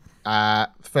Show. The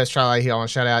first trailer here I want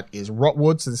to shout out is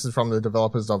Rotwood. So this is from the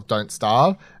developers of Don't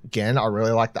Starve. Again, I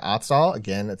really like the art style.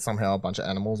 Again, it's somehow a bunch of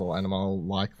animals or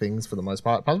animal-like things for the most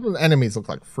part. Probably the enemies look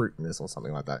like fruit in this or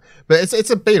something like that. But it's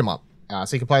a beat 'em up.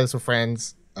 So you can play this with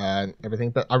friends and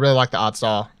everything. But I really like the art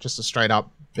style. Just a straight up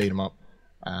beat 'em up.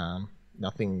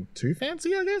 Nothing too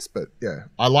fancy, I guess. But yeah,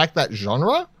 I like that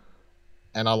genre.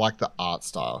 And I like the art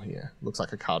style here. Looks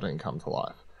like a cartoon come to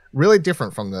life. Really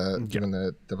different from given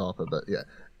the developer, but yeah.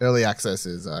 Early access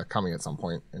is coming at some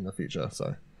point in the future,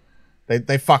 so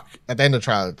they fuck at the end of the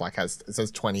trailer, like it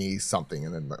says 20 something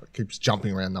and then it keeps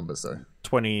jumping around numbers, so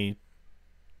 20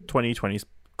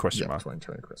 question mark.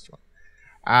 2020 question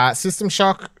mark. System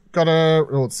Shock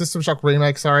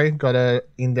Remake, got a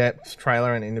in-depth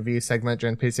trailer and interview segment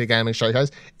during PC Gaming Showcase.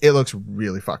 It looks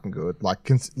really fucking good. Like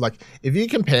if you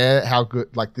compare how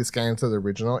good like this game to the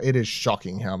original, it is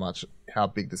shocking how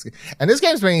big this game. And this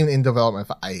game's been in development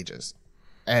for ages,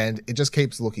 and it just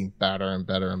keeps looking better and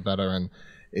better and better. And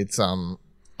it's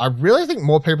I really think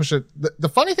more people should. The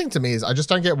funny thing to me is I just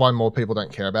don't get why more people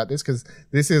don't care about this, because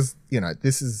this is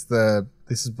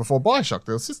before Bioshock,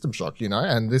 there was System Shock,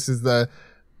 and this is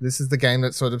the game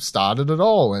that sort of started it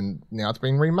all, and now it's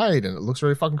been remade and it looks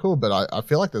really fucking cool. But I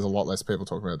feel like there's a lot less people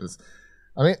talking about this.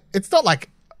 I mean, it's not like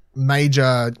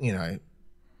major,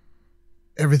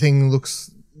 everything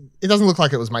looks. It doesn't look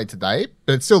like it was made today,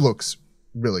 but it still looks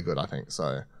really good, I think.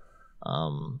 So.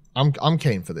 I'm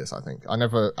keen for this. I think I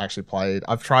never actually played.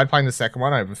 I've tried playing the second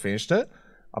one. I haven't finished it.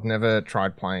 I've never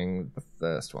tried playing the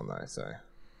first one though, so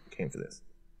I'm keen for this.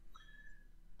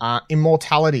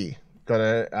 Immortality got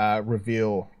a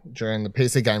reveal during the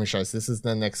PC Gaming Show. So this is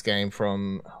the next game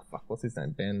from what's his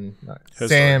name?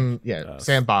 Sam. Yeah,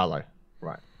 Sam Barlow.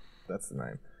 Right, that's the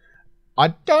name. I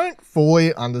don't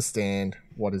fully understand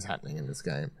what is happening in this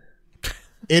game.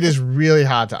 It is really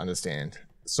hard to understand.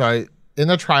 So. In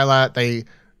the trailer, they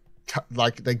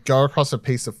go across a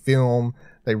piece of film,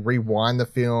 they rewind the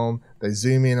film, they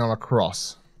zoom in on a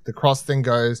cross. The cross then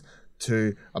goes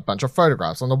to a bunch of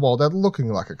photographs on the wall that are looking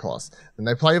like a cross. Then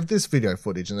they play with this video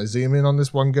footage and they zoom in on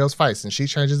this one girl's face and she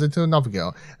changes into another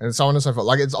girl and so on and so forth.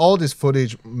 Like, it's all this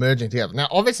footage merging together. Now,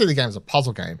 obviously the game's a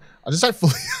puzzle game. I just don't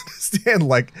fully understand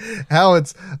like how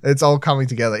it's all coming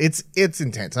together. It's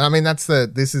intense. And I mean,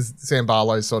 this is Sam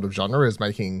Barlow's sort of genre, is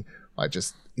making like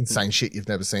just insane shit you've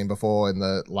never seen before and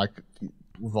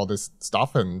with all this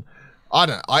stuff. And I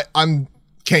don't know, I'm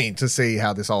keen to see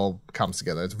how this all comes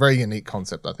together. It's a very unique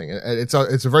concept, I think. It's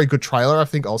a very good trailer, I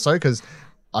think, also, because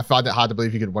I find it hard to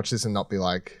believe you could watch this and not be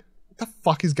like, what the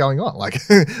fuck is going on? Like,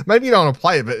 maybe you don't want to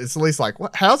play it, but it's at least like,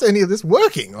 how's any of this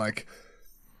working? Like,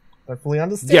 I don't fully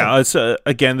understand. Yeah, it's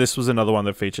again, this was another one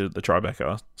that featured the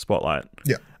Tribeca spotlight.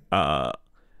 Yeah.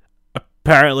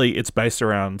 Apparently, it's based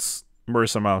around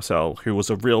Marissa Marcel, who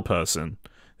was a real person.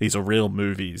 These are real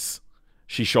movies.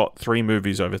 She shot 3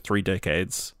 movies over 3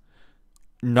 decades.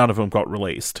 None of them got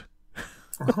released.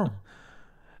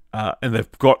 And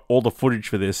they've got all the footage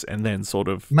for this and then sort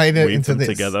of made it weaved into them this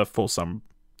together for something.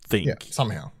 Yeah,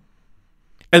 somehow.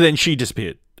 And then she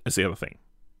disappeared as the other thing.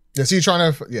 Yeah, so you're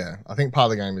trying to... Yeah, I think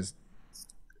part of the game is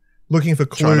looking for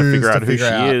clues trying to figure out who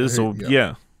she is.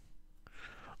 Yeah.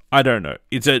 I don't know.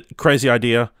 It's a crazy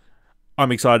idea.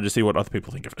 I'm excited to see what other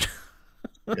people think of it.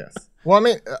 Yes. Well, I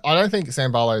mean, I don't think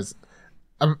Sam Barlow's...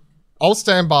 all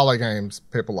Sam Barlow games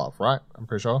people love, right? I'm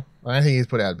pretty sure. I don't think he's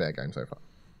put out a bad game so far.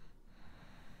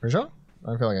 Pretty sure? I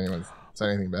don't feel like anyone's said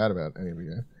anything bad about any of the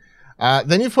game.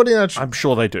 Then you've put in a... I'm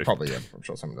sure they do. Probably, yeah. I'm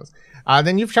sure someone does.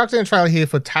 Then you've chucked in a trailer here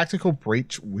for Tactical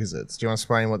Breach Wizards. Do you want to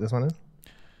explain what this one is?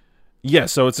 Yeah,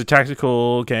 so it's a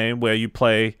tactical game where you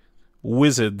play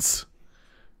wizards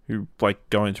who like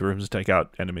go into rooms and take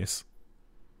out enemies.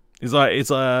 It's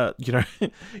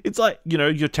like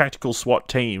your tactical SWAT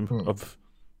team of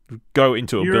go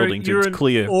into a building to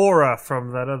clear. Aura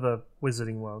from that other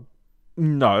wizarding world.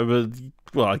 No, but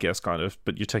well, I guess kind of.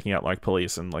 But you're taking out like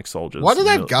police and like soldiers. Why do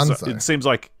they have guns? So it seems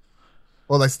like.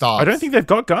 Well, they staves. I don't think they've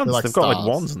got guns. Like they've got like staves.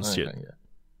 wands and shit. Yeah.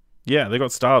 Yeah, they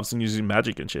got staves and using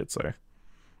magic and shit. So,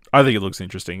 I think it looks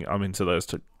interesting. I'm into those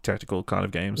tactical kind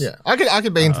of games. Yeah, I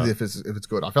could be into this if it's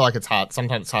good. I feel like it's hard.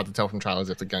 Sometimes it's hard to tell from trailers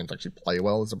if the games actually play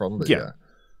well. Is the problem? But yeah.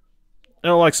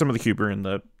 And I like some of the Cuba in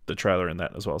the trailer in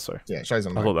that as well. So yeah, it shows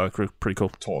them. I thought that was pretty cool.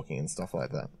 Talking and stuff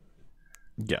like that.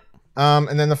 Yeah.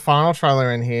 And then the final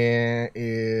trailer in here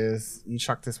is you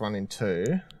chucked this one in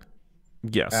too.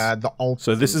 Yes. The Alters.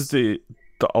 So this is the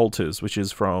Alters, which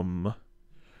is from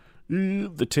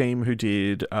the team who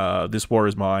did This War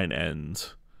Is Mine and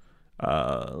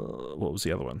what was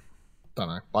the other one? Don't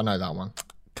know. I know that one.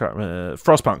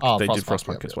 Frostpunk. They did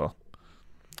Frostpunk as well.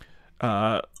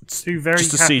 2 very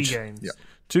happy games. Yeah.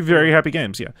 2 very happy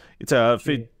games. Yeah. It's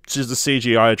just a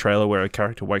CGI trailer where a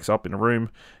character wakes up in a room,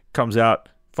 comes out,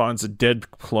 finds a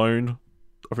dead clone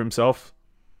of himself,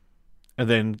 and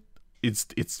then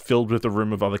it's filled with a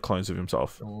room of other clones of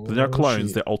himself. They're not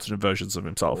clones; they're alternate versions of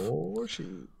himself. Oh shit!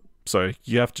 So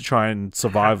you have to try and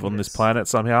survive on this planet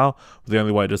somehow. The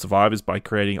only way to survive is by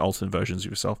creating alternate versions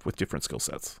of yourself with different skill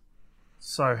sets.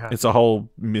 So happy. It's a whole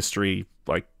mystery,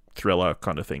 like thriller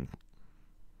kind of thing.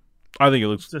 I think it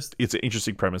looks it's an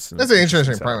interesting premise. It's an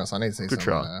interesting premise. I need to see good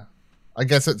something there. I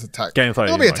guess it's a gameplay.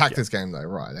 It'll be a tactics game though,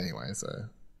 right? Anyway, so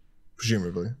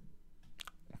presumably.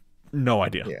 No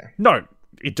idea. Yeah. No,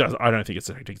 it does. I don't think it's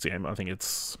a tactics game. I think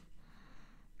it's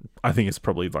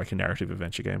probably like a narrative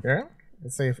adventure game. Yeah.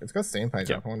 Let's see if it's got Steam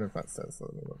page up. I wonder if that says.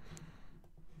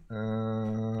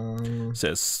 It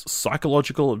says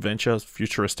psychological adventure,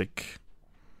 futuristic,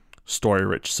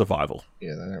 story-rich survival.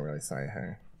 Yeah, they don't really say how.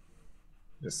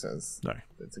 It just says no.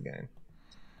 It's a game.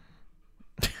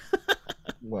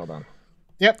 Well done.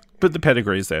 Yep. But the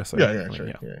pedigree's there, so yeah,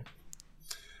 true. Yeah.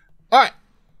 All right.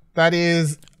 That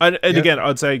is. And again,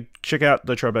 I'd say check out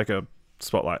the Tribeca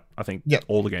Spotlight. I think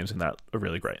all the games in that are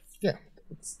really great. Yeah.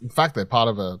 In fact, they're part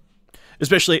of a.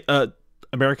 Especially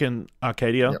American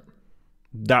Arcadia. Yep.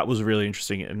 That was really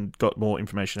interesting and got more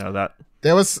information out of that.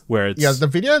 There was. Where it's, the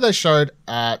video they showed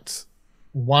at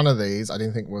one of these, I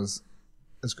didn't think was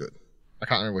as good. I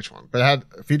can't remember which one, but it had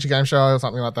a Future Game Show or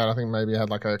something like that. I think maybe it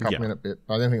had like a couple minute bit,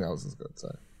 but I didn't think that was as good.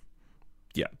 So,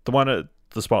 yeah, the one at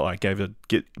the Spotlight gave a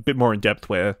bit more in depth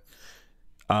where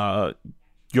you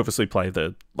obviously play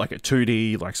the like a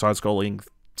 2D like side scrolling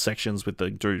sections with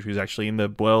the dude who's actually in the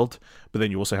world, but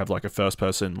then you also have like a first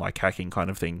person like hacking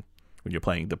kind of thing when you're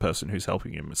playing the person who's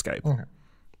helping him escape. Okay.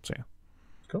 So yeah.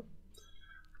 Cool.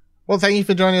 Well, thank you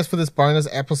for joining us for this bonus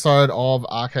episode of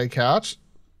Arcade Couch.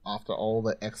 After all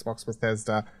the Xbox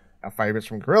Bethesda, our favourites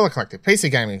from Guerrilla Collective, PC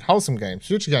Gaming, Wholesome Games,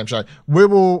 Future Game Show, we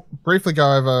will briefly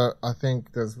go over, I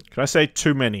think there's... Can I say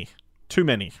too many? Too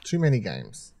many. Too many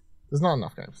games. There's not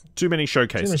enough games. Too many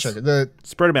showcases.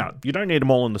 Spread them out. You don't need them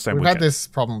all in the same We've weekend. had this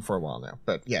problem for a while now.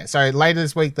 But yeah, so later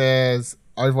this week there's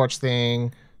Overwatch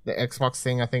thing, the Xbox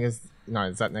thing I think is... No,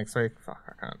 is that next week?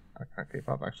 Fuck, I can't keep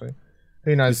up actually.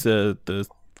 Who knows? Is the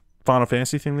Final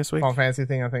Fantasy thing this week? Final Fantasy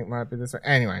thing I think might be this week.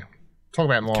 Anyway, talk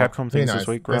about more. Capcom things this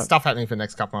week, right? There's stuff happening for the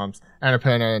next couple months.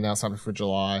 Annapurna announced something for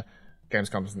July.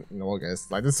 Gamescom's in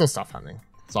August. Like, there's still stuff happening.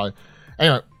 So,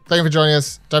 anyway, thank you for joining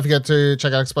us. Don't forget to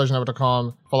check out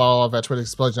explosionhour.com. Follow all of our Twitter,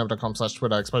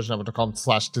 explosionhour.com/Twitter,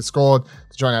 explosionhour.com/Discord.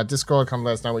 To join our Discord, come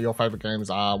let us know what your favorite games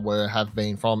are, have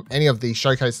been from any of the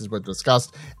showcases we've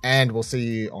discussed. And we'll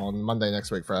see you on Monday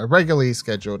next week for a regularly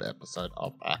scheduled episode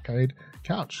of Arcade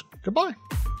Couch. Goodbye.